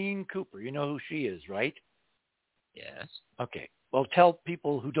Helene Cooper, you know who she is, right? Yes. Okay. Well, tell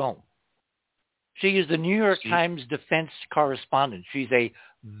people who don't. She is the New York Times defense correspondent. She's a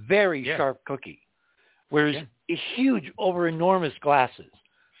very sharp cookie. Wears huge, enormous glasses.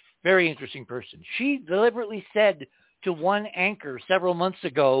 Very interesting person. She deliberately said to one anchor several months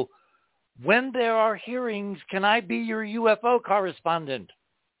ago, when there are hearings, can I be your UFO correspondent?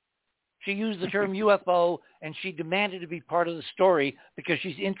 She used the term UFO, and she demanded to be part of the story because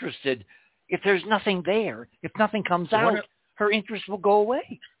she's interested. If there's nothing there, if nothing comes out, her interest will go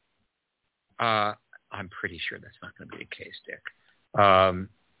away. I'm pretty sure that's not going to be the case, Dick.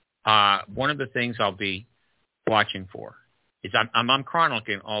 One of the things I'll be watching for is I'm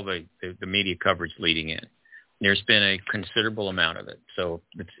chronicling all the media coverage leading in. There's been a considerable amount of it. So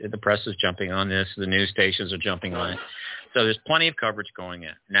the press is jumping on this. The news stations are jumping on it. So there's plenty of coverage going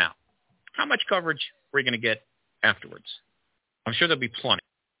in. Now, how much coverage are we going to get afterwards? I'm sure there'll be plenty.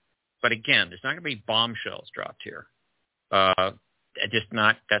 But again, there's not going to be bombshells dropped here. That's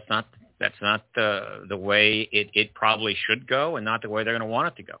not the way it probably should go, and not the way they're going to want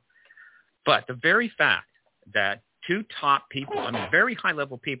it to go. But the very fact that two top people, very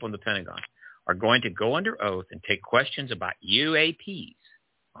high-level people in the Pentagon, are going to go under oath and take questions about UAPs,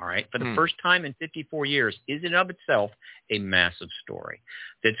 all right, for the first time in 54 years, is in of itself a massive story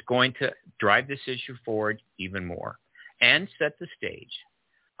that's going to drive this issue forward even more and set the stage,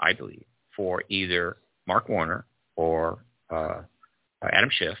 I believe, for either Mark Warner or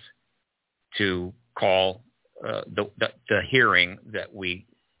Adam Schiff to call the hearing that we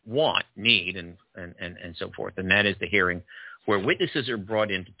need, and so forth. And that is the hearing where witnesses are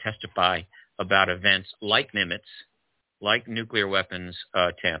brought in to testify about events like Nimitz, like nuclear weapons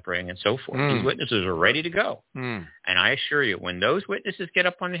tampering, and so forth. These witnesses are ready to go. And I assure you, when those witnesses get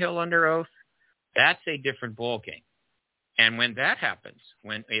up on the Hill under oath, that's a different ballgame. And when that happens,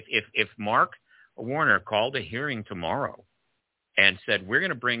 if Mark Warner called a hearing tomorrow and said, we're going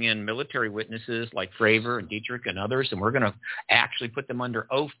to bring in military witnesses like Fravor and Dietrich and others, and we're going to actually put them under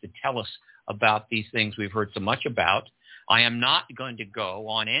oath to tell us about these things we've heard so much about, I am not going to go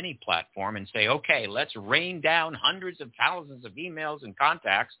on any platform and say, okay, let's rain down hundreds of thousands of emails and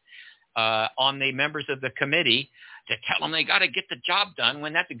contacts on the members of the committee to tell them they got to get the job done,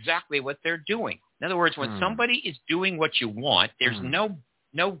 when that's exactly what they're doing. In other words, when somebody is doing what you want, there's no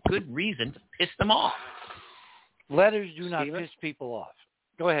good reason to piss them off. Letters do not piss people off.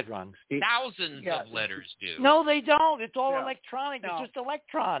 Go ahead, Ron. Thousands of letters do. No, they don't. It's all electronic. No. It's just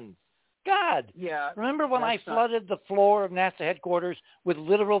electrons. God. Yeah. Remember when I flooded the floor of NASA headquarters with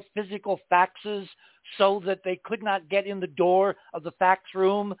literal physical faxes so that they could not get in the door of the fax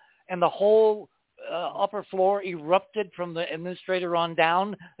room, and the whole upper floor erupted from the administrator on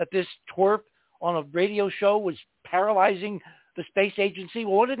down, that this twerp on a radio show was paralyzing the space agency?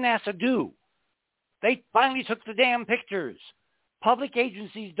 Well, what did NASA do? They finally took the damn pictures. Public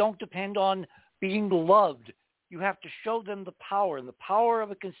agencies don't depend on being loved You have to show them the power, and the power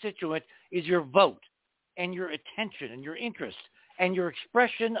of a constituent is your vote and your attention and your interest and your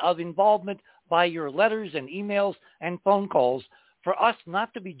expression of involvement by your letters and emails and phone calls. For us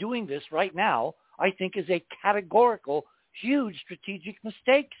not to be doing this right now, I think is a categorical, huge strategic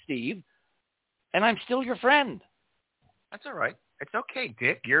mistake, Steve. And I'm still your friend. That's all right. It's okay,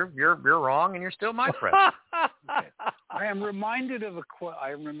 Dick. You're wrong, and you're still my friend. Okay. I am reminded of a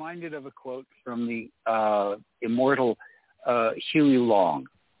quote from the immortal Huey Long,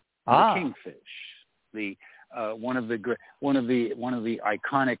 the Kingfish, the one of the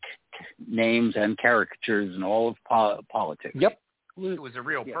iconic names and caricatures in all of politics. Yep. Who was a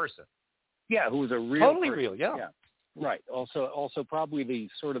real person. Yeah, who was a real totally person. Real. Yeah. Right. Also probably the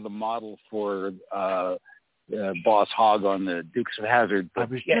sort of the model for Boss Hogg on the Dukes of Hazzard. But I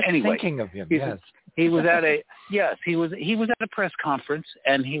was just anyway, thinking of him. Yes. He was at a press conference,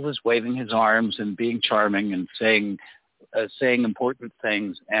 and he was waving his arms and being charming and saying important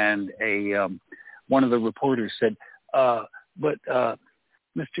things. And one of the reporters said, "But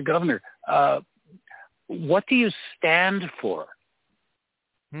Mr. Governor, what do you stand for?"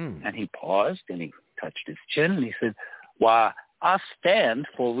 And he paused and he touched his chin and he said, "Why, I stand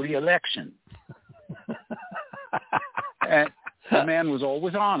for re-election." And the man was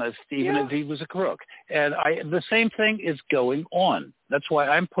always honest, even if he was a crook. And the same thing is going on. That's why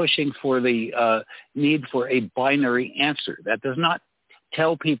I'm pushing for the need for a binary answer. That does not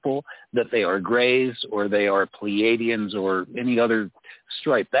tell people that they are Greys or they are Pleiadians or any other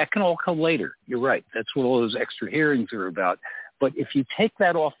stripe. That can all come later. You're right. That's what all those extra hearings are about. But if you take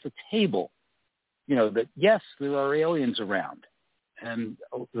that off the table, you know, that yes, there are aliens around and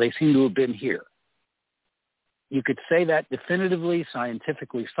they seem to have been here. You could say that definitively,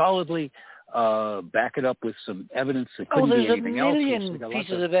 scientifically, solidly, back it up with some evidence that couldn't be anything else. There's a million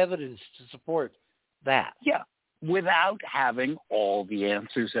pieces of evidence to support that. Yeah, without having all the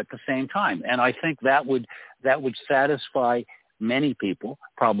answers at the same time. And I think that would satisfy many people,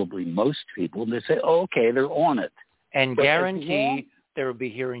 probably most people. They say, oh, okay, they're on it. And But guarantee there will be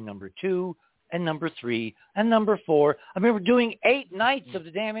hearing number 2 and number 3 and number 4. I mean, we're doing 8 nights of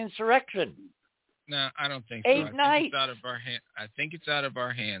the damn insurrection. No, I don't think 8 so. nights. It's out of our I think it's out of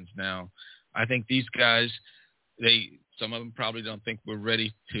our hands now. I think these guys, some of them probably don't think we're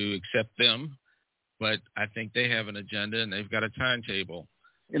ready to accept them, but I think they have an agenda and they've got a timetable.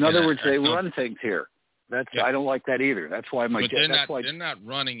 In other words, they run things here. I don't like that either. That's why they're not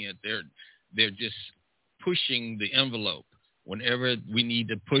running it. They're just pushing the envelope. Whenever we need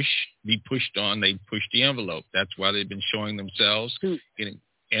to be pushed on, they push the envelope. That's why they've been showing themselves,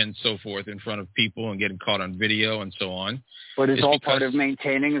 and so forth in front of people and getting caught on video and so on. But it's all part of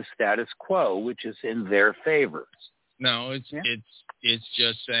maintaining a status quo, which is in their favor. No, it's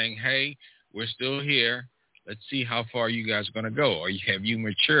just saying, hey, we're still here. Let's see how far you guys are going to go. Or have you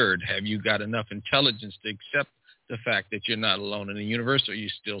matured? Have you got enough intelligence to accept the fact that you're not alone in the universe? Or are you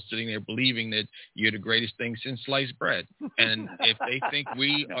still sitting there believing that you're the greatest thing since sliced bread? And if they think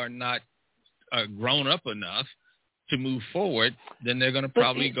we are not grown up enough to move forward, then they're going to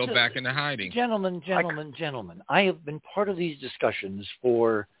probably go back into hiding. Gentlemen, I have been part of these discussions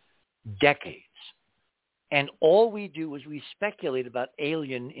for decades. And all we do is we speculate about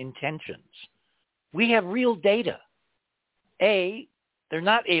alien intentions. We have real data. They're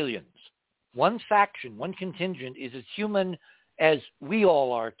not aliens. One faction, one contingent is as human as we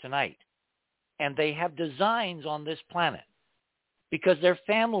all are tonight. And they have designs on this planet because they're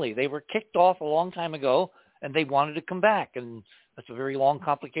family. They were kicked off a long time ago and they wanted to come back. And that's a very long,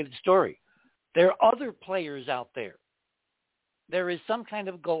 complicated story. There are other players out there. There is some kind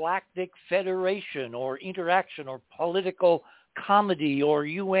of galactic federation or interaction or political comedy or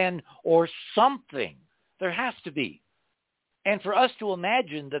UN or something. There has to be. And for us to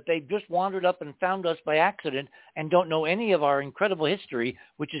imagine that they've just wandered up and found us by accident and don't know any of our incredible history,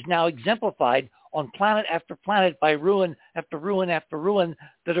 which is now exemplified on planet after planet by ruin after ruin after ruin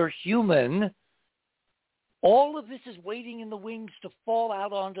that are human, all of this is waiting in the wings to fall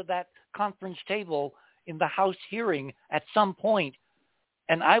out onto that conference table in the House hearing at some point.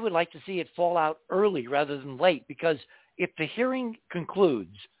 And I would like to see it fall out early rather than late, because if the hearing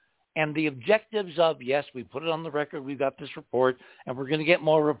concludes and the objectives of, yes, we put it on the record, we've got this report, and we're going to get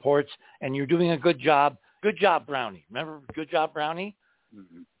more reports, and you're doing a good job. Good job, Brownie. Remember, good job, Brownie?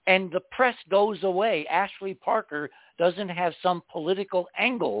 Mm-hmm. And the press goes away. Ashley Parker doesn't have some political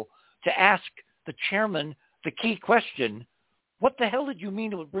angle to ask the chairman the key question, what the hell did you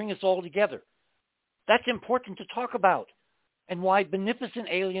mean it would bring us all together? That's important to talk about, and why beneficent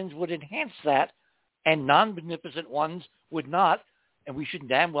aliens would enhance that and non-beneficent ones would not, and we should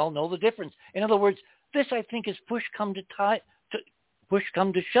damn well know the difference. In other words, This, I think, is push come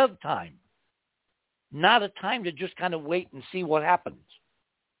to shove time, not a time to just kind of wait and see what happens.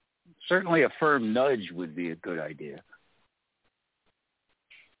 Certainly a firm nudge would be a good idea.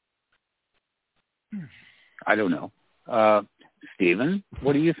 I don't know. Stephen,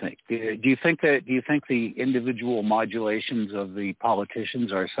 what do you think? Do you think the individual modulations of the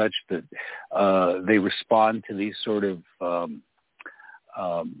politicians are such that they respond to these sort of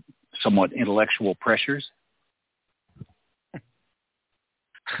somewhat intellectual pressures?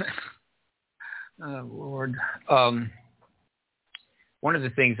 Oh, Lord. One of the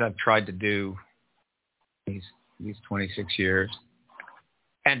things I've tried to do these 26 years,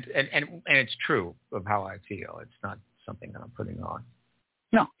 and it's true of how I feel. It's not something that I'm putting on.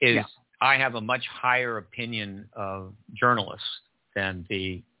 No. I have a much higher opinion of journalists than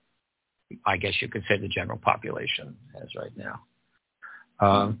I guess you could say the general population has right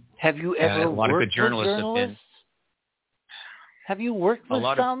now. Have you ever worked with journalists? Have you worked with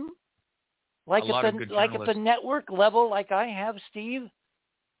some? Like at the network level, like I have, Steve?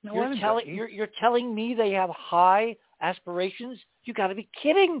 No, you're telling me they have high aspirations? You got to be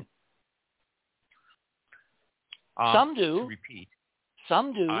kidding. Some do. To repeat,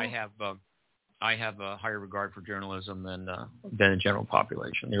 some do. I have a higher regard for journalism than the general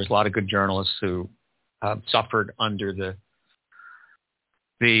population. There's a lot of good journalists who suffered under the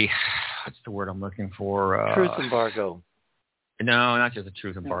what's the word I'm looking for? Truth embargo. No, not just the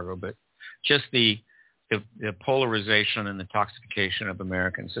truth embargo, but just the polarization and the toxification of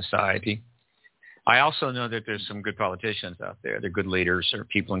American society. I also know that there's some good politicians out there. They're good leaders. There are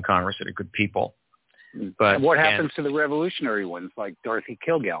people in Congress that are good people. But what happens to the revolutionary ones like Dorothy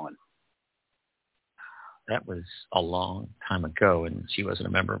Kilgallen? That was a long time ago, and she wasn't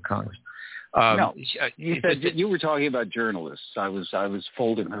a member of Congress. No, you were talking about journalists. I was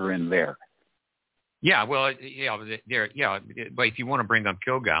folding her in there. Yeah, well, but if you want to bring up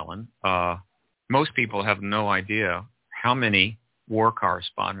Kilgallen, most people have no idea how many war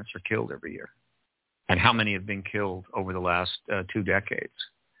correspondents are killed every year, and how many have been killed over the last 2 decades.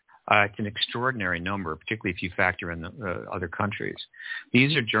 It's an extraordinary number, particularly if you factor in the other countries.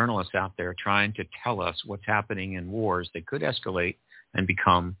 These are journalists out there trying to tell us what's happening in wars that could escalate and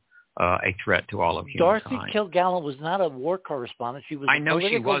become a threat to all of humankind. Dorothy Kilgallen was not a war correspondent. She was a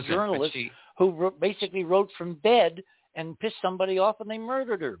political journalist who basically wrote from bed and pissed somebody off, and they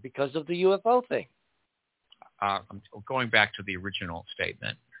murdered her because of the UFO thing. I'm going back to the original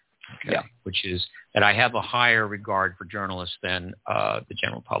statement. Okay, yeah. Which is that I have a higher regard for journalists than the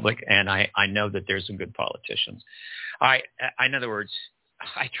general public, and I know that there's some good politicians. In other words,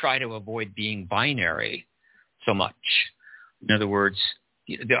 I try to avoid being binary so much. In other words,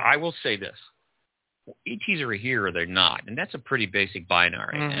 I will say this. ETs are here or they're not, and that's a pretty basic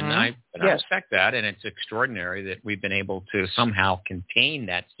binary. Mm-hmm. And I respect that, and it's extraordinary that we've been able to somehow contain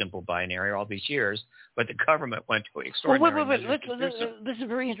that simple binary all these years, but the government went to extraordinary measures to do so. This is a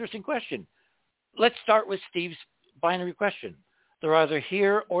very interesting question. Let's start with Steve's binary question. They're either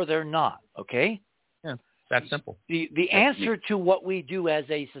here or they're not, okay? Yeah, that's simple. The answer to what we do as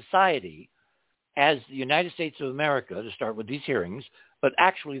a society, as the United States of America, to start with these hearings, but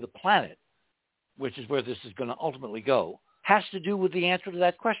actually the planet, which is where this is going to ultimately go, has to do with the answer to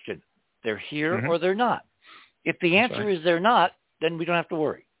that question. They're here or they're not. If the answer is they're not, then we don't have to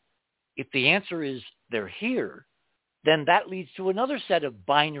worry. If the answer is they're here, then that leads to another set of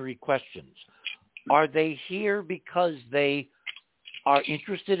binary questions. Are they here because they are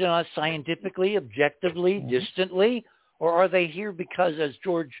interested in us scientifically, objectively, distantly, or are they here because, as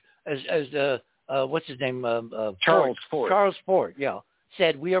what's his name? Charles Ford,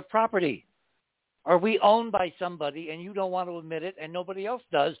 said, we are property. Are we owned by somebody and you don't want to admit it and nobody else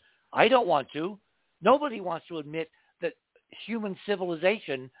does? I don't want to. Nobody wants to admit that human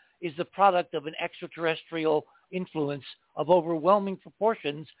civilization is the product of an extraterrestrial influence of overwhelming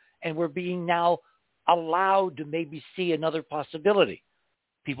proportions, and we're being now allowed to maybe see another possibility.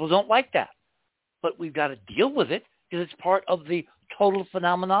 People don't like that, but we've got to deal with it because it's part of the total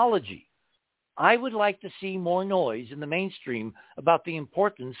phenomenology. I would like to see more noise in the mainstream about the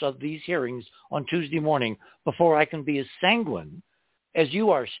importance of these hearings on Tuesday morning before I can be as sanguine as you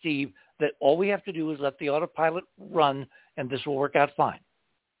are, Steve, that all we have to do is let the autopilot run and this will work out fine.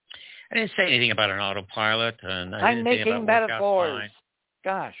 I didn't say anything about an autopilot. And I'm making metaphors.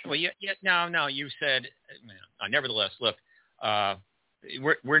 Gosh. Well, no, you said, nevertheless, look,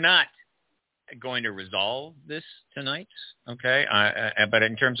 we're not going to resolve this tonight, okay? But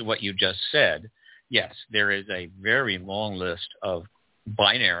in terms of what you just said, yes, there is a very long list of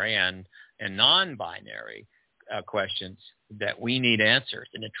binary and non-binary questions that we need answers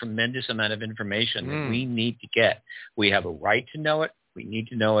and a tremendous amount of information that we need to get. We have a right to know it. We need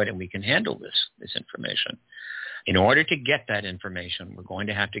to know it, and we can handle this information. In order to get that information, we're going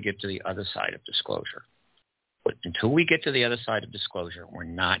to have to get to the other side of disclosure. But until we get to the other side of disclosure, we're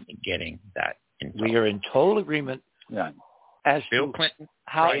not getting that info. We are in total agreement. As Bill to Clinton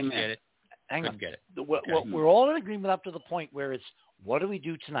how tried to get it. Hang on. Get it. We're all in agreement up to the point where it's, what do we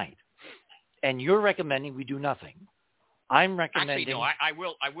do tonight? And you're recommending we do nothing. I'm recommending. Actually, no.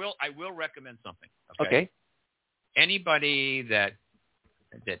 I will recommend something. Okay. Anybody that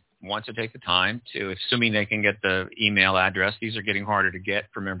wants to take the time to, assuming they can get the email address, these are getting harder to get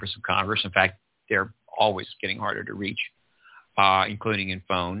for members of Congress. In fact, they're always getting harder to reach, including in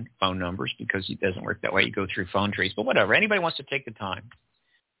phone numbers, because it doesn't work that way. You go through phone trees, but whatever. Anybody wants to take the time,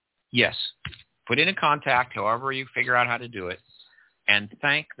 yes, put in a contact, however you figure out how to do it, and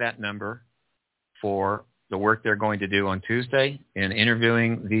thank that member for the work they're going to do on Tuesday in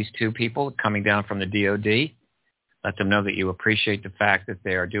interviewing these two people coming down from the DOD. Let them know that you appreciate the fact that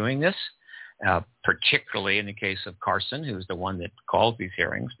they are doing this, particularly in the case of Carson, who's the one that calls these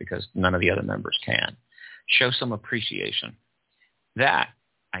hearings, because none of the other members can. Show some appreciation. That,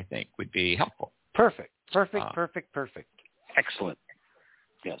 I think, would be helpful. Perfect. Excellent.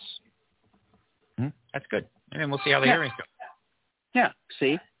 Yes. That's good. And then we'll see how the hearings go. Yeah.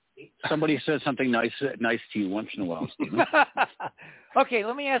 See? Somebody says something nice to you once in a while, Stephen. Okay,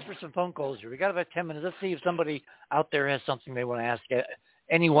 let me ask for some phone calls here. We got about 10 minutes. Let's see if somebody out there has something they want to ask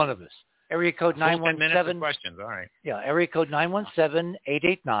any one of us. Area code 917. 10 minutes of questions. All right. Yeah, area code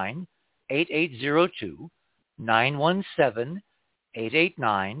 917-889-8802.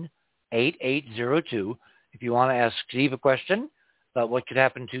 917-889-8802. If you want to ask Steve a question about what could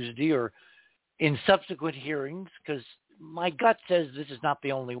happen Tuesday or in subsequent hearings, because my gut says this is not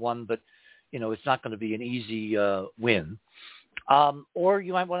the only one, but, it's not going to be an easy win. Or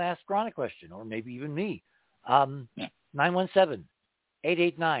you might want to ask Ron a question, or maybe even me.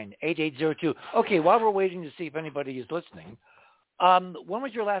 917-889-8802. Okay, while we're waiting to see if anybody is listening, when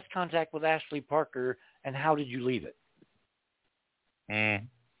was your last contact with Ashley Parker, and how did you leave it?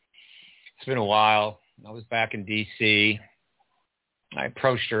 It's been a while. I was back in D.C. I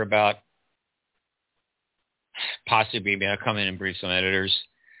approached her about possibly being able to come in and brief some editors.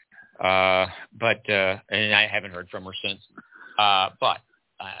 But and I haven't heard from her since. But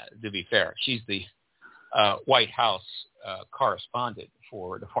to be fair, she's the White House correspondent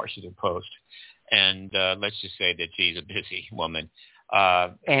for the Washington Post. And let's just say that she's a busy woman.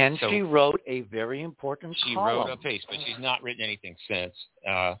 And so she wrote a very important column. She wrote a piece, but she's not written anything since.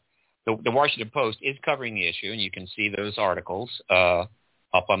 The Washington Post is covering the issue, and you can see those articles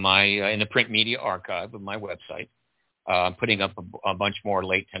up on my in the print media archive of my website. I'm putting up a bunch more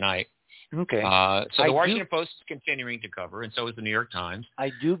late tonight. Okay. So the Washington Post is continuing to cover, and so is the New York Times.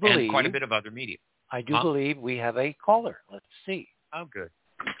 I do believe. And quite a bit of other media. I do believe we have a caller. Let's see. Oh, good.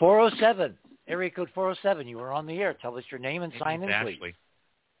 407. Area code 407. You are on the air. Tell us your name and sign in, please.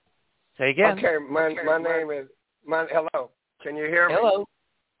 Say again. Okay, my name is... hello. Can you hear me? Hello.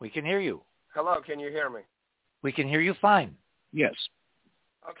 We can hear you. Hello, can you hear me? We can hear you fine. Yes.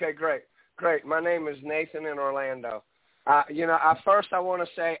 Okay, great. My name is Nathan in Orlando. First I want to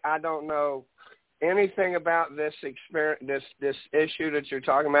say I don't know anything about this experience, this issue that you're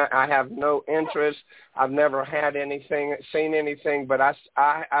talking about. I have no interest. I've never had seen anything, but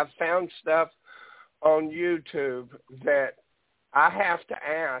I've found stuff on YouTube that I have to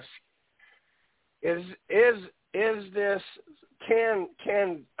ask: is this can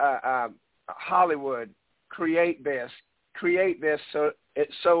Hollywood create this so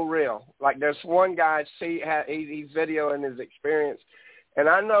it's so real? Like, there's one guy, he's videoing his experience, and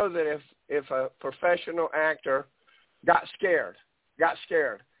I know that if a professional actor got scared,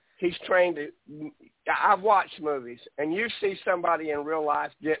 he's trained to. I've watched movies, and you see somebody in real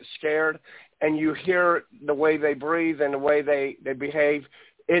life get scared, and you hear the way they breathe and the way they behave.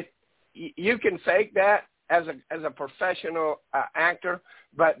 You can fake that as a professional actor,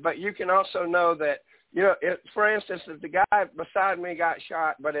 but you can also know that. For instance, if the guy beside me got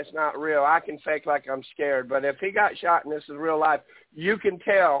shot, but it's not real, I can fake like I'm scared. But if he got shot and this is real life, you can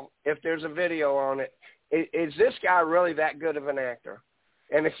tell if there's a video on it. Is this guy really that good of an actor?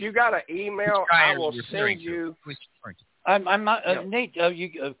 And if you got an email, I will send you. I'm not, Nate.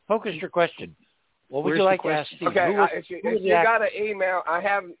 You focus your question. What would you like to ask Steve? Okay, if you got an email,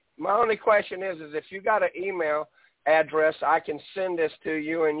 my only question is if you got an email address, I can send this to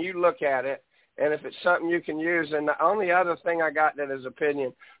you and you look at it. And if it's something you can use, and the only other thing I got that is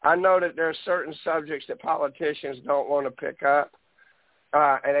opinion, I know that there are certain subjects that politicians don't want to pick up.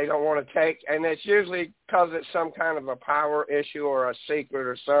 and they don't want to take, and it's usually because it's some kind of a power issue or a secret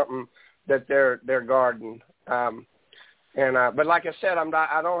or something that they're guarding. But like I said,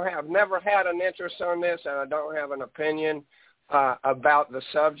 I've never had an interest on this, and I don't have an opinion about the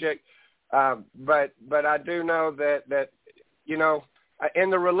subject. But I do know that in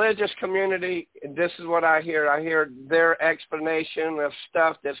the religious community, this is what I hear. I hear their explanation of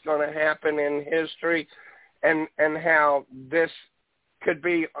stuff that's going to happen in history, and how this could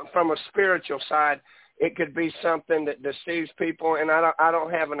be, from a spiritual side, it could be something that deceives people, and I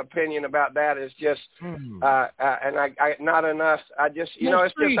don't have an opinion about that. It's just, and I not enough. I just,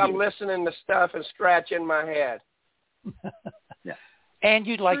 it's just I'm listening to stuff and scratching my head. Yeah. And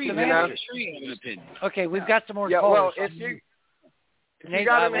you'd like to know? Okay, we've got some more calls. Well, if you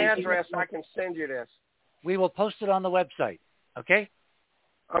got an address, I can send you this. We will post it on the website. Okay?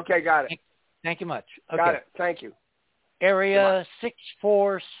 Okay, got it. Thank you much. Okay. Got it. Thank you. Area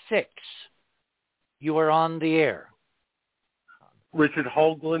 646. You are on the air. Richard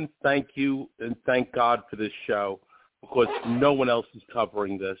Hoagland, thank you, and thank God for this show, because no one else is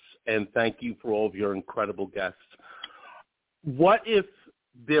covering this, and thank you for all of your incredible guests. What if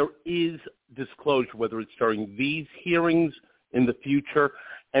there is disclosure, whether it's during these hearings in the future,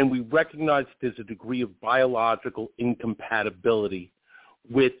 and we recognize there's a degree of biological incompatibility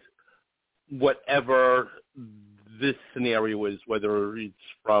with whatever this scenario is, whether it's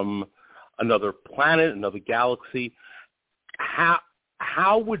from another planet, another galaxy?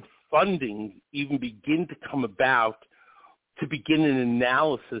 How would funding even begin to come about to begin an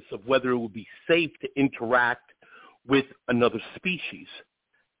analysis of whether it would be safe to interact with another species?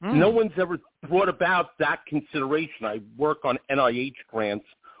 No one's ever brought about that consideration. I work on NIH grants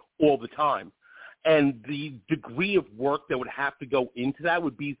all the time, and the degree of work that would have to go into that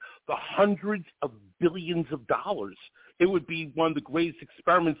would be the hundreds of billions of dollars. It would be one of the greatest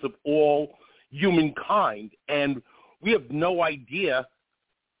experiments of all humankind, and we have no idea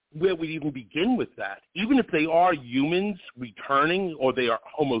where we'd even begin with that. Even if they are humans returning, or they are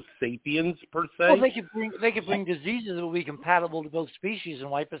Homo sapiens per se. Well, they could bring diseases that will be compatible to both species and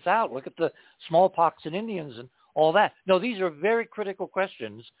wipe us out. Look at the smallpox in Indians and all that. No, these are very critical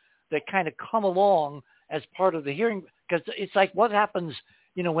questions that kind of come along as part of the hearing, because it's like, what happens,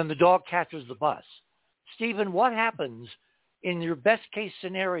 when the dog catches the bus? Stephen, what happens in your best case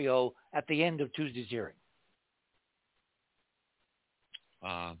scenario at the end of Tuesday's hearing?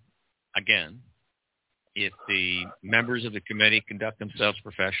 Again, if the members of the committee conduct themselves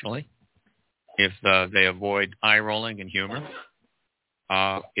professionally, if they avoid eye rolling and humor,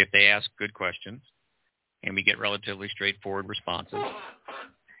 if they ask good questions, and we get relatively straightforward responses,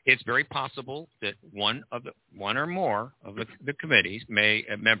 it's very possible that one or more of the committee's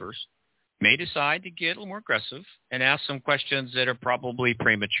members may decide to get a little more aggressive and ask some questions that are probably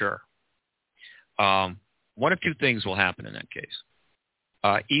premature. One of two things will happen in that case.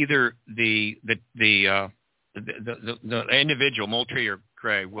 Either the individual, Moultrie or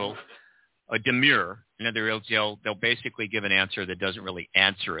Gray, will demur. In other words, they'll basically give an answer that doesn't really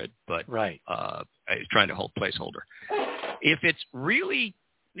answer it, but is trying to hold placeholder. If it's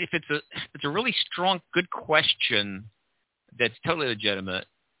a really strong, good question that's totally legitimate,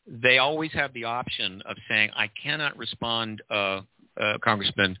 they always have the option of saying, I cannot respond,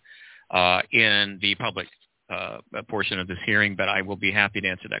 Congressman, in the public portion of this hearing, but I will be happy to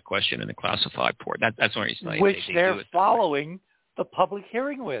answer that question in the classified port. That's one reason. Which they're following the public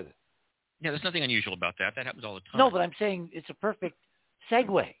hearing with. Yeah, there's nothing unusual about that. That happens all the time. No, but I'm saying it's a perfect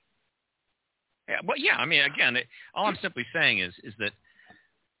segue. Yeah, well, yeah. I mean, again, all I'm simply saying is that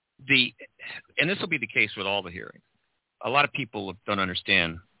and this will be the case with all the hearings. A lot of people don't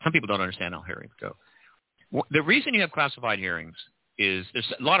understand. Some people don't understand how hearings go. The reason you have classified hearings is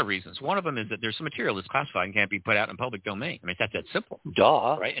there's a lot of reasons. One of them is that there's some material that's classified and can't be put out in public domain. I mean, that's that simple.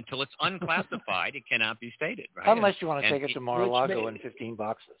 Duh. Right? Until it's unclassified, it cannot be stated. Right? Unless you want to take it to Mar-a-Lago in 15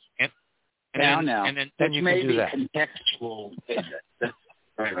 boxes. And then you can do that. Contextual data.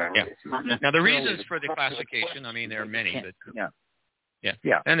 Right. Yeah. Now, the reasons for the classification, I mean, there are many. But,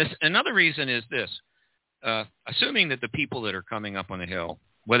 yeah. And another reason is this. Assuming that the people that are coming up on the Hill,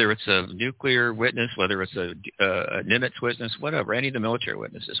 whether it's a nuclear witness, whether it's a Nimitz witness, whatever, any of the military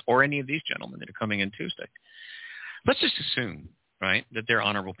witnesses, or any of these gentlemen that are coming in Tuesday, let's just assume, right, that they're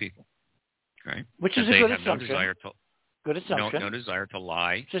honorable people, right? Which is a good assumption. Good assumption. No desire to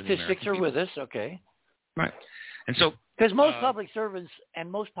lie. Statistics are with us, okay. Right. And so, because most public servants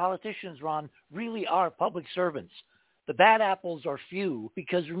and most politicians, Ron, really are public servants. The bad apples are few,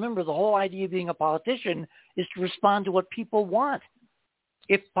 because remember, the whole idea of being a politician is to respond to what people want.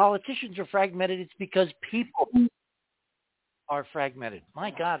 If politicians are fragmented, it's because people are fragmented. My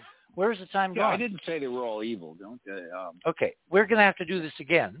God, where's the time Yeah, gone? I didn't say they were all evil. Don't. Okay, we're going to have to do this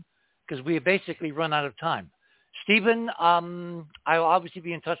again because we have basically run out of time. Stephen, I will obviously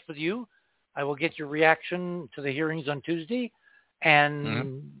be in touch with you. I will get your reaction to the hearings on Tuesday,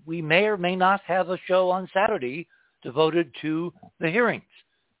 and we may or may not have a show on Saturday devoted to the hearings.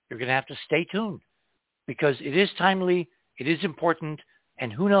 You're going to have to stay tuned because it is timely, it is important,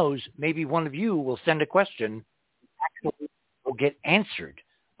 and who knows, maybe one of you will send a question actually will get answered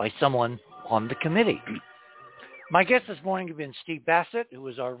by someone on the committee. My guest this morning has been Steve Bassett, who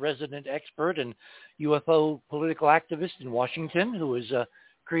is our resident expert and UFO political activist in Washington, who has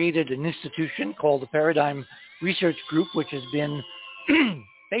created an institution called the Paradigm Research Group, which has been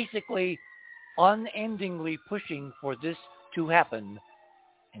basically unendingly pushing for this to happen,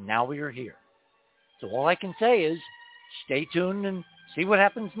 and now we are here. So all I can say is stay tuned and see what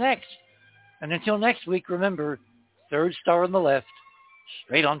happens next. And until next week, remember, third star on the left,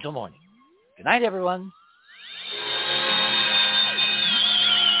 straight on till morning. Good night, everyone.